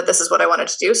this is what I wanted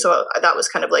to do. So that was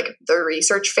kind of like the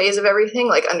research phase of everything,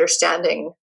 like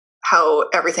understanding how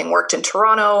everything worked in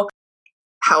Toronto,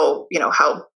 how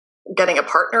getting a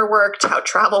partner worked, how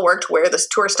travel worked, where the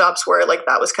tour stops were. Like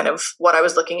that was kind of what I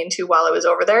was looking into while I was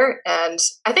over there. And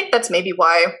I think that's maybe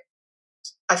why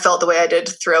I felt the way I did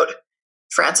throughout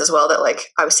France as well, that like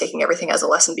I was taking everything as a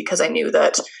lesson because I knew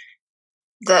that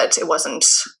it wasn't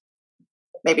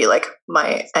maybe like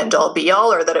my end all be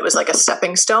all, or that it was like a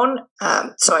stepping stone.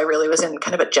 So I really was in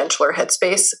kind of a gentler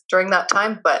headspace during that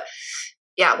time. But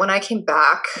yeah, when I came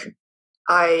back,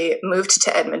 I moved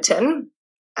to Edmonton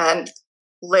and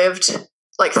lived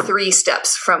like 3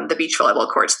 steps from the beach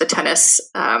volleyball courts, the tennis.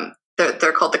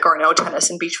 They're called the Garneau tennis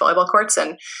and beach volleyball courts.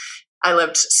 And I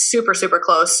lived super, super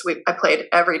close. I played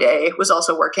every day, was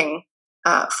also working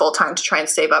full time to try and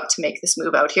save up to make this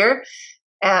move out here.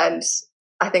 And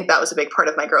I think that was a big part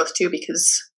of my growth too,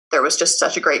 because there was just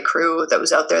such a great crew that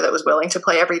was out there that was willing to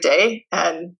play every day.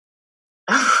 And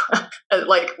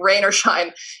like rain or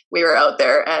shine, we were out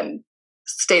there and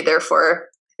stayed there for,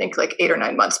 I think, like 8 or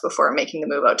 9 months before making the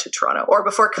move out to Toronto, or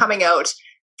before coming out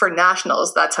for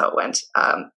nationals. That's how it went.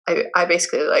 I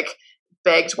basically like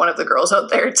begged one of the girls out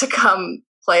there to come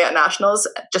play at nationals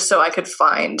just so I could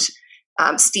find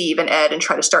Steve and Ed and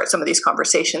try to start some of these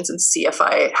conversations and see if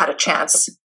I had a chance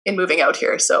in moving out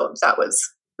here. So that was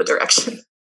the direction.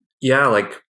 Yeah,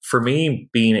 like for me,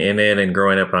 being in it and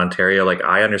growing up in Ontario, like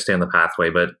I understand the pathway,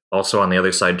 but also on the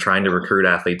other side, trying to recruit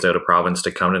athletes out of province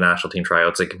to come to national team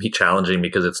tryouts, it can be challenging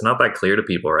because it's not that clear to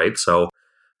people, right? So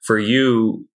for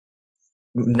you,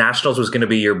 nationals was going to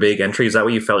be your big entry. Is that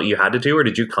what you felt you had to do, or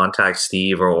did you contact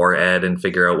Steve or Ed and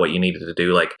figure out what you needed to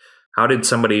do? Like, how did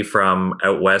somebody from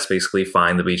out west basically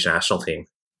find the beach national team?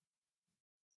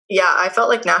 Yeah, I felt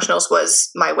like nationals was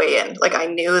my way in. Like I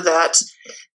knew that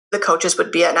the coaches would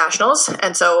be at nationals.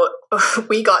 And so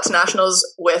we got to nationals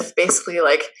with basically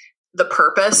like the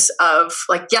purpose of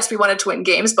like, yes, we wanted to win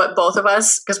games, but both of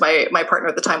us, because my partner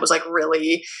at the time was like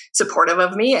really supportive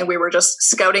of me. And we were just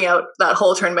scouting out that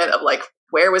whole tournament of like,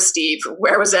 where was Steve?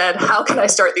 Where was Ed? How can I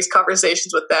start these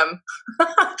conversations with them?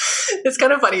 It's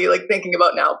kind of funny like thinking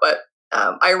about now, but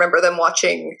I remember them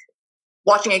watching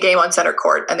a game on center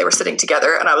court and they were sitting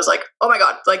together and I was like, oh my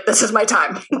God, like this is my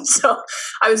time. So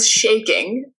I was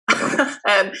shaking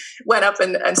and went up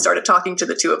and started talking to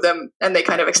the two of them, and they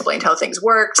kind of explained how things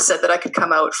worked, said that I could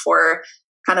come out for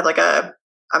kind of like a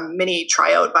mini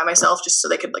tryout by myself just so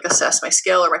they could like assess my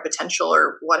skill or my potential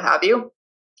or what have you.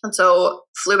 And so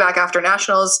flew back after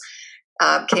nationals,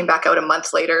 came back out a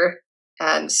month later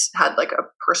and had like a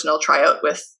personal tryout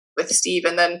with Steve.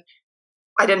 And then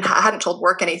I hadn't told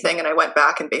work anything, and I went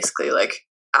back and basically like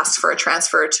asked for a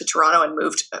transfer to Toronto and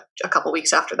moved a couple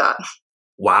weeks after that.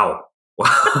 Wow.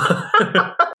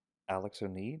 Alex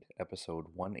O'Neid, episode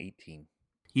 118.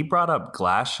 He brought up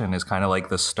Glashan as kind of like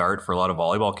the start for a lot of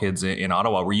volleyball kids in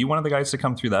Ottawa. Were you one of the guys to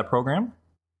come through that program?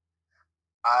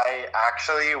 I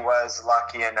actually was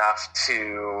lucky enough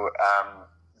to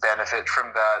benefit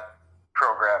from that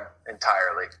program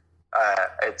entirely.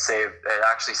 It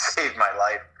actually saved my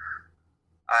life.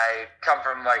 I come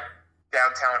from like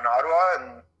downtown Ottawa,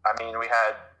 and I mean,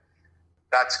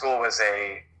 that school was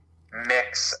a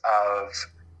mix of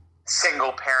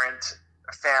single parent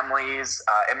families,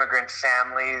 immigrant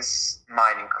families,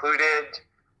 mine included,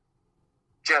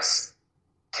 just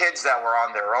kids that were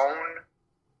on their own,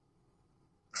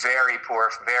 very poor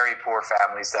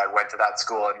families that went to that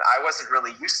school. And I wasn't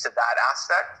really used to that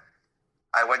aspect.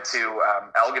 I went to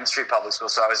Elgin Street Public School,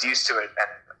 so I was used to it,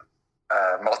 and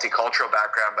multicultural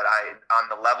background, but on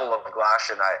the level of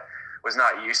Glashan, I was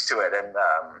not used to it. And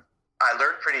I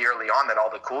learned pretty early on that all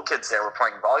the cool kids there were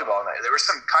playing volleyball, and there was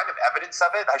some kind of evidence of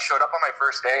it. I showed up on my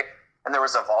first day, and there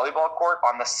was a volleyball court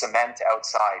on the cement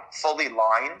outside, fully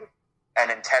lined and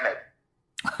intended.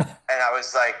 And I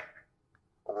was like,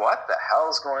 what the hell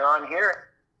is going on here?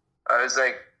 I was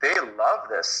like, they love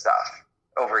this stuff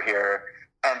over here.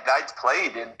 And I'd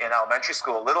played in elementary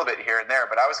school a little bit here and there,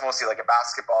 but I was mostly like a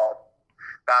basketball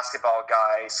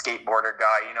guy, skateboarder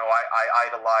guy. You know, I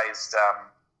idolized,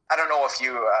 I don't know if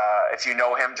you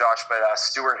know him, Josh, but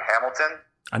Stuart Hamilton.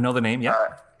 I know the name,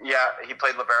 yeah. Yeah, he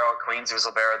played libero at Queens. He was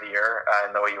libero of the year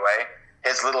in the OUA.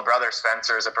 His little brother,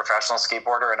 Spencer, is a professional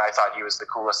skateboarder, and I thought he was the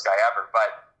coolest guy ever.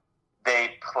 But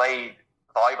they played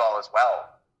volleyball as well.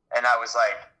 And I was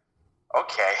like,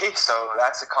 okay, so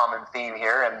that's a common theme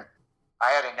here. And I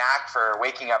had a knack for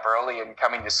waking up early and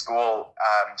coming to school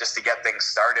just to get things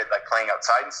started, like playing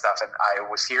outside and stuff. And I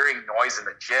was hearing noise in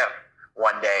the gym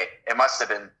one day. It must have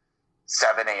been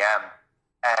 7 a.m.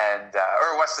 and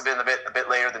or it must have been a bit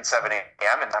later than 7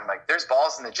 a.m. And I'm like, there's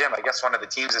balls in the gym. I guess one of the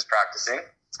teams is practicing.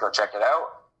 Let's go check it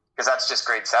out, because that's just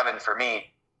grade 7 for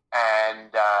me.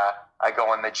 And I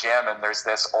go in the gym, and there's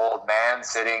this old man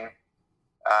sitting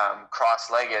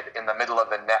cross-legged in the middle of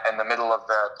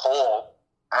the pole.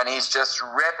 And he's just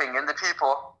ripping into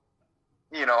people,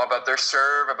 you know, about their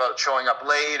serve, about showing up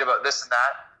late, about this and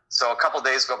that. So a couple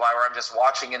days go by where I'm just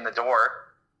watching in the door,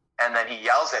 And then he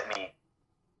yells at me,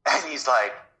 and he's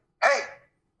like, "Hey!"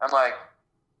 I'm like,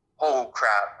 "Oh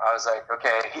crap!" I was like,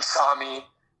 "Okay." He saw me,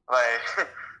 like,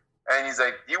 and he's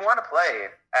like, "Do you want to play?"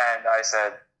 And I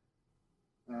said,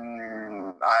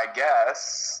 "I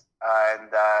guess." And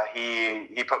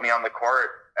he put me on the court,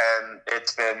 and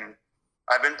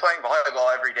I've been playing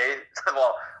volleyball every day.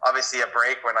 Well, obviously a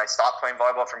break when I stopped playing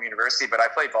volleyball from university, but I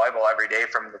played volleyball every day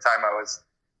from the time I was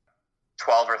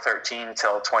 12 or 13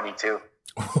 till 22.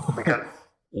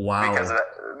 Wow.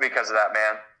 Because of that,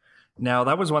 man. Now,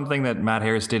 that was one thing that Matt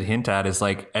Harris did hint at, is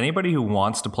like anybody who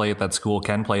wants to play at that school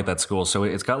can play at that school. So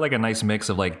it's got like a nice mix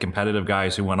of like competitive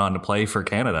guys who went on to play for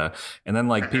Canada, and then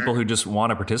like people who just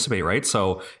want to participate, right?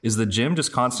 So is the gym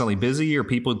just constantly busy, or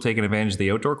people taking advantage of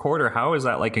the outdoor court, or how is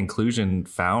that like inclusion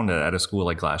found at a school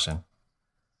like Glashan?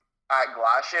 At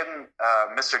Glashan,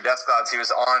 Mr. Desclods,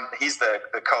 he's the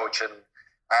coach, and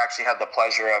I actually had the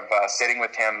pleasure of sitting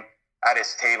with him at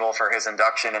his table for his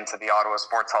induction into the Ottawa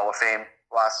Sports Hall of Fame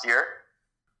last year.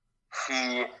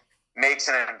 He makes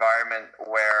an environment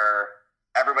where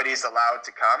everybody's allowed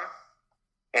to come.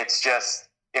 It's just,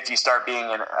 if you start being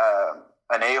an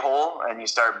a-hole and you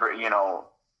start, we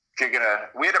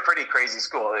had a pretty crazy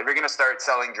school. If you're going to start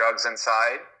selling drugs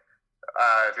inside,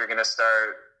 if you're going to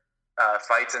start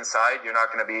fights inside, you're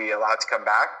not going to be allowed to come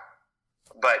back.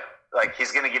 But like,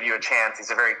 he's going to give you a chance. He's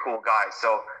a very cool guy.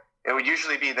 So it would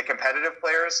usually be the competitive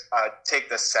players take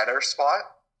the setter spot,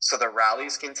 so the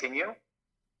rallies continue,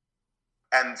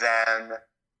 and then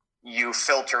you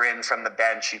filter in from the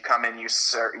bench. You come in, you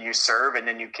serve, and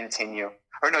then you continue.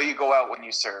 Or no, you go out when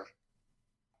you serve.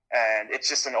 And it's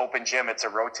just an open gym. It's a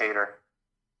rotator,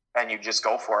 and you just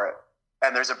go for it.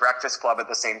 And there's a breakfast club at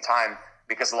the same time,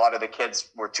 because a lot of the kids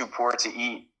were too poor to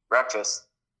eat breakfast.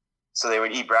 So they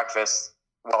would eat breakfast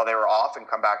while they were off and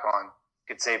come back on.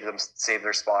 Could save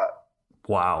their spot.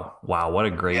 Wow. What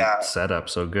a great setup.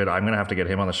 So good. I'm going to have to get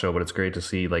him on the show, but it's great to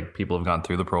see like people have gone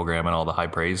through the program and all the high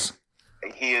praise.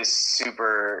 He's a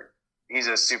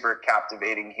super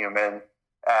captivating human.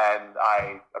 And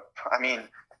I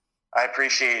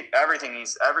appreciate everything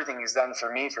he's done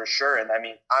for me, for sure. And I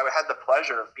mean, I had the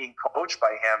pleasure of being coached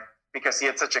by him because he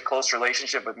had such a close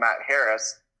relationship with Matt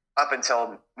Harris up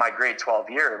until my grade 12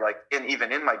 year,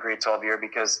 even in my grade 12 year,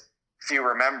 because if you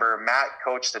remember, Matt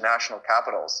coached the National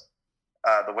Capitals,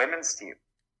 the women's team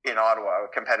in Ottawa, a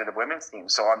competitive women's team.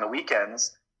 So on the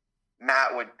weekends,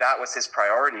 that was his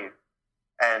priority.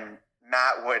 And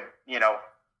Matt would,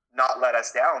 not let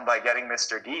us down by getting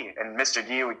Mr. D. And Mr.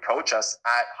 D would coach us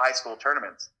at high school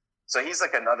tournaments. So he's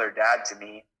like another dad to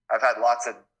me. I've had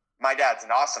my dad's an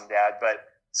awesome dad, but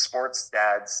sports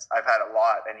dads, I've had a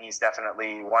lot, and he's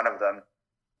definitely one of them.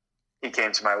 He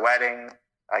came to my wedding.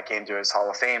 I came to his Hall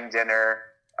of Fame dinner.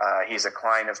 He's a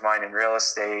client of mine in real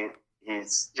estate.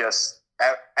 He's just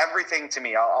everything to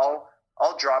me. I'll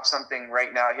drop something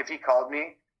right now. If he called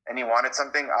me and he wanted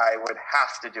something, I would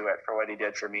have to do it for what he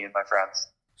did for me and my friends.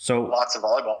 So lots of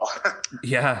volleyball.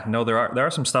 Yeah, no, there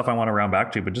are some stuff I want to round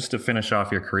back to, but just to finish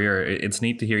off your career, it's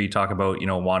neat to hear you talk about,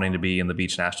 wanting to be in the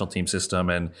beach national team system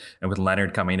and with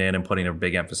Leonard coming in and putting a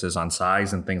big emphasis on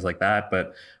size and things like that.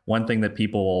 But one thing that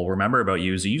people will remember about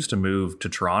you is you used to move to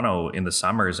Toronto in the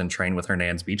summers and train with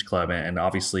Hernan's Beach Club. And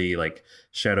obviously, like,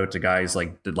 shout out to guys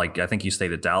like I think you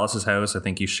stayed at Dallas's house. I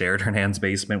think you shared Hernan's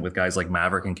basement with guys like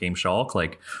Maverick and Kame Schalk.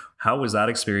 Like, how was that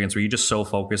experience? Were you just so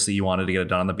focused that you wanted to get it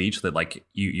done on the beach that like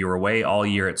you were away all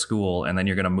year at school and then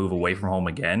you're going to move away from home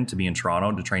again to be in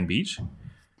Toronto to train beach?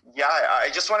 Yeah, I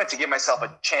just wanted to give myself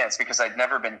a chance because I'd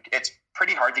never been. It's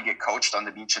pretty hard to get coached on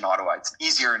the beach in Ottawa. It's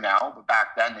easier now, but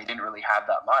back then they didn't really have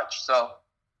that much. So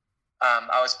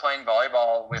I was playing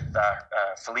volleyball with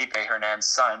Felipe Hernan's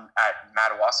son at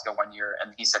Madawaska one year,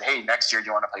 and he said, "Hey, next year do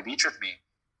you want to play beach with me?"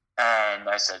 And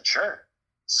I said, "Sure."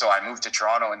 So I moved to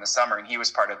Toronto in the summer, and he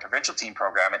was part of the provincial team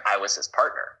program, and I was his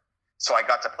partner. So I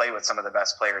got to play with some of the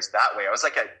best players that way. I was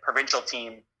like a provincial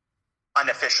team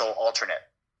unofficial alternate.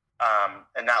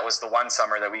 And that was the one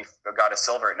summer that we got a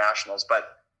silver at nationals.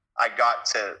 But I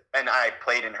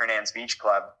played in Hernan's Beach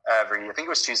Club I think it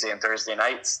was Tuesday and Thursday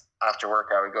nights after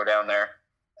work. I would go down there,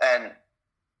 and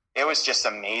it was just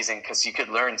amazing because you could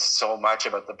learn so much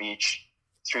about the beach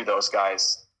through those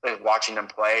guys, watching them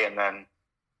play. And then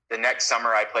the next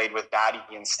summer I played with Batty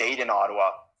and stayed in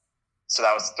Ottawa. So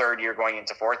that was third year going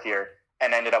into fourth year,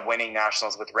 and ended up winning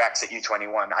nationals with Rex at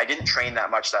U21. I didn't train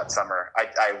that much that summer.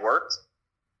 I worked.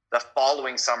 The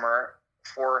following summer,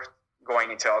 for going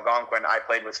into Algonquin, I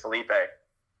played with Felipe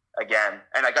again.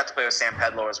 And I got to play with Sam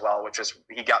Pedlow as well,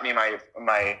 he got me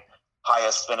my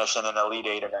highest finish in an Elite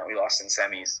 8 event. We lost in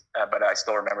semis, but I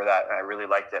still remember that, and I really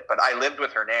liked it. But I lived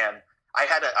with Hernan. I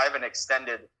have an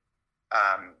extended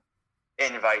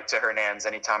invite to Hernan's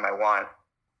anytime I want,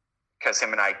 because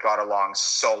him and I got along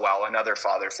so well. Another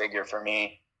father figure for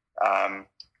me.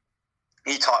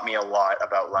 He taught me a lot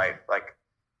about life, like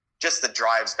just the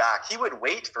drives back. He would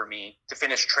wait for me to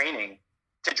finish training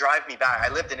to drive me back.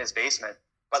 I lived in his basement,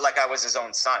 but like I was his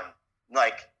own son.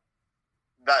 Like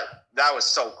that was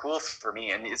so cool for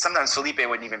me. And sometimes Felipe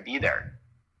wouldn't even be there.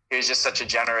 He was just such a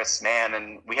generous man,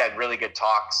 and we had really good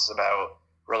talks about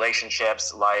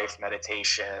relationships, life,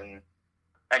 meditation.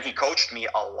 And he coached me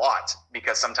a lot,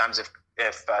 because sometimes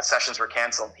if sessions were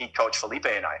canceled, he'd coach Felipe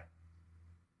and I,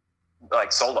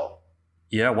 like solo.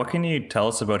 Yeah, what can you tell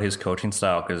us about his coaching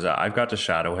style? Because I've got to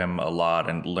shadow him a lot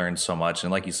and learn so much.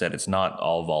 And like you said, it's not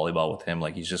all volleyball with him.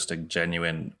 Like, he's just a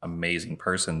genuine, amazing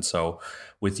person. So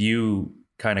with you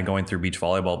kind of going through beach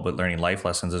volleyball but learning life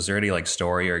lessons, is there any like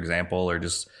story or example or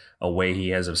just a way he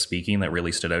has of speaking that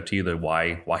really stood out to you, that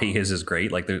why he is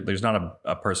great? Like there's not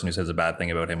a person who says a bad thing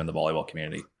about him in the volleyball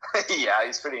community. Yeah,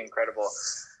 he's pretty incredible.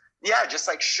 Yeah, just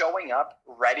like showing up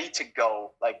ready to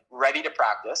go, like ready to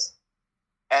practice.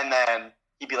 And then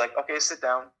he'd be like, okay, sit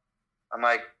down. I'm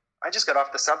like, I just got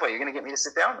off the subway. You're going to get me to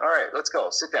sit down? All right, let's go.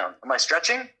 Sit down. Am I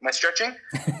stretching?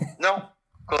 No,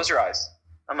 close your eyes.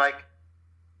 I'm like,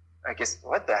 I guess,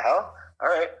 what the hell? All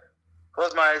right,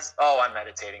 close my eyes. Oh, I'm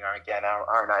meditating again,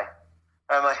 aren't I?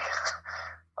 I'm like,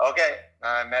 okay,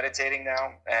 I'm meditating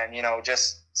now. And,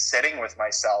 just sitting with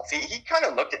myself. He kind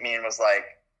of looked at me and was like,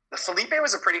 Felipe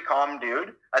was a pretty calm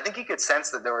dude. I think he could sense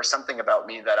that there was something about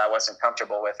me that I wasn't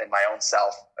comfortable with in my own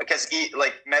self, because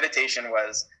meditation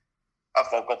was a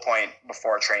focal point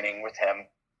before training with him,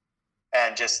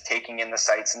 and just taking in the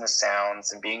sights and the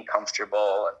sounds and being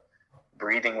comfortable,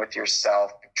 breathing with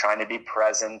yourself, trying to be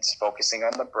present, focusing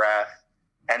on the breath,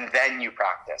 and then you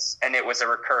practice. And it was a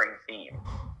recurring theme.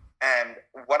 And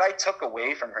what I took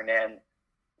away from Hernan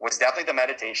was definitely the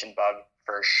meditation bug,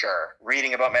 for sure.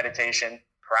 Reading about meditation,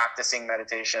 practicing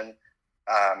meditation,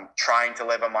 trying to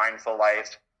live a mindful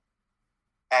life.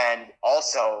 And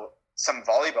also some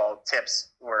volleyball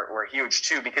tips were huge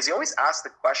too, because he always asked the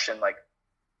question, like,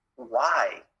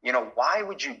 why? Why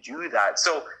would you do that?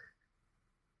 So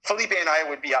Felipe and I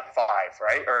would be up 5,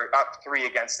 right? Or up 3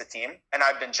 against the team. And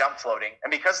I've been jump floating.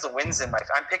 And because the wind's in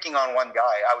I'm picking on one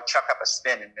guy, I would chuck up a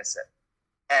spin and miss it.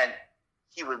 And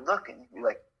he would look and he'd be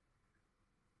like,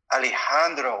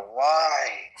 Alejandro,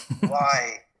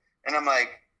 why? And I'm like,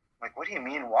 what do you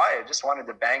mean, why? I just wanted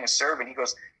to bang a serve. And he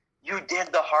goes, you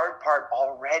did the hard part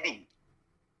already.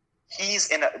 He's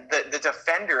the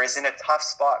defender is in a tough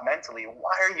spot mentally.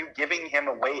 Why are you giving him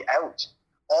a way out?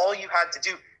 All you had to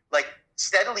do,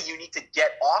 steadily, you need to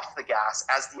get off the gas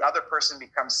as the other person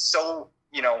becomes so,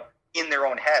 in their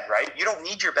own head, right? You don't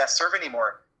need your best serve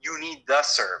anymore. You need the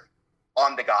serve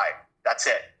on the guy. That's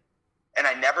it. And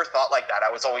I never thought like that.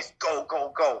 I was always go,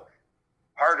 go, go.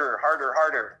 Harder,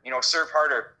 serve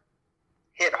harder,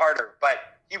 hit harder. But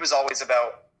he was always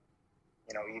about,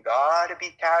 you gotta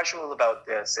be casual about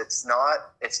this. It's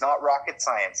not rocket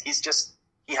science.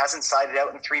 He hasn't sided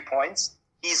out in 3 points.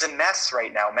 He's a mess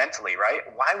right now mentally, right?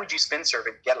 Why would you spin serve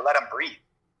and let him breathe?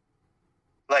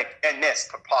 And miss,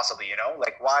 possibly,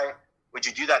 why would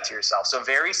you do that to yourself? So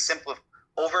very simple,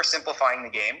 oversimplifying the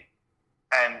game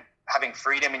and having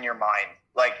freedom in your mind.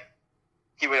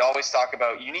 He would always talk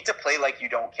about, you need to play like you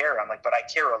don't care. I'm like, but I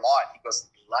care a lot. He goes,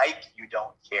 like you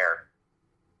don't care.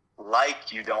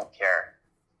 Like you don't care.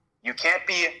 You can't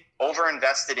be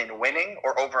over-invested in winning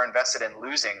or over-invested in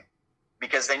losing,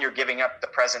 because then you're giving up the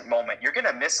present moment. You're going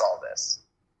to miss all this.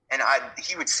 And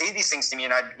he would say these things to me,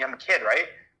 and I'm a kid, right?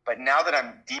 But now that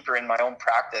I'm deeper in my own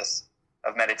practice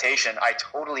of meditation, I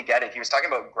totally get it. He was talking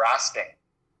about grasping.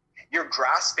 You're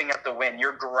grasping at the win.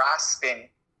 You're grasping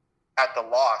at the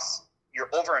loss. You're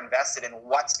over-invested in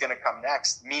what's going to come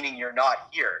next, meaning you're not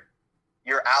here.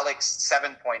 You're Alex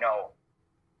 7.0.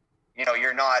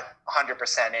 You're not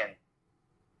 100% in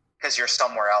because you're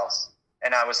somewhere else.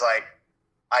 And I was like,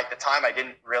 at the time, I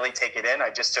didn't really take it in. I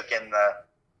just took in the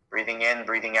breathing in,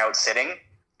 breathing out, sitting.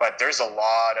 But there's a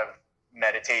lot of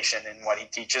meditation in what he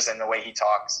teaches and the way he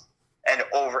talks. And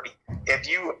if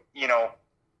you,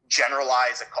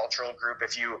 generalize a cultural group,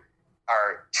 if you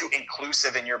are too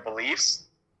inclusive in your beliefs,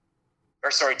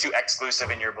 too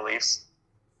exclusive in your beliefs,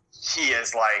 he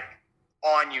is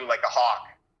on you like a hawk.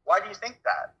 Why do you think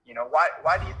that?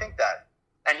 Why do you think that?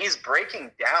 And he's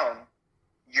breaking down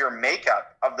your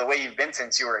makeup of the way you've been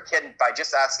since you were a kid by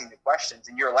just asking the questions,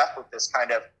 and you're left with this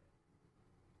kind of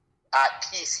at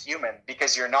peace human,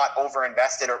 because you're not over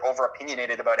invested or over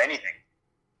opinionated about anything.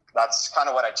 That's kind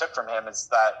of what I took from him, is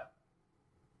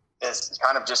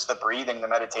kind of just the breathing, the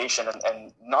meditation,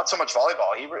 and not so much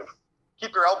volleyball.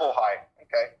 Keep your elbow high.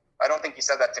 Okay. I don't think he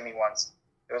said that to me once.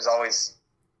 It was always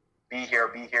be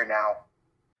here now.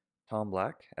 Tom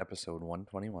Black, episode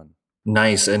 121.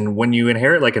 Nice. And when you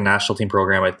inherit like a national team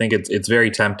program, I think it's very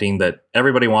tempting that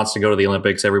everybody wants to go to the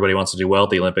Olympics, everybody wants to do well at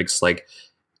the Olympics,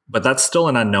 but that's still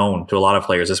an unknown to a lot of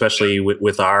players, especially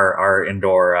with our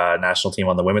indoor national team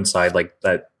on the women's side. Like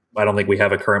that, I don't think we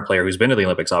have a current player who's been to the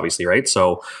Olympics, obviously, right?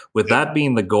 So with that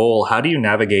being the goal, how do you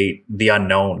navigate the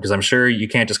unknown? Because I'm sure you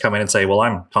can't just come in and say, well,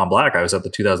 I'm Tom Black, I was at the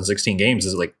 2016 games.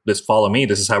 Is it like, this follow me,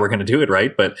 this is how we're going to do it,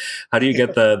 right? But how do you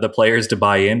get the players to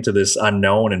buy into this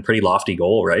unknown and pretty lofty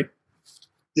goal, right?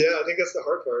 Yeah, I think that's the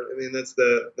hard part. I mean, that's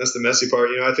the messy part.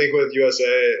 I think with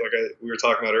USA, we were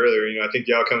talking about earlier, I think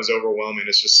the outcome is overwhelming.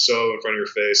 It's just so in front of your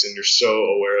face, and you're so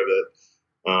aware of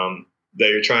it that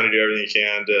you're trying to do everything you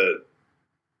can to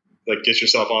get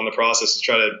yourself on the process to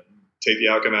try to take the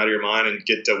outcome out of your mind and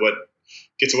get to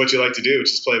what you like to do,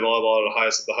 which is play volleyball at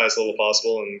the highest level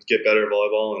possible and get better at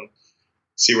volleyball and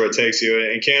see where it takes you.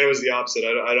 And Canada was the opposite.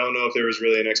 I don't know if there was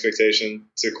really an expectation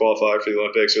to qualify for the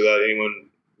Olympics or that anyone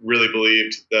really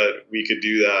believed that we could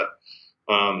do that.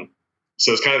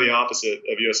 So it's kind of the opposite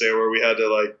of USA, where we had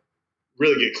to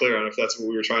really get clear on if that's what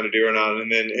we were trying to do or not.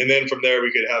 And then from there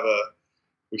we could have a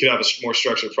more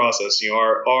structured process.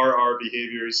 Our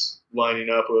behaviors lining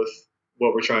up with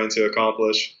what we're trying to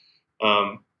accomplish.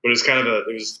 But it was kind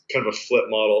of a flip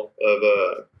model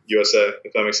of USA,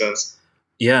 if that makes sense.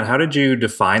 Yeah, and how did you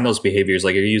define those behaviors?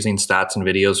 Like, are you using stats and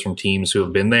videos from teams who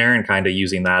have been there and kind of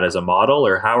using that as a model,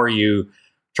 or how are you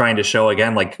trying to show,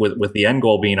 again, like with the end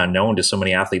goal being unknown to so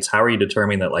many athletes, how are you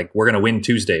determining that, like, we're going to win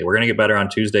Tuesday, we're going to get better on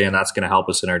Tuesday, and that's going to help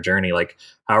us in our journey? Like,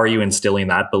 how are you instilling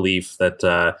that belief that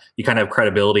you kind of have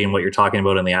credibility in what you're talking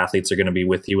about and the athletes are going to be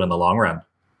with you in the long run?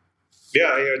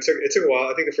 Yeah, it took a while.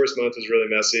 I think the first month was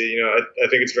really messy. I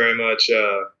think it's very much,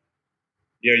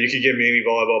 you could give me any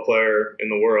volleyball player in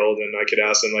the world and I could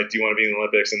ask them, do you want to be in the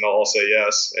Olympics? And they'll all say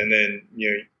yes. And then,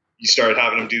 you start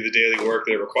having them do the daily work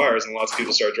that it requires, and lots of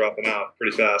people start dropping out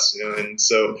pretty fast, And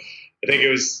so I think it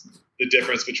was the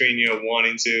difference between,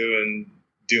 wanting to and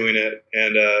doing it.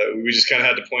 And we just kind of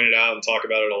had to point it out and talk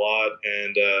about it a lot.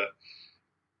 And,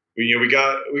 we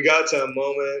got to a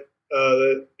moment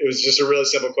that it was just a really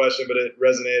simple question, but it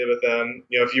resonated with them.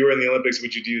 If you were in the Olympics,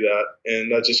 would you do that?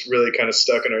 And that just really kind of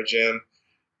stuck in our gym.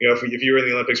 If you were in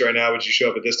the Olympics right now, would you show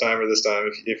up at this time or this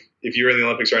time? If you were in the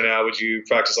Olympics right now, would you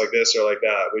practice like this or like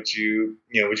that? Would you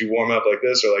warm up like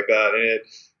this or like that? And it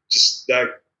just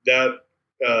that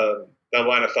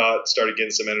line of thought started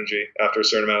getting some energy after a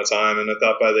certain amount of time. And I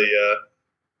thought by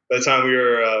the time we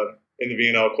were in the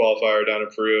VNL qualifier down in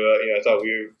Peru, I thought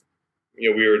we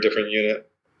were a different unit.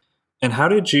 And how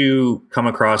did you come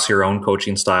across your own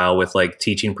coaching style with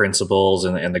teaching principles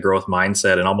and the growth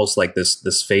mindset and almost like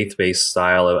this faith-based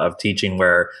style of teaching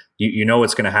where you know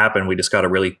what's going to happen? We just got to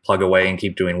really plug away and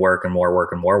keep doing work and more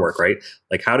work and more work, right?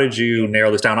 Like, how did you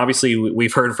narrow this down? Obviously,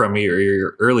 we've heard from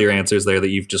your earlier answers there that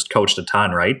you've just coached a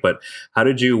ton, right? But how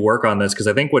did you work on this? Because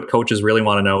I think what coaches really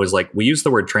want to know is, we use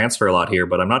the word transfer a lot here,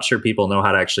 but I'm not sure people know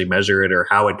how to actually measure it or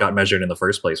how it got measured in the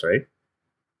first place, right?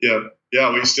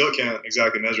 Yeah, we still can't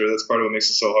exactly measure it. That's part of what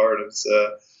makes it so hard. It's I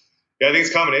think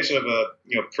it's a combination of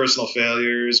personal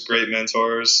failures, great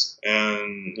mentors,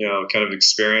 and kind of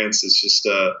experience. It's just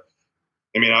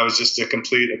I was just a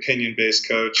complete opinion-based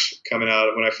coach coming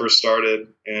out when I first started,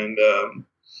 and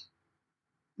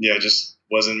just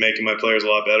wasn't making my players a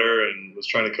lot better, and was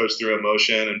trying to coach through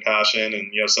emotion and passion,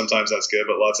 and sometimes that's good,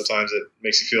 but lots of times it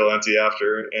makes you feel empty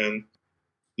after. And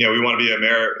we want to be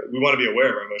aware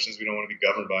of our emotions. We don't want to be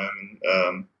governed by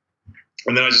them.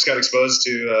 And then I just got exposed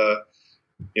to,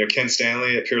 Ken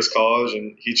Stanley at Pierce College,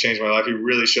 and he changed my life. He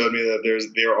really showed me that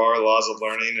there are laws of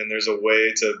learning, and there's a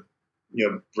way to,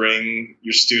 bring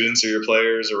your students or your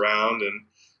players around. And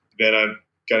then I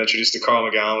got introduced to Carl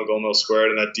McGowan with Gold Medal Squared,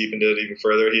 and that deepened it even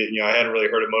further. I hadn't really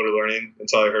heard of motor learning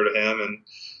until I heard of him, and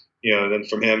then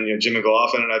from him, Jim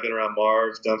McLaughlin, and I've been around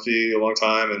Marv Dunphy a long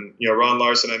time, and Ron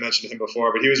Larson, I mentioned him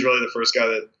before, but he was really the first guy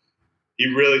that he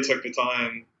really took the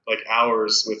time,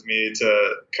 hours with me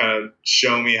to kind of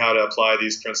show me how to apply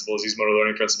these principles, these motor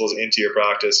learning principles into your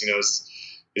practice.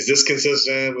 Is this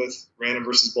consistent with random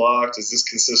versus blocked? Is this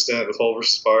consistent with whole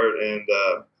versus part? And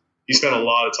he spent a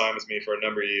lot of time with me for a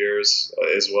number of years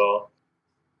as well.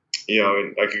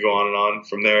 And I could go on and on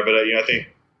from there, but I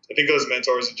think those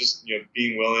mentors are just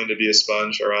being willing to be a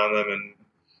sponge around them,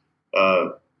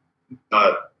 and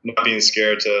not being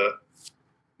scared to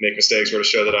make mistakes or to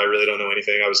show that I really don't know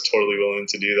anything. I was totally willing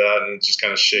to do that, and it just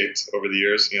kind of shaped over the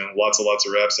years. Lots of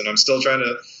reps, and I'm still trying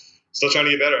to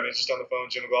get better. I mean, just on the phone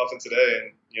with Jim McLaughlin today,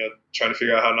 and trying to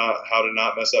figure out how to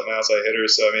not mess up my outside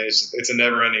hitters. So it's a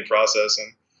never ending process,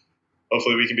 and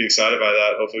hopefully we can be excited by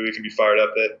that. Hopefully we can be fired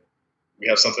up that we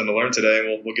have something to learn today,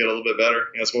 and we'll get a little bit better.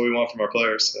 That's what we want from our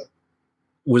players. So.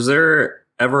 Was there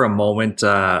ever a moment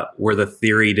where the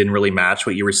theory didn't really match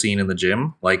what you were seeing in the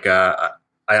gym? Like,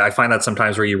 I find that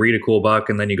sometimes where you read a cool book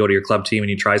and then you go to your club team and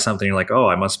you try something, you're like, oh,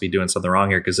 I must be doing something wrong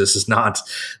here because this is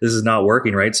not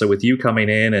working, right? So with you coming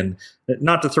in, and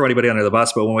not to throw anybody under the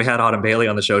bus, but when we had Autumn Bailey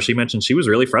on the show, she mentioned she was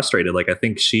really frustrated. Like, I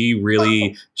think she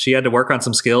had to work on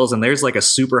some skills, and there's like a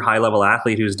super high level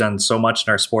athlete who's done so much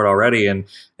in our sport already, and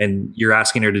you're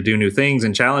asking her to do new things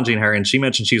and challenging her. And she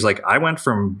mentioned, she was like, I went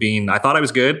from I thought I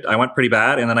was good, I went pretty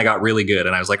bad, and then I got really good.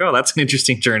 And I was like, oh, that's an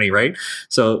interesting journey, right?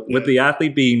 So with the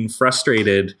athlete being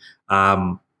frustrated,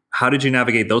 how did you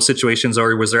navigate those situations?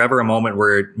 Or was there ever a moment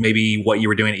where maybe what you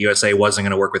were doing at USA wasn't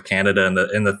going to work with Canada, and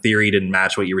the theory didn't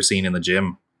match what you were seeing in the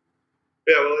gym?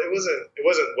 Yeah, well, it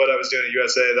wasn't what I was doing at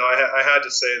USA, though. I had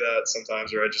to say that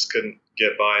sometimes, or I just couldn't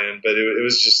get buy-in. But it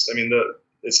was just, I mean,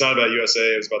 it's not about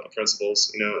USA. It was about the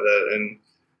principles,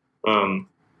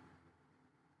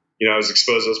 I was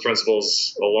exposed to those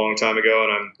principles a long time ago,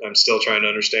 and I'm still trying to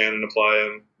understand and apply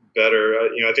them better.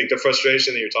 I think the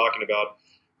frustration that you're talking about,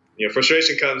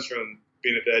 frustration comes from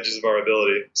being at the edges of our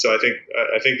ability. So I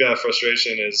think that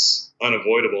frustration is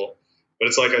unavoidable. But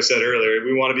it's like I said earlier,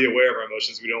 we want to be aware of our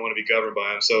emotions. We don't want to be governed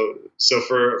by them. So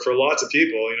for lots of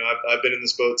people, I've been in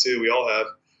this boat too. We all have.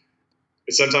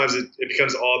 Sometimes it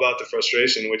becomes all about the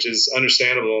frustration, which is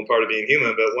understandable and part of being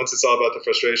human. But once it's all about the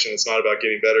frustration, it's not about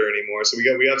getting better anymore. So we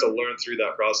have to learn through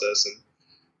that process, and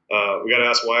we got to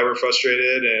ask why we're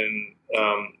frustrated, and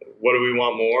what do we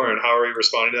want more, and how are we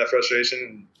responding to that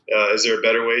frustration? Is there a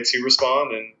better way to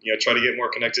respond, and try to get more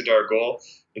connected to our goal?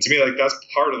 And to me, like, that's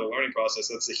part of the learning process.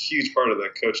 That's a huge part of the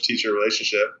coach-teacher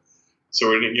relationship. So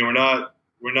we're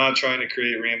not trying to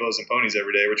create rainbows and ponies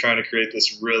every day. We're trying to create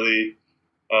this really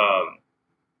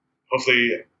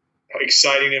hopefully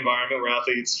exciting environment where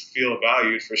athletes feel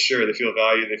valued. For sure, they feel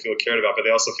valued, they feel cared about, but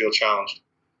they also feel challenged.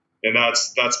 And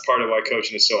that's part of why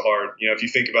coaching is so hard. If you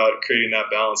think about creating that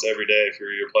balance every day for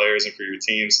your players and for your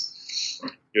teams,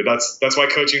 that's why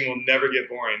coaching will never get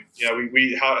boring.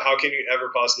 How can you ever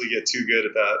possibly get too good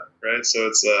at that, right? So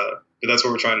but that's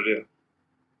what we're trying to do.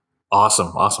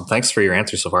 Awesome. Thanks for your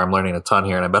answer so far. I'm learning a ton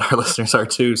here, and I bet our listeners are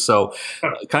too. So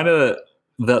kind of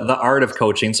the art of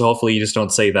coaching. So hopefully you just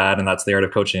don't say that, and that's the art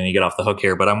of coaching, and you get off the hook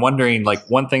here. But I'm wondering, like,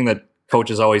 one thing that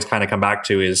coaches always kind of come back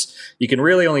to is you can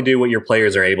really only do what your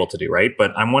players are able to do, right?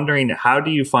 But I'm wondering, how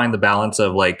do you find the balance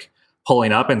of like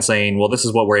pulling up and saying, well, this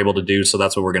is what we're able to do, so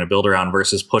that's what we're going to build around,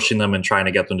 versus pushing them and trying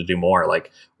to get them to do more?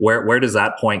 Like, where does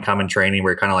that point come in training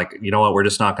where you're kind of like, you know what, we're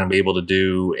just not going to be able to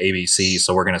do ABC,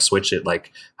 so we're going to switch it?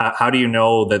 Like, how do you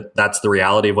know that that's the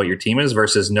reality of what your team is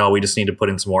versus, no, we just need to put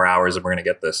in some more hours and we're going to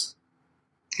get this?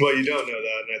 Well, you don't know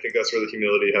that, and I think that's where the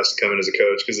humility has to come in as a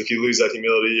coach, because if you lose that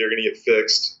humility, you're going to get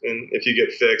fixed, and if you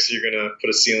get fixed, you're going to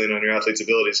put a ceiling on your athletes'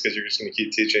 abilities because you're just going to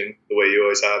keep teaching the way you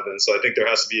always have been. So I think there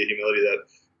has to be a humility that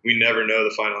we never know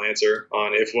the final answer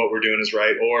on if what we're doing is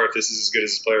right or if this is as good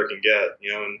as this player can get,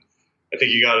 and I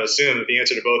think you got to assume that the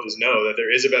answer to both is no, that there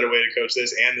is a better way to coach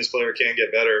this and this player can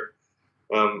get better.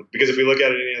 Because if we look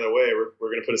at it any other way,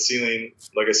 we're going to put a ceiling,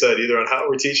 like I said, either on how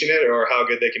we're teaching it or how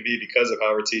good they can be because of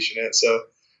how we're teaching it. So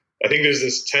I think there's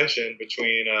this tension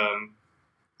between,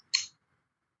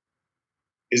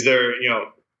 is there,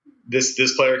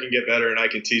 this player can get better and I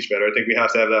can teach better. I think we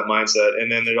have to have that mindset.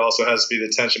 And then there also has to be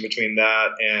the tension between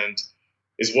that and,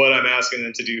 is what I'm asking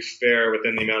them to do fair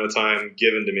within the amount of time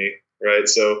given to me, right?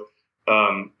 So,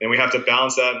 and we have to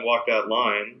balance that and walk that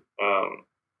line.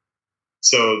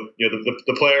 So,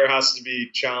 the player has to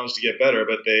be challenged to get better,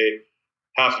 but they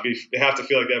have to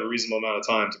feel like they have a reasonable amount of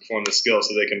time to perform the skill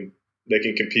so they can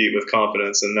compete with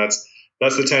confidence. And that's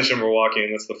the tension we're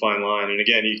walking. That's the fine line. And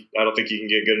again, I don't think you can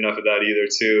get good enough at that either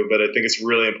too, but I think it's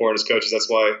really important as coaches. That's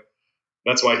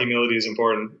why humility is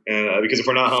important. And because if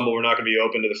we're not humble, we're not going to be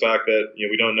open to the fact that,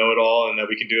 we don't know it all and that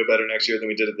we can do it better next year than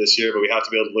we did it this year, but we have to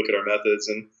be able to look at our methods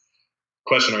and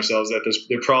question ourselves that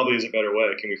there probably is a better way.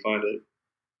 Can we find it?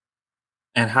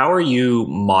 And how are you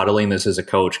modeling this as a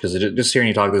coach? Because just hearing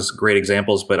you talk, there's great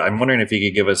examples, but I'm wondering if you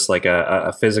could give us like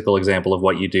a physical example of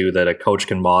what you do that a coach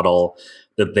can model,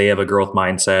 that they have a growth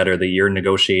mindset, or that you're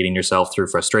negotiating yourself through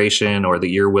frustration, or that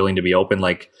you're willing to be open.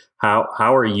 Like,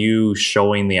 how are you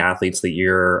showing the athletes that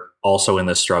you're also in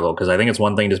this struggle? Because I think it's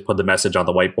one thing to put the message on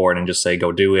the whiteboard and just say,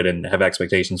 go do it, and have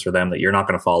expectations for them that you're not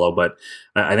going to follow. But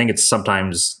I think it's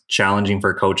sometimes challenging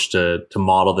for a coach to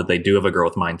model that they do have a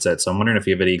growth mindset. So I'm wondering if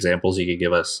you have any examples you could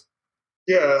give us.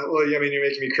 Yeah, well, I mean, you're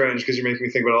making me cringe because you're making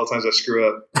me think about all the times I screw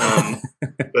up.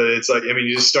 But it's like, I mean,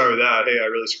 you just start with that. Hey, I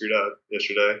really screwed up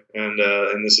yesterday, and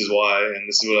this is why, and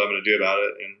this is what I'm going to do about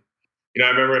it. And I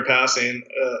remember in passing,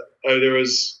 there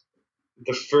was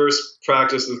the first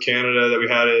practice with Canada that we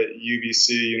had at UBC,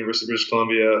 University of British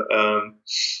Columbia. I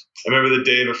remember the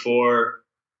day before.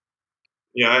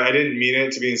 I didn't mean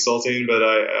it to be insulting, but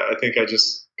I think I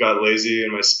just got lazy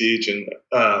in my speech, and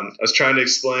I was trying to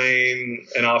explain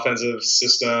an offensive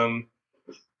system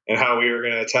and how we were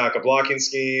going to attack a blocking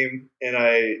scheme, and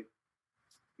I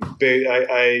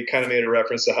kind of made a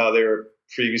reference to how they were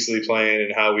previously playing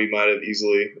and how we might have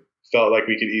easily felt like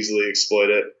we could easily exploit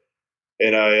it.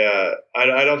 And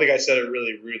I don't think I said it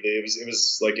really rudely. It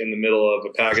was like in the middle of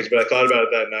a package, but I thought about it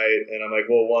that night, and I'm like,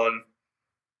 well, one,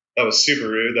 that was super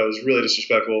rude. That was really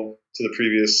disrespectful to the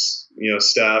previous,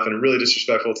 staff, and really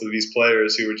disrespectful to these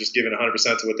players who were just giving 100%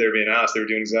 to what they were being asked. They were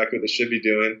doing exactly what they should be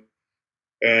doing,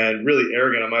 and really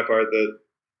arrogant on my part that,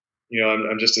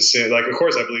 I'm just assuming, like, of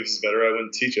course I believe this is better. I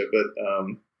wouldn't teach it, but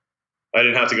I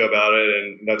didn't have to go about it,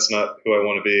 and that's not who I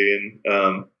want to be.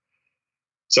 And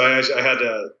so I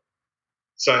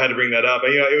had to bring that up.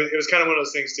 And, it was kind of one of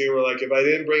those things too, where like, if I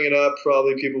didn't bring it up,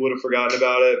 probably people would have forgotten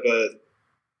about it, but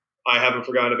I haven't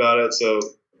forgotten about it. So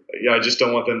I just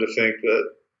don't want them to think that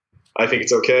I think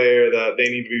it's okay or that they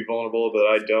need to be vulnerable, but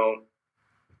I don't.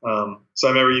 So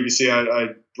I remember UBC,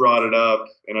 I brought it up,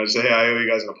 and I said, hey, I owe you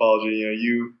guys an apology.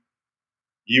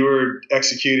 You were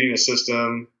executing a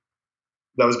system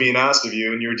that was being asked of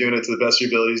you, and you were doing it to the best of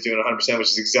your abilities, doing it 100%,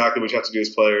 which is exactly what you have to do as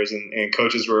players. And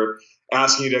coaches were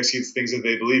asking you to execute the things that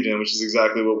they believed in, which is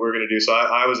exactly what we're going to do. So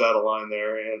I was out of line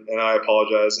there, and I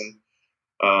apologize. And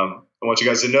I want you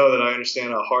guys to know that I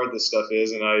understand how hard this stuff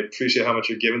is, and I appreciate how much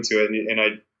you're giving to it. And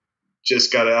I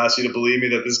just got to ask you to believe me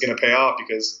that this is going to pay off,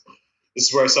 because this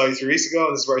is where I saw you 3 weeks ago,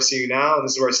 and this is where I see you now, and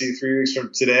this is where I see you 3 weeks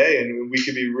from today, and we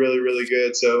could be really, really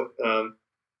good. So,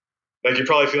 like, you're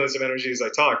probably feeling some energy as I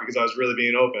talk, because I was really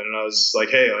being open, and I was like,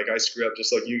 hey, like, I screw up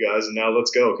just like you guys, and now let's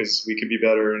go, because we could be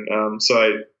better. And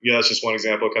that's just one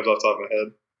example. It comes off the top of my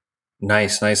head.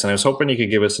 Nice. And I was hoping you could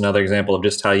give us another example of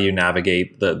just how you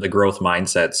navigate the growth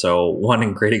mindset. So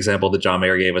one great example that John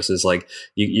Mayer gave us is like,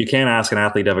 you can't ask an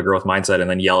athlete to have a growth mindset and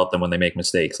then yell at them when they make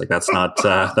mistakes. Like that's not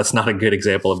a good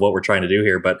example of what we're trying to do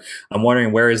here. But I'm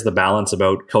wondering, where is the balance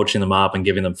about coaching them up and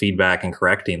giving them feedback and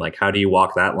correcting? Like, how do you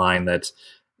walk that line that,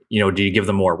 do you give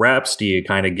them more reps? Do you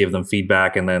kind of give them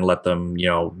feedback and then let them,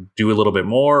 do a little bit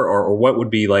more? Or what would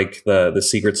be like the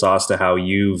secret sauce to how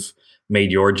you've made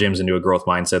your gyms into a growth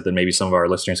mindset that maybe some of our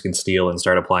listeners can steal and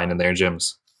start applying in their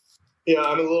gyms? Yeah,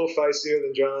 I'm a little feistier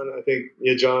than John. I think,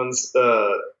 John's,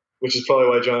 which is probably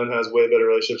why John has way better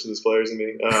relationships with his players than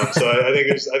me. So I think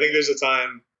there's a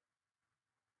time.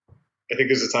 I think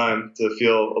there's a time to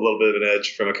feel a little bit of an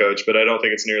edge from a coach, but I don't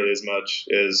think it's nearly as much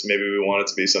as maybe we want it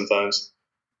to be sometimes.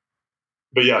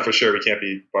 But yeah, for sure, we can't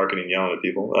be barking and yelling at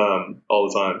people all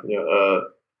the time.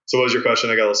 So what was your question?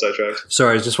 I got a little sidetracked. Sorry,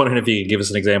 I was just wondering if you could give us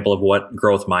an example of what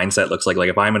growth mindset looks like. Like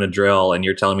if I'm in a drill and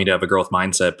you're telling me to have a growth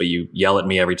mindset, but you yell at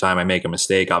me every time I make a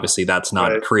mistake, obviously that's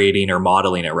not right. Creating or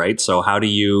modeling it, right? So how do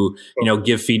you,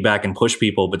 give feedback and push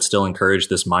people, but still encourage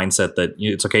this mindset that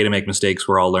it's okay to make mistakes,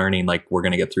 we're all learning, like we're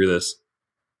going to get through this?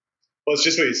 Well, it's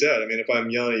just what you said. I mean, if I'm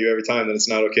yelling at you every time, then it's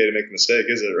not okay to make a mistake,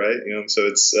 is it, right? So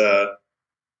it's,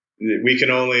 we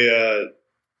can only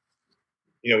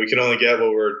get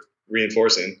what we're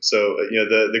reinforcing. So,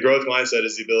 the growth mindset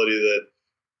is the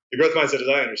growth mindset, as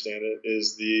I understand it,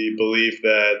 is the belief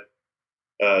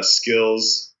that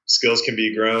skills can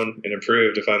be grown and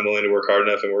improved if I'm willing to work hard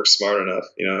enough and work smart enough,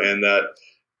 and that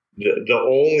the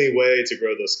only way to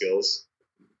grow those skills,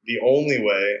 the only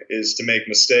way is to make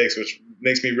mistakes, which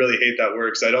makes me really hate that word,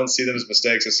 because I don't see them as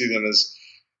mistakes. I see them as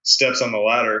steps on the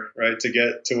ladder, right, to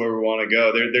get to where we want to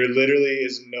go. There literally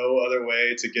is no other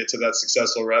way to get to that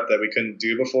successful rep that we couldn't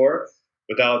do before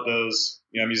without those,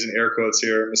 I'm using air quotes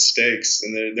here, mistakes.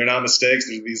 And they're not mistakes.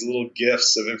 They're these little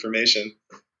gifts of information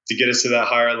to get us to that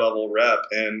higher level rep.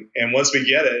 And once we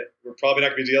get it, we're probably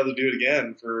not going to be able to do it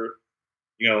again for,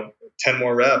 10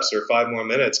 more reps or 5 more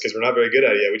minutes, because we're not very good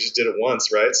at it yet. We just did it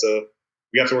once, right? So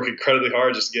we have to work incredibly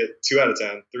hard just to get 2 out of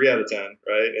 10, 3 out of 10,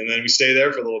 right? And then we stay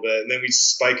there for a little bit, and then we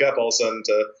spike up all of a sudden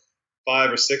to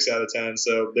 5 or 6 out of 10.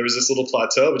 So there was this little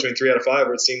plateau between 3 out of 5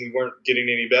 where it seemed we weren't getting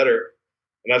any better.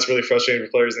 And that's really frustrating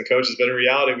for players and coaches. But in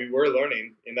reality, we were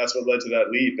learning, and that's what led to that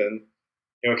leap. And,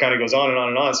 it kind of goes on and on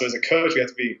and on. So as a coach, we have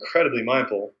to be incredibly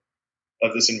mindful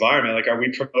of this environment. Like, are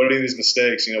we promoting these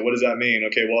mistakes? What does that mean?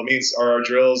 Okay, well, it means, are our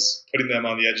drills putting them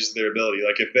on the edges of their ability?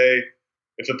 Like, if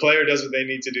the player does what they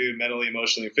need to do mentally,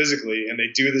 emotionally, physically, and they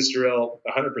do this drill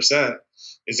 100%,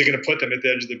 is it going to put them at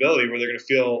the edge of the ability where they're going to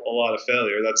feel a lot of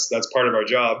failure? That's part of our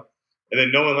job. And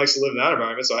then no one likes to live in that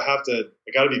environment. So I got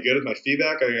to be good with my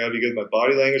feedback. I got to be good with my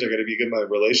body language. I got to be good with my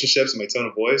relationships and my tone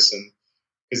of voice. And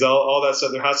because all that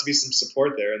stuff, there has to be some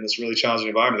support there in this really challenging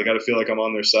environment. They got to feel like I'm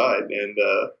on their side, and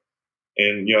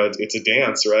it's a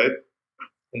dance, right?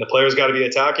 And the players got to be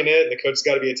attacking it, and the coach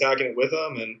got to be attacking it with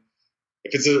them. And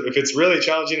if it's really a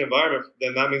challenging environment,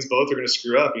 then that means both are going to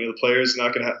screw up. The players are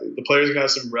going to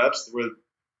have some reps where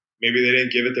maybe they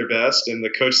didn't give it their best, and the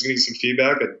coach is going to give some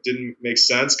feedback that didn't make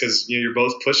sense because you're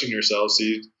both pushing yourselves.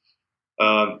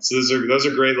 So those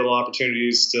are great little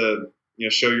opportunities to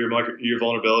show your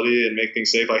vulnerability and make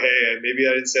things safe. Like, hey, maybe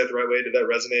I didn't say it the right way. Did that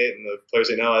resonate? And the players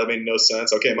say, no, that made no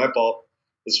sense. Okay, my fault.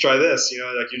 Let's try this.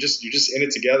 Like you're just in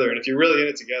it together. And if you're really in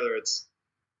it together, it's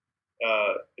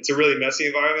a really messy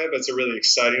environment, but it's a really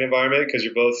exciting environment because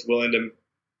you're both willing to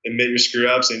admit your screw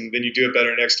ups, and then you do it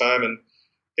better next time. And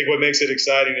I think what makes it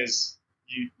exciting is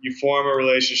you form a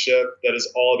relationship that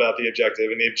is all about the objective,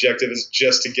 and the objective is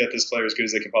just to get this player as good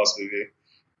as they can possibly be.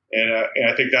 And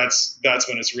I think that's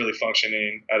when it's really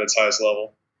functioning at its highest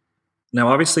level. Now,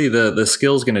 obviously, the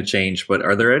skill's going to change, but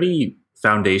are there any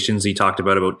foundations you talked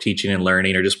about teaching and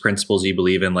learning, or just principles you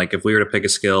believe in? Like, if we were to pick a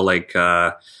skill, like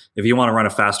if you want to run a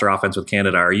faster offense with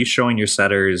Canada, are you showing your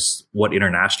setters what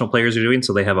international players are doing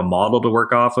so they have a model to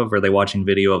work off of? Are they watching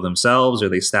video of themselves? Are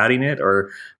they statting it?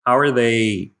 Or how are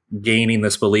they gaining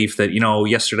this belief that,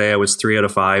 yesterday I was 3 out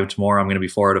of 5, tomorrow I'm going to be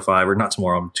 4 out of 5, or not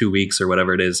tomorrow, 2 weeks or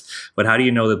whatever it is. But how do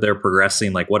you know that they're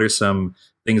progressing? Like, what are some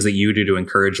things that you do to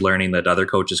encourage learning that other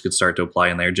coaches could start to apply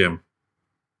in their gym?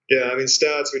 Yeah,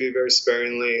 stats we do very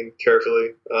sparingly and carefully.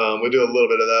 We do a little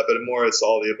bit of that, but more it's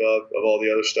all the above of all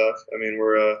the other stuff.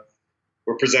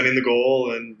 We're presenting the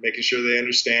goal and making sure they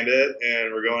understand it,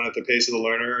 and we're going at the pace of the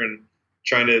learner and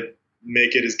trying to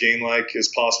make it as game-like as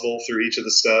possible through each of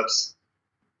the steps.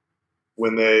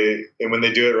 When they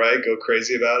do it right, go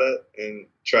crazy about it and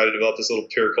try to develop this little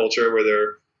peer culture where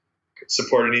they're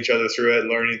supporting each other through it,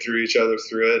 learning through each other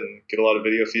through it, and get a lot of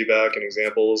video feedback and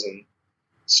examples and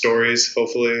stories,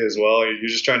 hopefully, as well. You're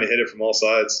just trying to hit it from all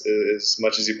sides as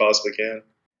much as you possibly can.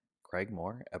 Craig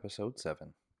Moore, episode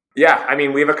 7. Yeah,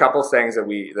 we have a couple things that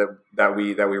we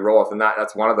roll with, and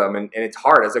that's one of them. And it's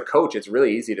hard as a coach. It's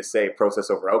really easy to say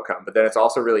process over outcome, but then it's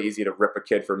also really easy to rip a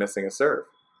kid for missing a serve.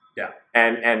 Yeah,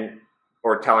 and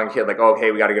or telling a kid like, oh,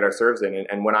 hey, we got to get our serves in.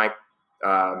 And when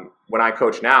I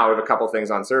coach now, we have a couple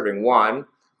things on serving. One,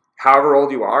 however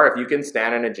old you are, if you can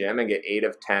stand in a gym and get 8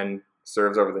 of 10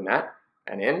 serves over the net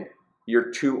and in, you're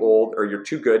too old or you're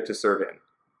too good to serve in.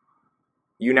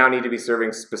 You now need to be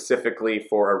serving specifically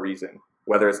for a reason,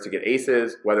 whether it's to get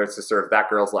aces, whether it's to serve that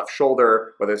girl's left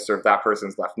shoulder, whether it's to serve that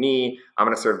person's left knee. I'm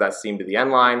going to serve that seam to the end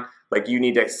line. Like, you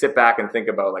need to sit back and think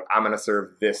about, like, I'm going to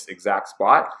serve this exact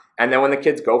spot. And then when the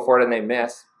kids go for it and they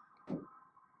miss,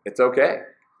 it's okay,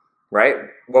 right?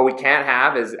 What we can't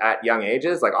have is at young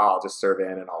ages, like, oh, I'll just serve in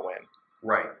and I'll win.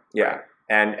 Right. Yeah.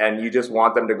 And you just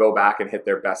want them to go back and hit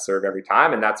their best serve every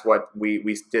time. And that's what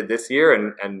we did this year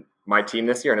and my team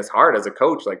this year. And it's hard as a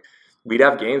coach. Like, we'd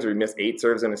have games where we miss 8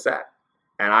 serves in a set.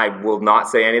 And I will not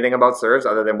say anything about serves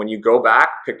other than when you go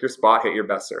back, pick your spot, hit your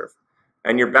best serve.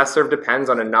 And your best serve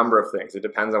depends on a number of things. It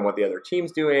depends on what the other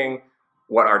team's doing,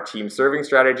 what our team serving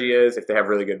strategy is. If they have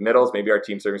really good middles, maybe our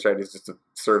team serving strategy is just to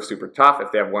serve super tough.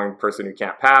 If they have one person who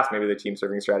can't pass, maybe the team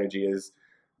serving strategy is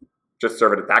just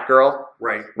serve it at that girl.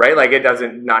 Right. Like, it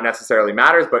doesn't not necessarily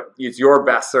matters, but it's your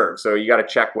best serve. So you got to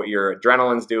check what your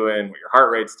adrenaline's doing, what your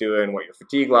heart rate's doing, what your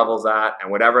fatigue level's at, and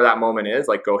whatever that moment is,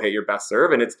 like, go hit your best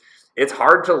serve. And it's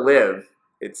hard to live.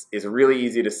 It's really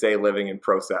easy to say living in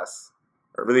process,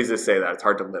 or really easy to say that. It's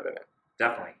hard to live in it.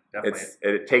 Definitely.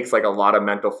 It takes like a lot of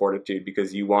mental fortitude,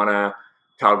 because you want to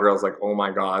tell girls like, oh my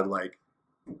God, like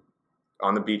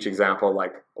on the beach example,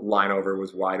 like line over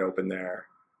was wide open there,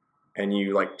 and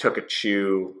you like took a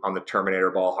chew on the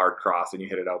Terminator ball hard cross and you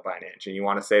hit it out by an inch, and you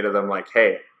want to say to them like,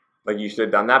 hey, like, you should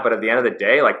have done that. But at the end of the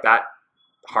day, like, that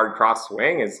hard cross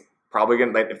swing is probably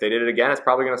going to, like, if they did it again, it's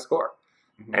probably going to score.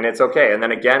 Mm-hmm. And it's okay. And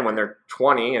then again, when they're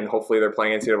 20 and hopefully they're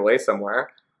playing NCAA somewhere,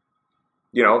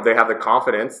 they have the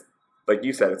confidence. Like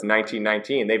you said, it's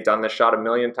 1919. They've done this shot 1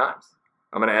 million times.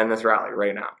 I'm going to end this rally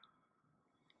right now.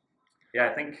 Yeah,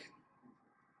 I think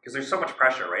because there's so much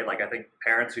pressure, right? Like, I think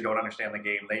parents who don't understand the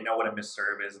game, they know what a missed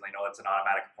serve is, and they know it's an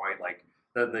automatic point. Like,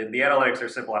 the analytics are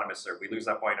simple on a missed serve. We lose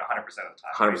that point 100% of the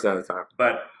time. 100% of the time.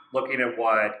 But looking at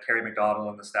what Kerry McDonald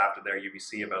and the staff did there at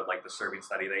UBC about, like, the serving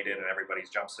study they did, and everybody's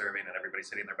jump serving and everybody's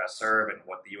hitting their best serve, and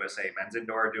what the USA men's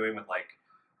indoor are doing with, like,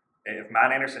 if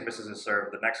Matt Anderson misses his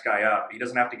serve, the next guy up, he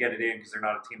doesn't have to get it in because they're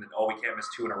not a team that, we can't miss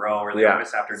 2 in a row, or they don't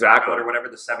miss after exactly. or whatever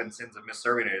the 7 sins of missed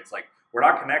serving it. It's like, we're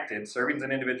not connected. Serving's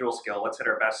an individual skill. Let's hit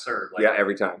our best serve. Like,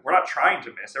 every time. We're not trying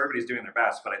to miss. Everybody's doing their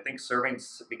best, but I think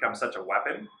serving's become such a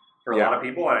weapon for a lot of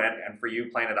people, and for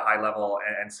you playing at a high level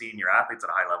and seeing your athletes at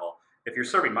a high level. if you're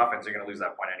serving muffins, you're going to lose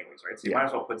that point anyways, right? So you might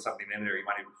as well put something in there. You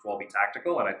might as well be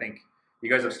tactical. And I think you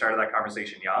guys have started that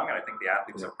conversation young, and I think the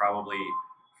athletes are probably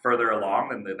further along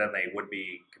than they would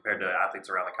be compared to athletes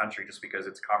around the country, just because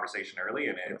it's conversation early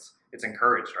and it's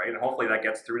encouraged, right? And hopefully that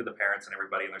gets through to the parents and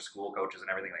everybody and their school coaches and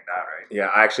everything like that, right? Yeah,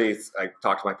 I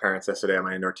talked to my parents yesterday on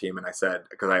my indoor team, and I said,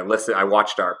 because I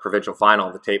watched our provincial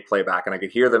final, the tape playback, and I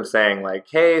could hear them saying like,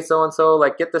 "Hey, so and so,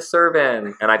 like, get the serve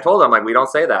in," and I told them like, we don't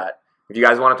say that. If you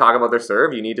guys want to talk about their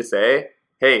serve, you need to say,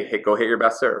 hey, go hit your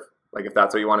best serve. Like, if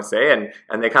that's what you want to say. And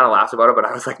they kind of laughed about it, but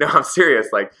I was like, no, I'm serious.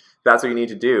 Like, that's what you need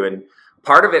to do. And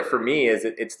part of it for me is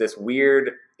it's this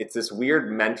weird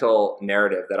mental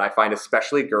narrative that I find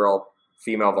especially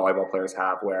female volleyball players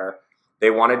have, where they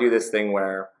want to do this thing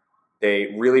where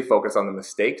they really focus on the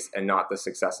mistakes and not the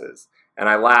successes. And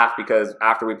I laugh because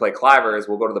after we play Clivers,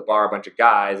 we'll go to the bar, a bunch of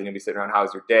guys, and you'll be sitting around,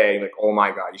 how's your day? And you're like, oh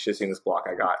my God, you should have seen this block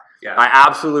I got. Yeah. I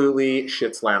absolutely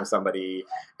shit slammed somebody,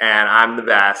 and I'm the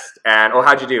best. And, oh,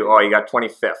 how'd you do? Oh, you got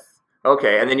 25th.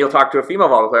 Okay, and then you'll talk to a female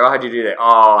volleyball player. Oh, how'd you do today?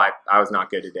 Oh, I was not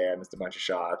good today. I missed a bunch of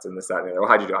shots and this, that, and the other. Oh,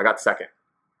 how'd you do? I got second.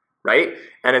 Right?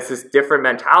 And it's this different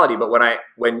mentality. But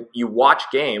when you watch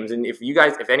games, and if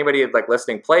anybody like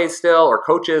listening plays still or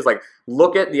coaches, like,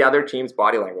 look at the other team's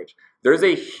body language. There's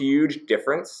a huge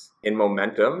difference in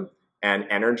momentum and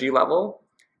energy level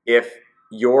if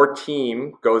your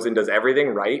team goes and does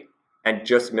everything right and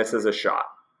just misses a shot.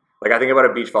 Like, I think about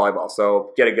a beach volleyball.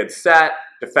 So get a good set,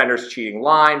 defender's cheating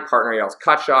line, partner yells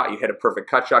cut shot, you hit a perfect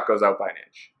cut shot, goes out by an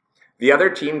inch. The other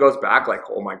team goes back like,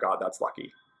 oh my God, that's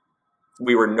lucky.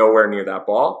 We were nowhere near that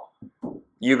ball.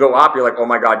 You go up, you're like, oh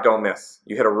my God, don't miss.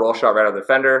 You hit a roll shot right out of the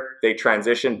defender. They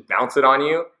transition, bounce it on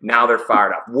you. Now they're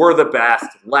fired up. We're the best.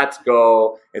 Let's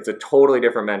go. It's a totally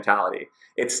different mentality.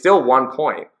 It's still 1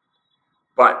 point.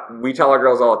 But we tell our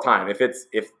girls all the time,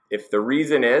 if the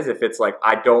reason is, if it's like,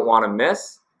 I don't want to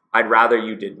miss, I'd rather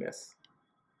you did miss.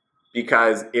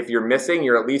 Because if you're missing,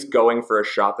 you're at least going for a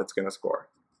shot that's going to score.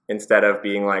 Instead of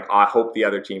being like, oh, I hope the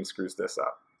other team screws this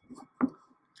up.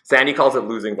 Sandy calls it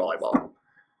losing volleyball.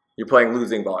 You're playing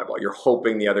losing volleyball. You're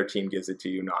hoping the other team gives it to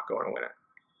you, not going to win it.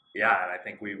 Yeah, and I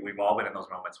think we've all been in those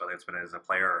moments, whether it's been as a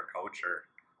player or a coach, or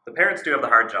the parents do have the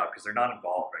hard job because they're not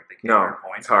involved, right? They can't earn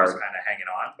points. It's hard. They're just kind of hanging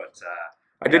on. But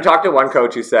I did talk to one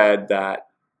coach who said that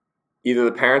either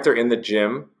the parents are in the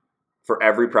gym for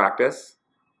every practice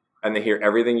and they hear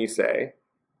everything you say,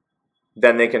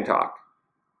 then they can talk.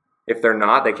 If they're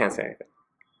not, they can't say anything.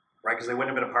 Right, because they wouldn't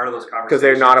have been a part of those conversations. Because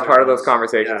they're not a part of those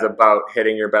conversations about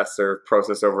hitting your best serve,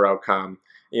 process over outcome.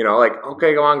 You know, like,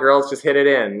 okay, go on, girls, just hit it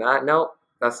in. Nope,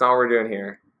 that's not what we're doing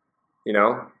here. You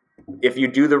know, if you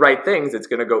do the right things, it's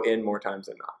going to go in more times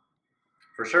than not.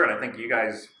 For sure, and I think you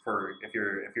guys, if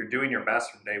you're doing your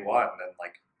best from day one, then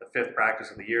like the 5th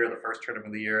practice of the year, the first tournament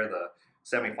of the year, the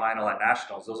semifinal at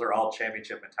nationals, those are all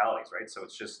championship mentalities, right? So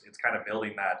it's kind of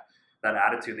building that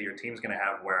attitude that your team's going to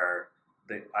have where.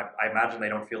 I imagine they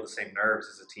don't feel the same nerves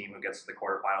as a team who gets to the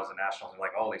quarterfinals and nationals. They're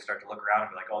like, oh, they start to look around and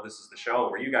be like, oh, this is the show.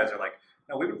 Where you guys are like,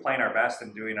 no, we've been playing our best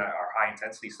and doing our high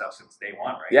intensity stuff since day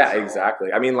one, right? Yeah,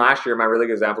 exactly. I mean, last year, my really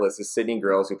good example is the Sydney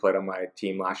girls who played on my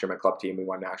team last year, my club team. We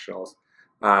won nationals.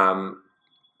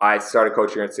 I started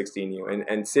coaching at 16U.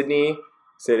 And Sydney,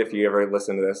 Sid, if you ever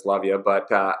listen to this, love you.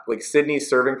 But like Sydney's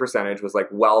serving percentage was like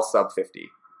well sub 50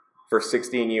 for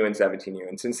 16U and 17U.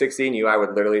 And since 16U, I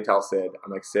would literally tell Sid,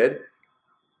 I'm like, Sid,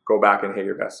 go back and hit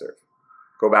your best serve.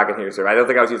 Go back and hit your serve. I don't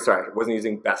think I wasn't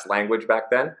using best language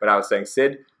back then, but I was saying,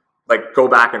 Sid, like, go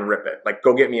back and rip it. Like,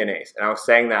 go get me an ace. And I was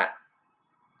saying that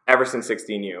ever since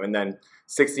 16U. And then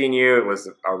 16U, it was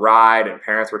a ride, and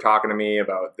parents were talking to me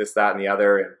about this, that, and the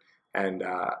other. And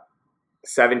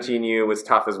 17U was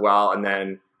tough as well. And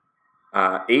then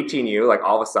 18U, like,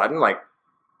 all of a sudden, like,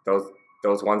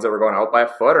 those ones that were going out by a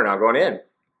foot are now going in.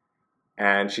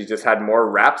 And she just had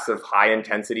more reps of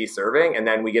high-intensity serving. And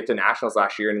then we get to nationals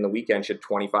last year, and in the weekend, she had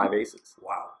 25 aces.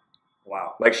 Wow.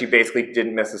 Like, she basically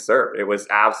didn't miss a serve. It was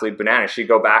absolutely bananas. She'd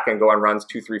go back and go on runs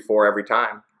 2, 3, 4 every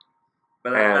time.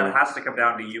 But that has to come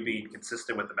down to you being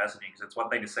consistent with the messaging. Because it's one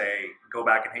thing to say, go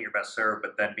back and hit your best serve,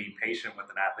 but then being patient with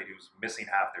an athlete who's missing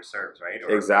half their serves, right?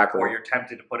 Exactly. Or you're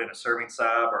tempted to put in a serving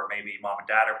sub, or maybe mom and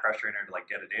dad are pressuring her to, like,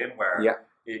 get it in, where... Yeah.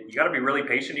 You got to be really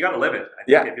patient. You got to live it. I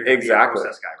think if you're going to be a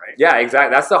process guy, right? Yeah,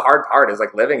 exactly. That's the hard part, is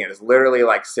like living it. Is literally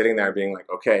like sitting there being like,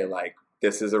 okay, like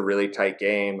this is a really tight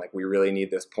game. Like we really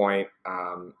need this point.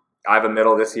 I have a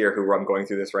middle this year who I'm going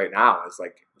through this right now. Is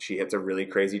like she hits a really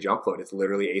crazy jump float. It's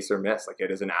literally ace or miss. Like it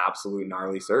is an absolute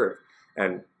gnarly serve.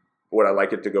 And would I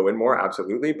like it to go in more?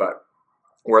 Absolutely. But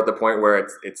we're at the point where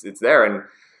it's there. And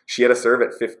she had a serve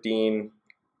at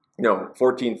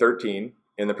 14-13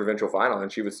 in the provincial final,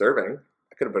 and she was serving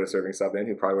Could have put a serving sub in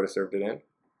who probably would have served it in.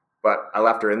 But I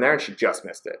left her in there and she just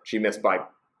missed it. She missed by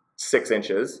 6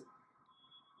 inches.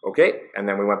 Okay. And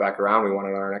then we went back around. We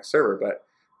wanted our next server. But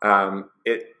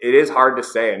it is hard to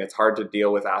say, and it's hard to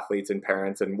deal with athletes and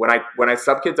parents. And when I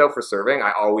sub kids out for serving,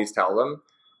 I always tell them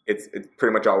it's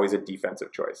pretty much always a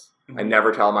defensive choice. Mm-hmm. I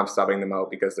never tell them I'm subbing them out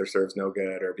because their serve's no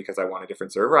good or because I want a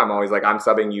different server. I'm always like, I'm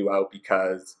subbing you out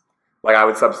because, like, I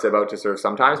would sub Sib out to serve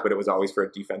sometimes, but it was always for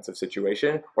a defensive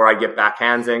situation. Or I'd get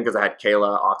backhands in because I had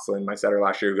Kayla Oxlin, my setter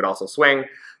last year, who could also swing.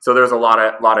 So there's a lot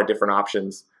of different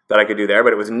options that I could do there,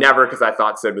 but it was never because I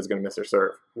thought Sid was going to miss her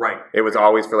serve. Right. It was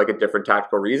always for like a different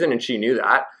tactical reason, and she knew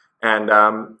that.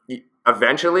 And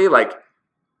eventually, like,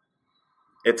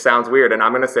 it sounds weird, and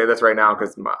I'm going to say this right now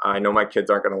because I know my kids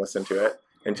aren't going to listen to it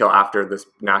until after this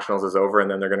nationals is over,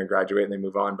 and then they're going to graduate and they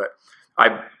move on. But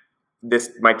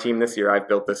my team this year, I've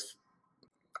built this,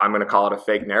 I'm going to call it a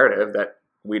fake narrative that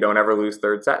we don't ever lose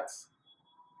third sets,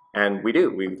 and we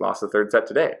do. We lost the third set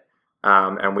today.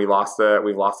 And we've lost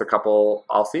a couple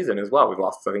all season as well. We've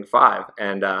lost, I think, 5.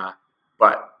 And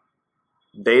but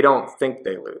they don't think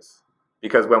they lose,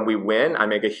 because when we win, I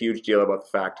make a huge deal about the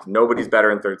fact nobody's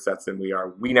better in third sets than we are.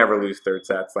 We never lose third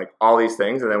sets, like all these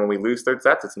things. And then when we lose third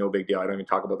sets, it's no big deal. I don't even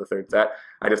talk about the third set.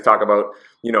 I just talk about,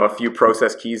 a few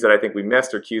process keys that I think we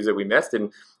missed or cues that we missed.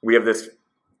 And we have this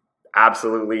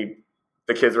absolutely,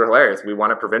 the kids were hilarious. We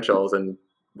won at provincials and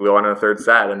we won in a third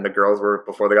set, and the girls were,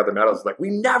 before they got their medals, like, we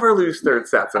never lose third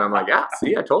sets. And I'm like, yeah,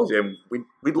 see, I told you.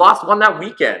 We'd lost one that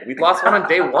weekend. We'd lost one on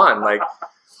day 1. Like,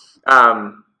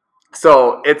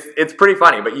 so it's pretty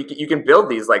funny, but you can build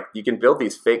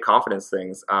these fake confidence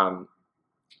things.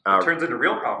 It turns into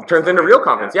real confidence. Turns into real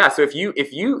confidence, yeah. So if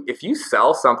you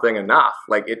sell something enough,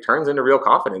 like, it turns into real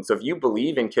confidence. So if you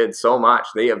believe in kids so much,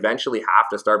 they eventually have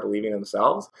to start believing in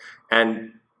themselves.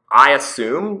 And I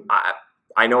assume,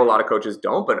 I know a lot of coaches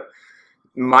don't, but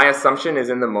my assumption is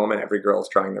in the moment, every girl is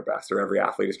trying their best, or every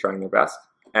athlete is trying their best.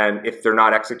 And if they're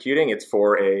not executing, it's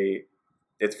for a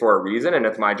reason. And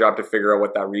it's my job to figure out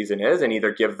what that reason is and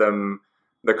either give them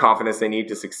the confidence they need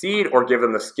to succeed or give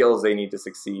them the skills they need to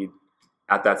succeed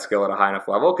at that skill at a high enough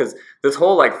level. Because this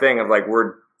whole thing of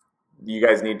you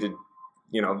guys need to,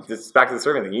 this is back to the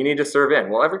serving thing. You need to serve in.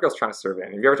 Well, every girl's trying to serve in.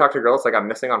 Have you ever talked to a girl that's like, I'm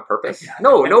missing on purpose?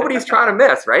 No, nobody's trying to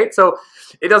miss, right? So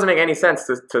it doesn't make any sense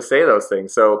to say those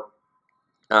things. So,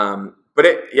 but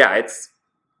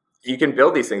you can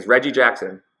build these things. Reggie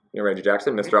Jackson,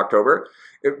 Mr. October.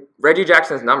 Reggie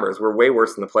Jackson's numbers were way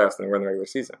worse in the playoffs than they were in the regular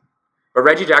season. But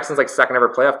Reggie Jackson's second ever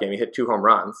playoff game, he hit 2 home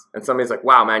runs, and somebody's like,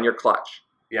 wow, man, you're clutch.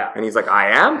 Yeah. And he's like, I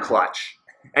am clutch.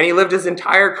 And he lived his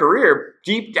entire career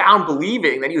deep down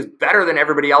believing that he was better than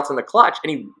everybody else in the clutch.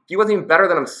 And he wasn't even better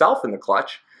than himself in the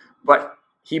clutch, but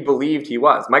he believed he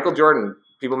was. Michael Jordan,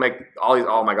 people make all these,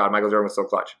 oh my God, Michael Jordan was so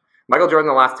clutch. Michael Jordan,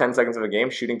 the last 10 seconds of the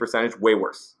game, shooting percentage way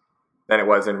worse than it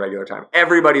was in regular time.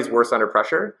 Everybody's worse under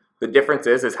pressure. The difference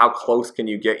is how close can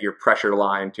you get your pressure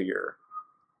line to your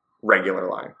regular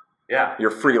line. Yeah.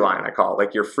 Your free line, I call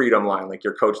it, your freedom line,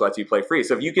 your coach lets you play free.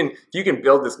 So if you can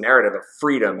build this narrative of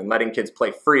freedom and letting kids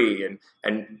play free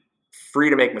and free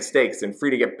to make mistakes and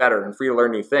free to get better and free to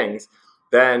learn new things,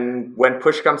 then when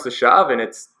push comes to shove and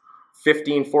it's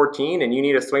 15-14 and you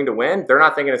need a swing to win, they're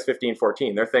not thinking it's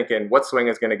 15-14. They're thinking, what swing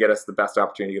is going to get us the best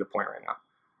opportunity to get a point right now?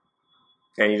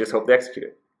 And you just hope they execute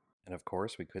it. And of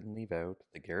course, we couldn't leave out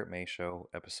the Garrett May Show,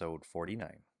 episode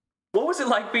 49. What was it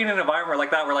like being in an environment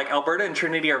like that, where Alberta and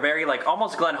Trinity are very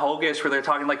almost Glenn Hogish, where they're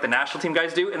talking like the national team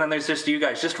guys do, and then there's just you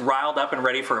guys just riled up and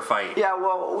ready for a fight? Yeah,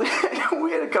 well,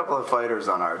 we had a couple of fighters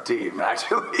on our team,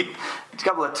 actually. A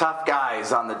couple of tough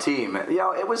guys on the team.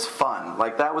 It was fun.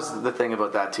 That was the thing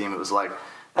about that team. It was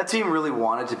that team really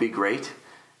wanted to be great,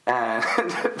 and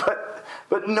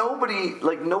but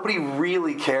nobody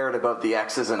really cared about the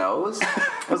X's and O's.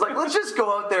 It was let's just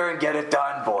go out there and get it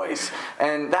done, boys.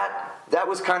 And that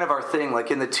was kind of our thing.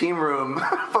 In the team room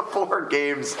before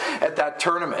games at that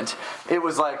tournament, it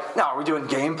was no, are we doing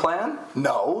game plan?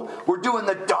 No, we're doing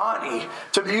the Donnie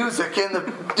to music in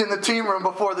the team room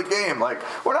before the game.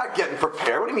 We're not getting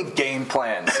prepared. What do you mean game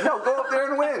plans? No, go up there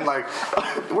and win.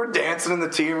 We're dancing in the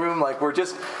team room. We're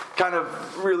just kind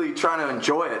of really trying to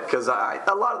enjoy it, because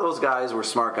a lot of those guys were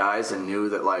smart guys and knew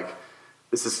that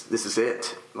this is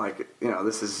it.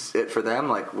 This is it for them.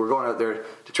 We're going out there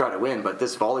to try to win, but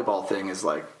this volleyball thing is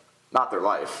not their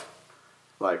life.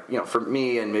 For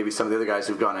me and maybe some of the other guys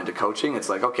who've gone into coaching, it's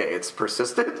okay, it's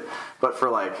persistent, but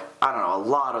for I don't know, a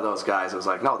lot of those guys, it was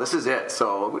no, this is it.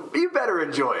 So you better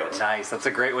enjoy it. Nice. That's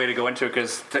a great way to go into it,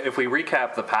 because if we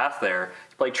recap the path there,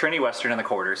 you play Trinity Western in the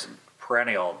quarters,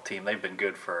 perennial team. They've been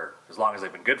good for as long as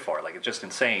they've been good for. It's just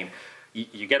insane.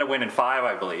 You get a win in 5,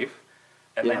 I believe.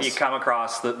 And then you come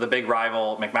across the big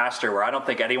rival McMaster, where I don't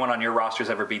think anyone on your roster has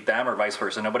ever beat them, or vice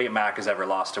versa. Nobody at Mac has ever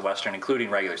lost to Western, including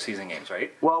regular season games,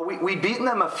 right? Well, we'd beaten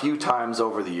them a few times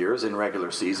over the years in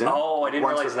regular season. Oh, I didn't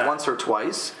realize that. Once or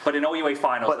twice. But in OUA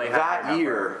finals, they had that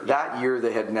year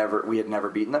we had never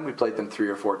beaten them. We played them 3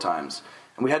 or 4 times,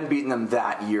 and we hadn't beaten them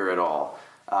that year at all.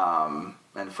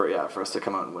 And for us to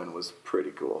come out and win was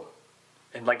pretty cool.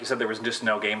 And like you said, there was just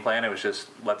no game plan. It was just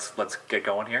let's get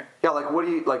going here. Yeah, what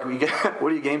do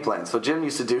you game plan? So Jim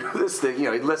used to do this thing.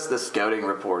 He'd list the scouting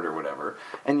report or whatever,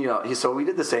 and so we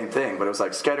did the same thing, but it was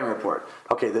like scouting report.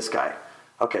 Okay, this guy.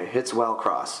 Okay, hits well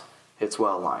cross, hits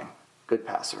well line, good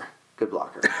passer, good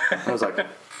blocker. And I was like,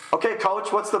 okay,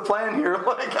 coach, what's the plan here?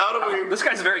 Like, how do we? This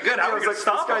guy's very good. How are we going to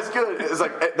stop him? This guy's good. It was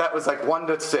like that was like 1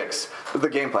 to 6. The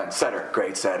game plan: setter,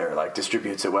 great setter, like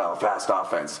distributes it well, fast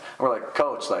offense. And we're like,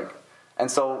 coach, like. And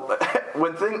so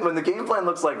when the game plan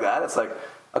looks like that, it's like,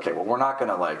 okay, well, we're not going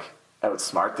to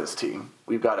outsmart this team.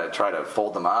 We've got to try to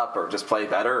fold them up or just play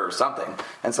better or something.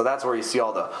 And so that's where you see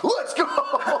all the let's go,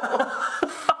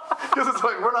 because it's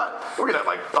like we're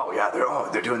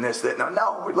gonna they're doing this.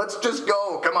 No, let's just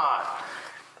go. Come on,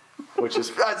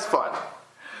 that's fun.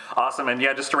 Awesome. And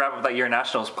yeah, just to wrap up that year in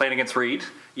Nationals, playing against Reed,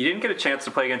 you didn't get a chance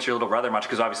to play against your little brother much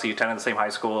because obviously you attended the same high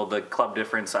school. The club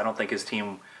difference, I don't think his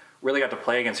team really got to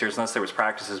play against yours unless there was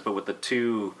practices, but with there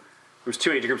was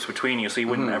 2 age groups between you, so you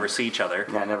wouldn't ever see each other.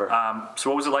 Yeah, never. So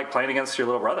what was it like playing against your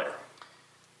little brother?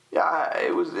 Yeah,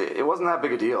 it wasn't that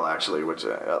big a deal, actually, which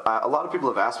a lot of people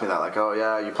have asked me that, like, oh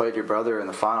yeah, you played your brother in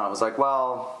the final. I was like,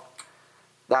 well,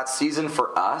 that season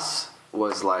for us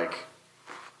was like,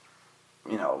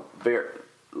 very,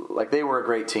 like they were a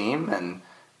great team, and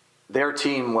their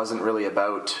team wasn't really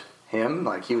about him.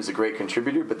 Like, he was a great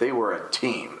contributor, but they were a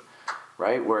team.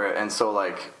 Right?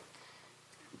 So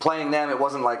playing them, it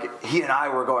wasn't like he and I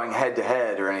were going head to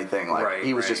head or anything. Like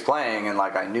he was just playing, and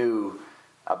like I knew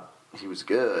he was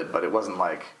good, but it wasn't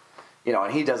like,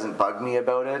 and he doesn't bug me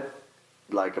about it,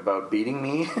 like about beating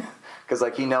me, because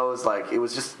like he knows like it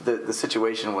was just the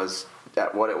situation was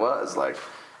at what it was. Like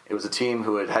it was a team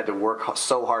who had to work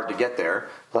so hard to get there,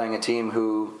 playing a team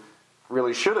who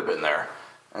really should have been there,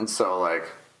 and so like.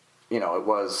 It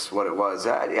was what it was.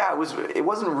 It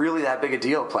wasn't really that big a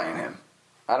deal playing him.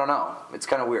 I don't know. It's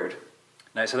kind of weird.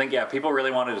 Nice. I think, people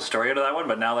really wanted a story out of that one,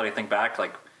 but now that I think back,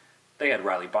 like, they had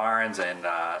Riley Barnes and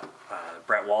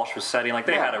Brett Walsh was setting. Like,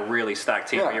 they had a really stacked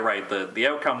team. But you're right. The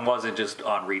outcome wasn't just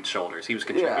on Reed's shoulders. He was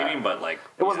contributing, but, like...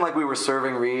 It wasn't like we were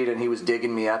serving Reed and he was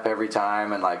digging me up every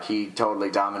time and, like, he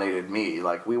totally dominated me.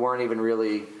 Like, we weren't even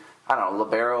really, I don't know,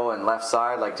 libero and left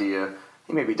side. Like,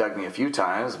 He maybe dug me a few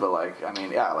times, but I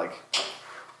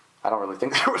don't really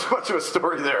think there was much of a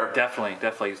story there.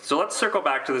 Definitely. So let's circle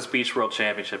back to this Beach World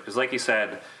Championship, because like you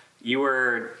said, you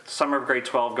were summer of grade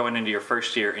 12 going into your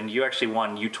first year, and you actually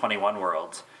won U21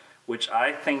 Worlds, which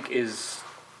I think is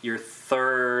your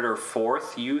 3rd or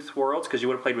 4th Youth Worlds, because you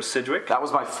would have played with Sidgwick. That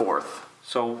was my 4th.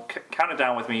 So count it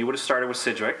down with me. You would have started with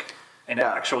Sidgwick in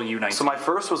actual U19. So my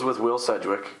first was with Will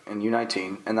Sedgwick in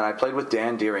U19, and then I played with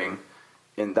Dan Deering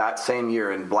in that same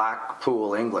year in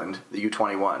Blackpool, England, the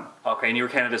U21. Okay, and you were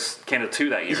Canada 2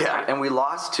 that year, yeah, right? And we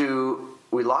lost to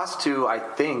I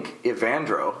think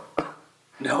Evandro.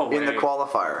 No way. In the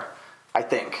qualifier, I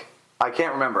think. I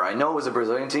can't remember. I know it was a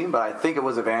Brazilian team, but I think it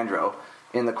was Evandro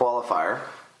in the qualifier.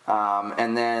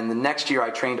 And then the next year,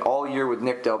 I trained all year with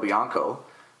Nick Del Bianco,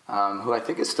 who I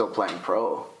think is still playing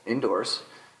pro indoors.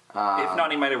 If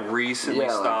not, he might have recently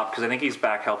stopped, because I think he's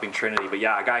back helping Trinity. But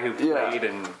yeah, a guy who played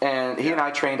and he and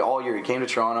I trained all year. He came to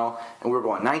Toronto, and we were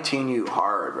going 19U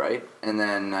hard, right? And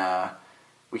then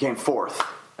we came 4th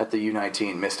at the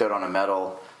U19, missed out on a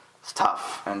medal. It's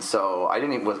tough, and so I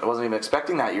wasn't even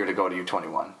expecting that year to go to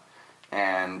U21.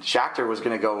 And Schachter was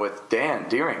going to go with Dan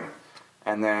Deering,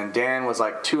 and then Dan was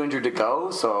like 200 to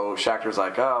go. So Schachter's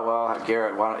like, "Oh well,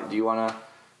 Garrett, do you want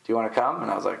to come?"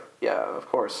 And I was like, "Yeah, of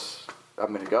course."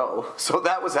 I'm going to go. So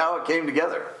that was how it came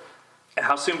together.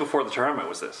 How soon before the tournament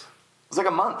was this? It was like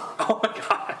a month. Oh my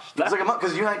gosh. It was like a month,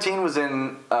 because U19 was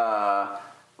in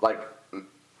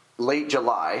late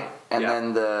July, and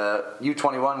then the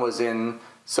U21 was in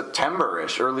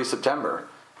September-ish, early September.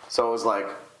 So it was like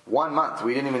 1 month.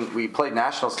 We played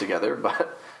nationals together,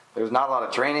 but there was not a lot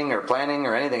of training or planning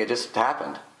or anything. It just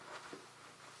happened.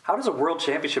 How does a world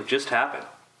championship just happen?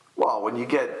 Well, when you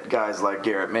get guys like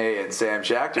Garrett May and Sam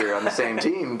Schachter on the same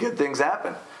team, good things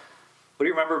happen. What do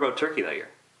you remember about Turkey that year?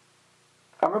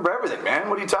 I remember everything, man.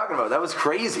 What are you talking about? That was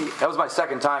crazy. That was my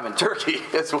second time in Turkey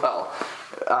as well.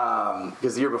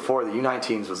 Because the year before, the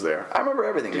U19s was there. I remember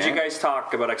everything, Did you guys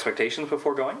talk about expectations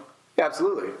before going? Yeah,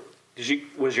 absolutely.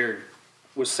 Was your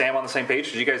Was Sam on the same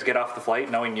page? Did you guys get off the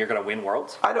flight knowing you're going to win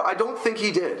Worlds? I don't think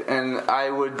he did, and I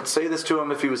would say this to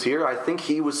him if he was here. I think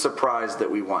he was surprised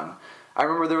that we won. I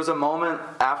remember there was a moment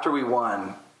after we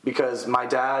won because my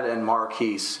dad and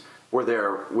Marquise were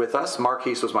there with us.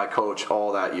 Marquise was my coach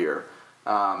all that year,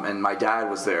 and my dad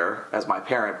was there as my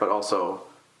parent, but also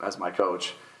as my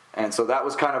coach. And so that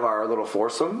was kind of our little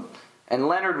foursome. And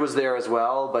Leonard was there as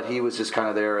well, but he was just kind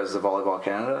of there as the Volleyball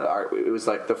Canada. It was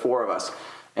like the four of us.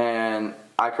 And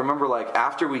I can remember, like,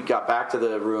 after we got back to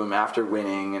the room, after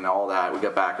winning and all that, we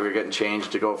got back, we were getting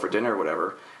changed to go for dinner or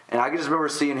whatever. And I can just remember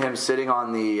seeing him sitting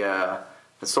on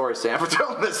sorry, Sam, for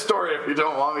telling this story if you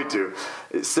don't want me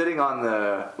to. Sitting on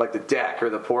the deck or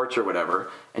the porch or whatever,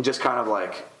 and just kind of,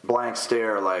 like, blank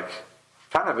stare, like,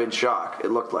 kind of in shock,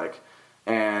 it looked like.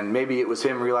 And maybe it was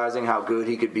him realizing how good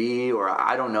he could be, or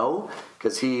I don't know,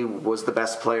 because he was the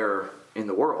best player in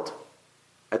the world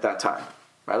at that time.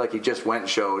 Right? Like, he just went and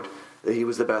showed that he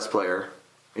was the best player.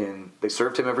 They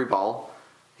served him every ball.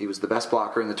 He was the best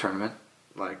blocker in the tournament.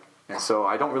 And so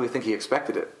I don't really think he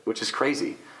expected it, which is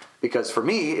crazy. Because for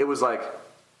me, it was like,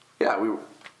 yeah, we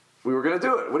were going to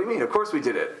do it. What do you mean? Of course we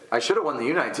did it. I should have won the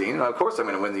U19. Of course I'm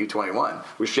going to win the U21.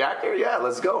 Was Shaq here? Yeah,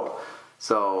 let's go.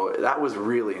 So that was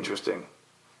really interesting.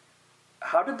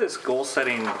 How did this goal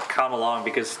setting come along?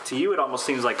 Because to you, it almost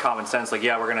seems like common sense. Like,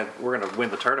 yeah, we're gonna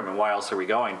win the tournament. Why else are we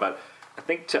going? But I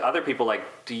think to other people, like,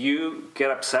 do you get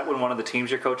upset when one of the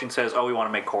teams you're coaching says, oh, we want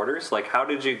to make quarters? Like, how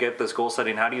did you get this goal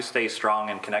setting? How do you stay strong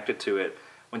and connected to it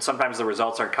when sometimes the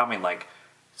results aren't coming? Like,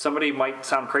 somebody might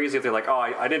sound crazy if they're like, oh,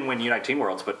 I didn't win U19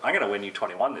 Worlds, but I'm going to win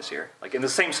U21 this year. Like, in the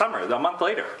same summer, a month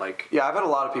later. Like, yeah, I've had a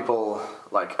lot of people,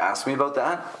 like, ask me about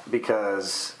that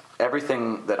because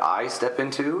everything that I step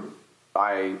into,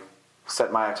 I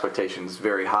set my expectations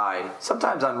very high,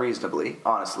 sometimes unreasonably,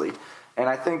 honestly. And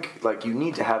I think, like, you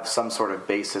need to have some sort of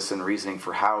basis and reasoning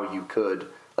for how you could,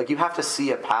 like, you have to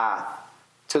see a path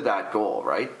to that goal,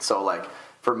 right? So, like,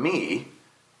 for me,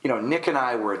 you know, Nick and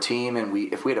I were a team, and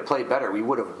if we had played better, we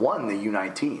would have won the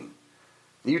U19.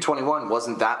 The U21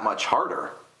 wasn't that much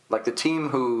harder. Like, the team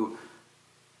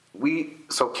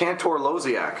so Cantor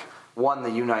Loziak won the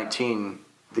U19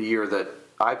 the year that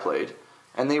I played,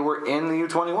 and they were in the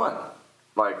U21.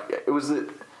 Like,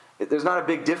 there's not a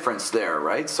big difference there,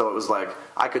 right? So it was like,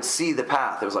 I could see the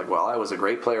path. It was like, well, I was a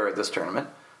great player at this tournament.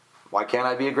 Why can't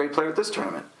I be a great player at this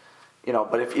tournament? You know,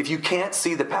 but if you can't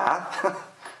see the path,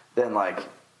 then, like,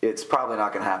 it's probably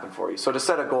not going to happen for you. So to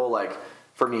set a goal, like,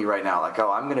 for me right now, like,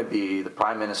 oh, I'm going to be the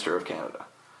Prime Minister of Canada.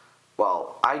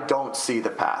 Well, I don't see the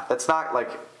path. That's not, like,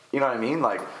 you know what I mean?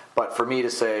 Like, but for me to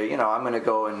say, you know, I'm going to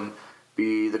go and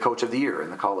be the coach of the year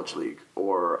in the college league,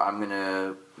 or I'm going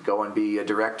to go and be a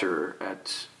director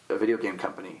at a video game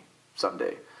company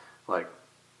someday. Like,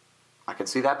 I can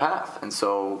see that path. And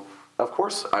so, of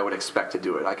course, I would expect to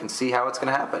do it. I can see how it's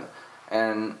going to happen.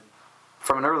 And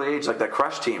from an early age, like that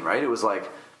Crush team, right? It was like,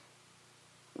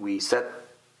 we set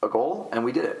a goal and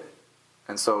we did it.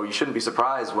 And so you shouldn't be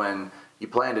surprised when you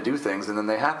plan to do things and then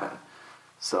they happen.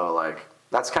 So, like,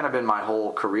 that's kind of been my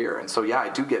whole career. And so, yeah, I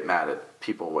do get mad at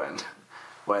people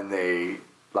when they,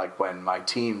 like, when my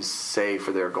teams say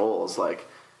for their goals, like,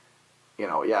 you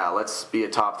know, yeah, let's be a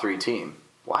top 3 team.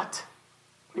 What?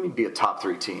 What do you mean be a top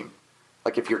 3 team?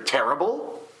 Like, if you're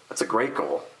terrible, that's a great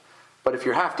goal. But if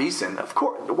you're half decent, of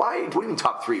course, why? What do you mean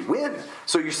top 3? Win.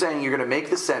 So you're saying you're going to make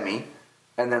the semi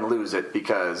and then lose it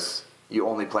because you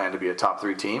only plan to be a top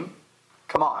 3 team?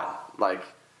 Come on. Like,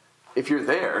 if you're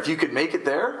there, if you could make it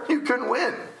there, you couldn't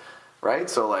win. Right?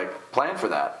 So, like, plan for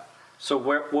that. So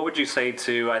what would you say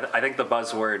to, I think the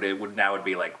buzzword would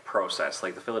be like process.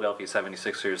 Like the Philadelphia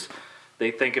 76ers,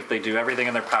 they think if they do everything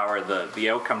in their power, the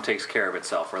outcome takes care of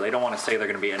itself. Or they don't want to say they're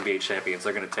going to be NBA champions,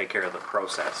 they're going to take care of the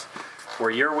process. Where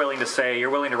you're willing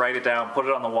to write it down, put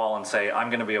it on the wall and say, I'm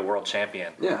going to be a world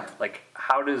champion. Yeah. Like,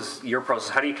 how does your process,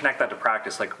 how do you connect that to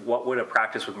practice? Like, what would a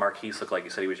practice with Marquise look like?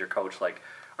 You said he was your coach. Like,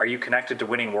 are you connected to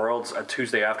winning worlds a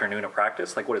Tuesday afternoon of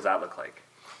practice? Like, what does that look like?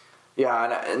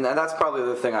 Yeah, and that's probably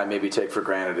the thing I maybe take for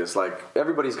granted is, like,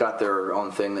 everybody's got their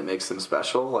own thing that makes them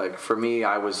special. Like, for me,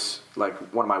 I was, like,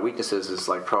 one of my weaknesses is,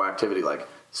 like, proactivity. Like,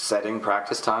 setting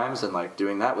practice times and, like,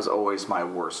 doing that was always my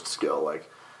worst skill. Like,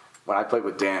 when I played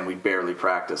with Dan, we barely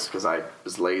practiced because I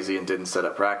was lazy and didn't set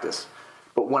up practice.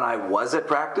 But when I was at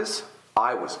practice,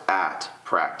 I was at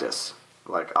practice.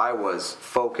 Like, I was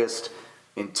focused,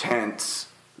 intense,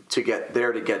 to get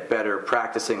better,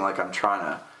 practicing like I'm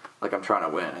trying to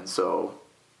win. And so,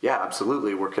 yeah,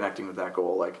 absolutely, we're connecting with that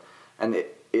goal. Like, and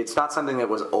it's not something that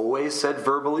was always said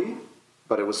verbally,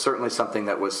 but it was certainly something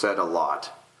that was said a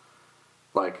lot.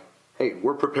 Like, hey,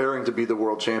 we're preparing to be the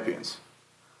world champions.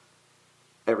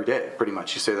 every day, pretty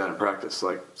much. You say that in practice.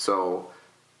 Like, so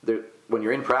when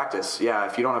you're in practice, yeah,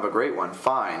 if you don't have a great one,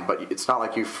 fine, but it's not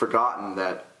like you've forgotten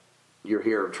that you're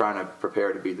here trying to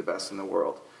prepare to be the best in the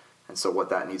world. And so what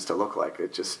that needs to look like,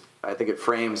 I think it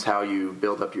frames how you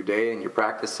build up your day and your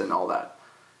practice and all that.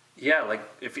 Yeah, like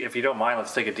if you don't mind,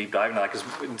 let's take a deep dive into that.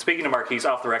 Because speaking to Marquise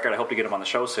off the record, I hope to get him on the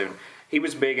show soon. He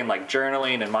was big in like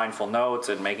journaling and mindful notes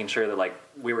and making sure that like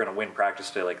we were going to win practice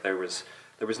today. Like there was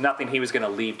nothing he was going to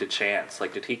leave to chance.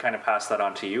 Like, did he kind of pass that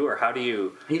on to you, or how do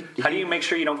you make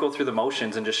sure you don't go through the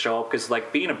motions and just show up? Because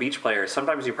like being a beach player,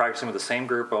 sometimes you're practicing with the same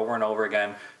group over and over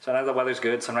again. Sometimes the weather's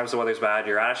good, sometimes the weather's bad.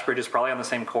 You're at Ashbridge is probably on the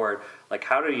same court. Like,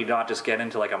 how do you not just get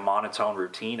into like a monotone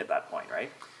routine at that point,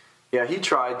 right? Yeah, he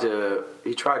tried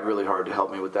really hard to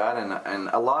help me with that, and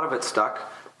a lot of it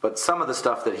stuck. But some of the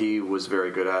stuff that he was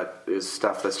very good at is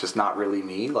stuff that's just not really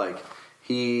me. Like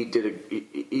he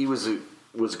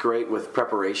was great with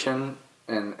preparation,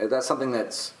 and that's something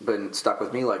that's been stuck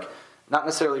with me. Like not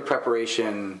necessarily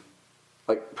preparation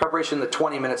the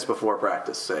 20 minutes before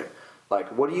practice, say. Like,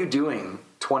 what are you doing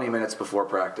 20 minutes before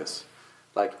practice?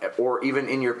 Like, or even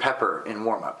in your pepper in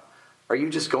warm up. Are you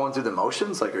just going through the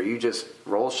motions? Like, are you just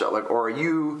roll shot? Like, or are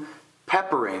you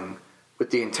peppering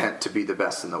with the intent to be the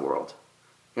best in the world?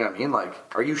 You know what I mean? Like,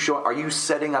 are you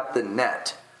setting up the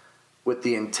net with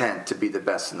the intent to be the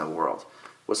best in the world?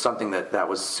 Was something that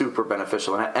was super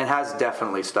beneficial and has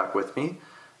definitely stuck with me.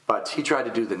 But he tried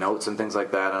to do the notes and things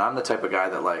like that, and I'm the type of guy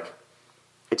that like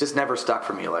it just never stuck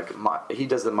for me. Like he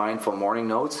does the mindful morning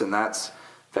notes, and that's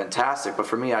fantastic. But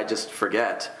for me, I just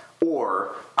forget,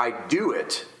 or I do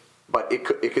it. But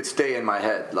it could stay in my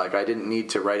head. Like I didn't need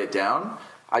to write it down.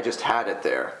 I just had it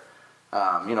there.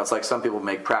 It's like some people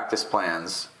make practice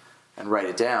plans and write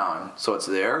it down, so it's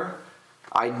there.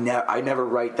 I never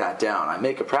write that down. I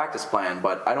make a practice plan,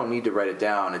 but I don't need to write it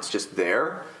down. It's just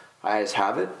there. I just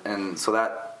have it, and so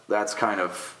that's kind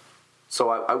of.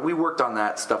 So we worked on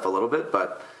that stuff a little bit,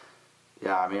 but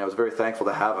yeah, I mean, I was very thankful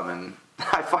to have him, and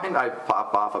I find I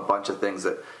pop off a bunch of things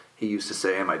that he used to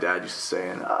say and my dad used to say,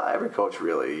 and every coach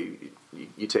really,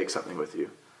 you take something with you.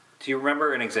 Do you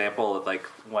remember an example of like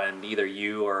when either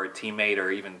you or a teammate or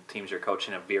even teams you're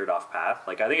coaching have veered off path?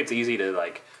 Like I think it's easy to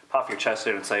like puff your chest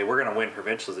out and say we're going to win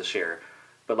provincials this year,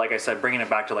 but like I said, bringing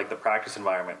it back to like the practice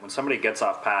environment, when somebody gets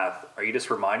off path, are you just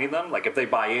reminding them? Like if they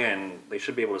buy in, they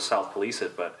should be able to self-police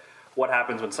it, but what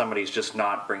happens when somebody's just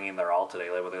not bringing their all today?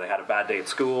 Like whether they had a bad day at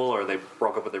school or they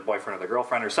broke up with their boyfriend or their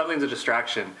girlfriend or something's a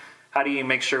distraction. How do you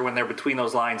make sure when they're between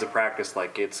those lines of practice,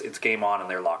 like it's game on and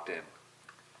they're locked in?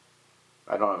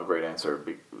 I don't have a great answer,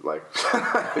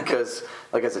 because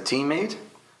like as a teammate,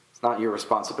 it's not your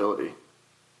responsibility,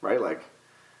 right? Like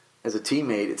as a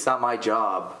teammate, it's not my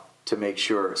job to make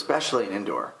sure, especially in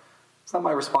indoor, it's not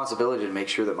my responsibility to make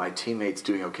sure that my teammate's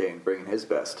doing okay and bringing his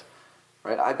best,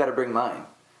 right? I've got to bring mine.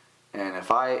 And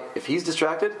if he's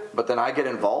distracted, but then I get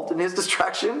involved in his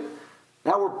distraction,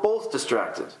 now we're both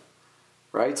distracted.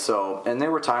 Right? So, and there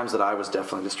were times that I was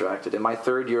definitely distracted. In my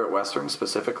third year at Western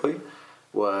specifically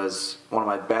was one of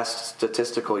my best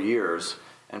statistical years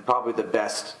and probably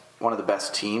one of the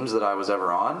best teams that I was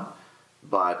ever on.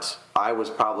 But I was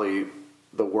probably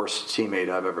the worst teammate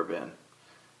I've ever been.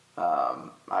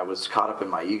 I was caught up in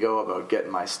my ego about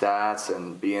getting my stats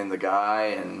and being the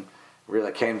guy, and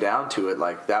really came down to it.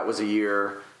 Like that was a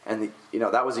year, and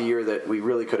that was a year that we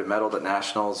really could have medaled at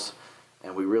nationals,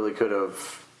 and we really could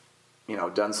have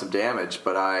done some damage,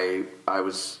 but I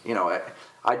was,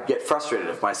 I'd get frustrated.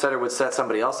 If my setter would set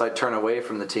somebody else, I'd turn away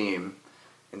from the team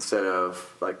instead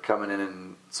of like coming in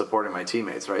and supporting my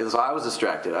teammates, right? So I was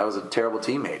distracted. I was a terrible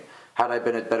teammate. Had I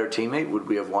been a better teammate, would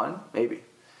we have won? Maybe.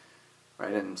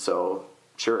 Right? And so,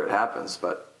 sure, it happens,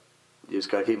 but you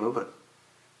just got to keep moving.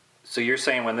 So you're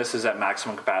saying when this is at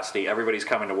maximum capacity, everybody's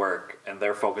coming to work and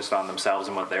they're focused on themselves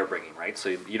and what they're bringing, right? So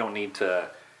you don't need to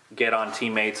get on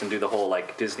teammates and do the whole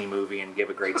like Disney movie and give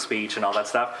a great speech and all that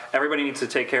stuff. Everybody needs to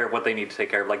take care of what they need to take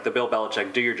care of, like the Bill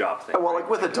Belichick do your job thing. Well, like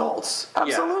with adults,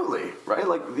 absolutely, yeah. Right?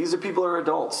 Like these are people who are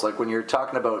adults. Like when you're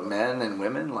talking about men and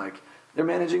women, like they're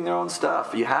managing their own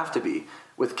stuff. You have to be.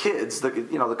 With kids, the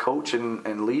coach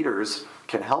and leaders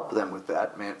can help them with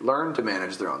that. Learn to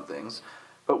manage their own things.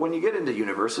 But when you get into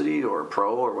university or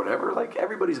pro or whatever, like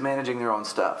everybody's managing their own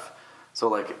stuff. So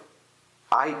like.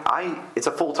 It's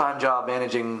a full-time job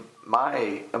managing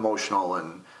my emotional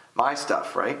and my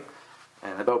stuff, right?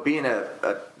 And about being a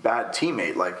bad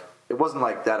teammate, like it wasn't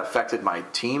like that affected my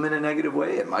team in a negative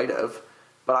way. It might have,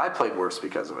 but I played worse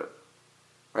because of it,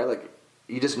 right? Like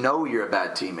you just know you're a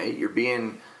bad teammate. You're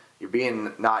being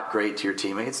not great to your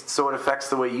teammates, so it affects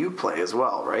the way you play as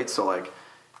well, right? So like,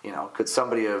 could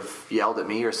somebody have yelled at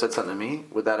me or said something to me?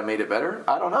 Would that have made it better?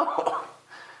 I don't know.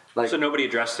 Like, so nobody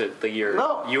addressed it the year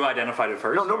you identified it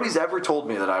first? No, nobody's ever told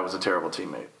me that I was a terrible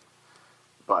teammate.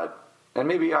 And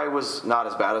maybe I was not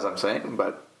as bad as I'm saying,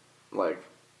 but like,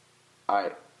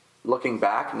 looking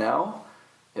back now,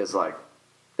 is like,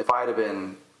 if I had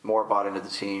been more bought into the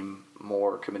team,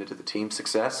 more committed to the team's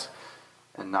success,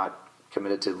 and not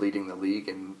committed to leading the league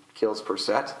in kills per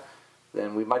set,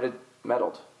 then we might have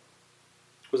medaled.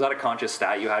 Was that a conscious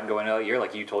stat you had going into that year?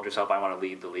 Like, you told yourself, I want to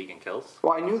lead the league in kills?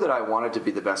 Well, I knew that I wanted to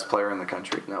be the best player in the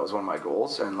country, and that was one of my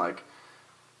goals. And like,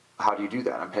 how do you do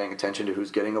that? I'm paying attention to who's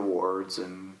getting awards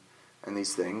and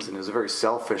these things, and it was a very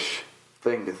selfish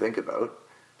thing to think about,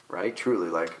 right? Truly,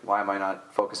 like, why am I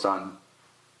not focused on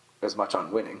as much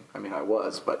on winning? I mean, I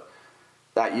was, but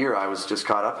that year I was just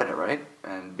caught up in it, right?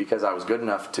 And because I was good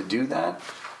enough to do that,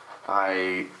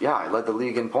 I led the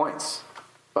league in points.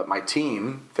 But my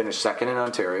team finished second in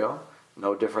Ontario,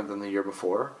 no different than the year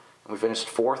before, and we finished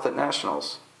fourth at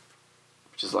Nationals,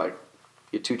 which is like,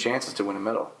 you had 2 chances to win a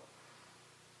medal.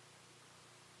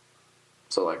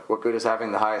 So like, what good is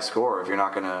having the highest score if you're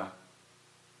not going to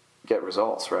get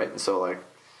results, right? And so like,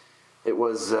 it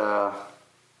was, I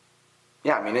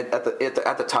mean, at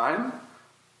the time,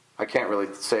 I can't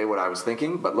really say what I was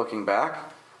thinking, but looking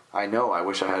back, I know I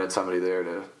wish I had somebody there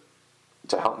to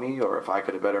help me, or if I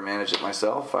could have better managed it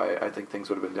myself, I think things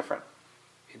would have been different.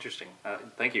 Interesting.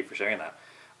 Thank you for sharing that.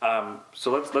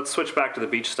 So let's switch back to the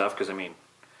beach stuff, because I mean,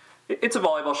 it's a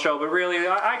volleyball show, but really,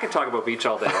 I could talk about beach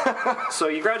all day. So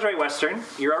you graduate Western,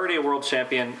 you're already a world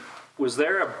champion. Was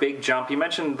there a big jump? You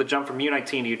mentioned the jump from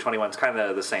U19 to U21. It's kind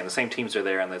of the same. The same teams are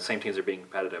there, and the same teams are being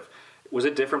competitive. Was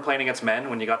it different playing against men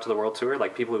when you got to the World Tour,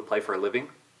 like people who play for a living?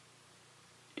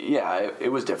 Yeah, it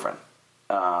was different.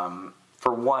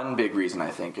 For one big reason,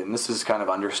 I think, and this is kind of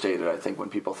understated, I think, when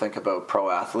people think about pro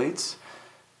athletes,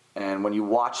 and when you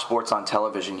watch sports on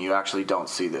television, you actually don't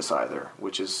see this either,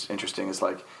 which is interesting. Is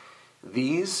like,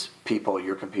 these people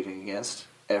you're competing against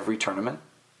every tournament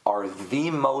are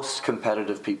the most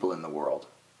competitive people in the world.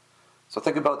 So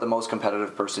think about the most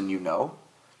competitive person you know.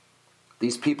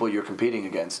 These people you're competing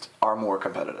against are more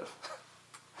competitive,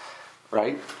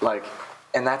 right? Like,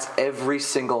 and that's every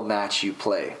single match you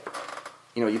play.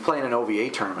 You know, you play in an OVA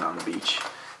tournament on the beach,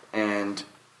 and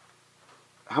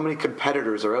how many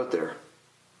competitors are out there?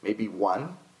 Maybe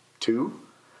 1, 2.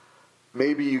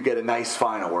 Maybe you get a nice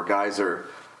final where guys are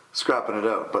scrapping it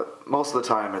out, but most of the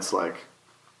time it's like,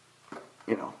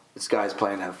 you know, this guy's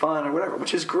playing to have fun or whatever,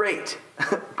 which is great.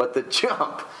 But the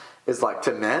jump is like,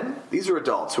 to men, these are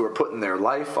adults who are putting their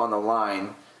life on the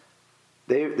line.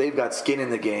 They've got skin in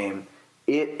the game.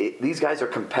 These guys are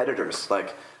competitors.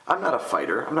 Like, I'm not a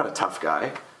fighter. I'm not a tough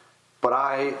guy. But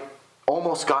I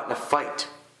almost got in a fight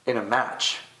in a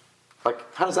match. Like,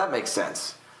 how does that make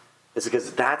sense? It's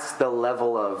because that's the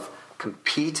level of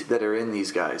compete that are in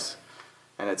these guys.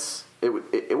 And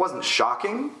it wasn't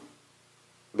shocking,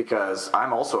 because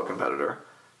I'm also a competitor.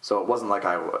 So it wasn't like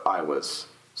I was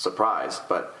surprised,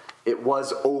 but it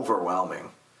was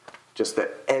overwhelming. Just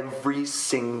that every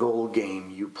single game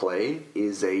you play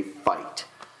is a fight.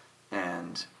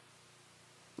 And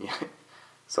yeah,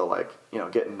 so like, you know,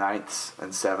 getting 9ths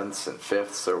and 7ths and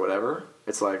 5ths or whatever,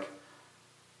 it's like,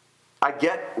 I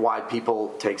get why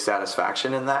people take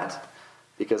satisfaction in that,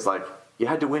 because like, you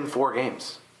had to win 4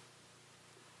 games.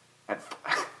 And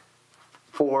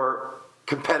 4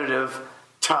 competitive,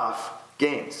 tough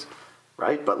games,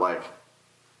 right? But like,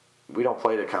 we don't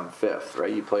play to come 5th,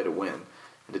 right? You play to win.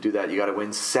 And to do that, you got to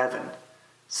win 7.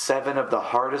 7 of the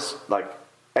hardest, like,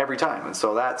 every time. And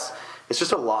so it's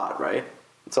just a lot, right?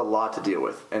 It's a lot to deal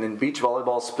with. And in beach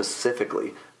volleyball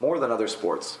specifically, more than other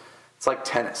sports, it's like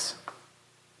tennis.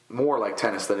 More like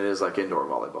tennis than it is like indoor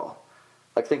volleyball.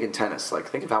 Like, think in tennis. Like,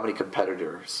 think of how many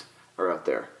competitors are out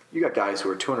there. You got guys who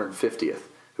are 250th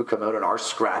who come out and are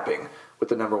scrapping with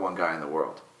the number 1 guy in the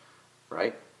world,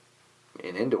 right?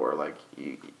 In indoor, like,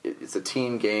 it's a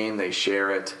team game, they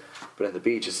share it. But in the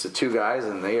beach, it's the 2 guys,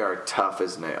 and they are tough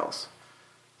as nails.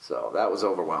 So that was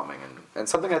overwhelming, and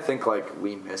something I think like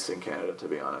we miss in Canada, to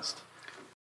be honest.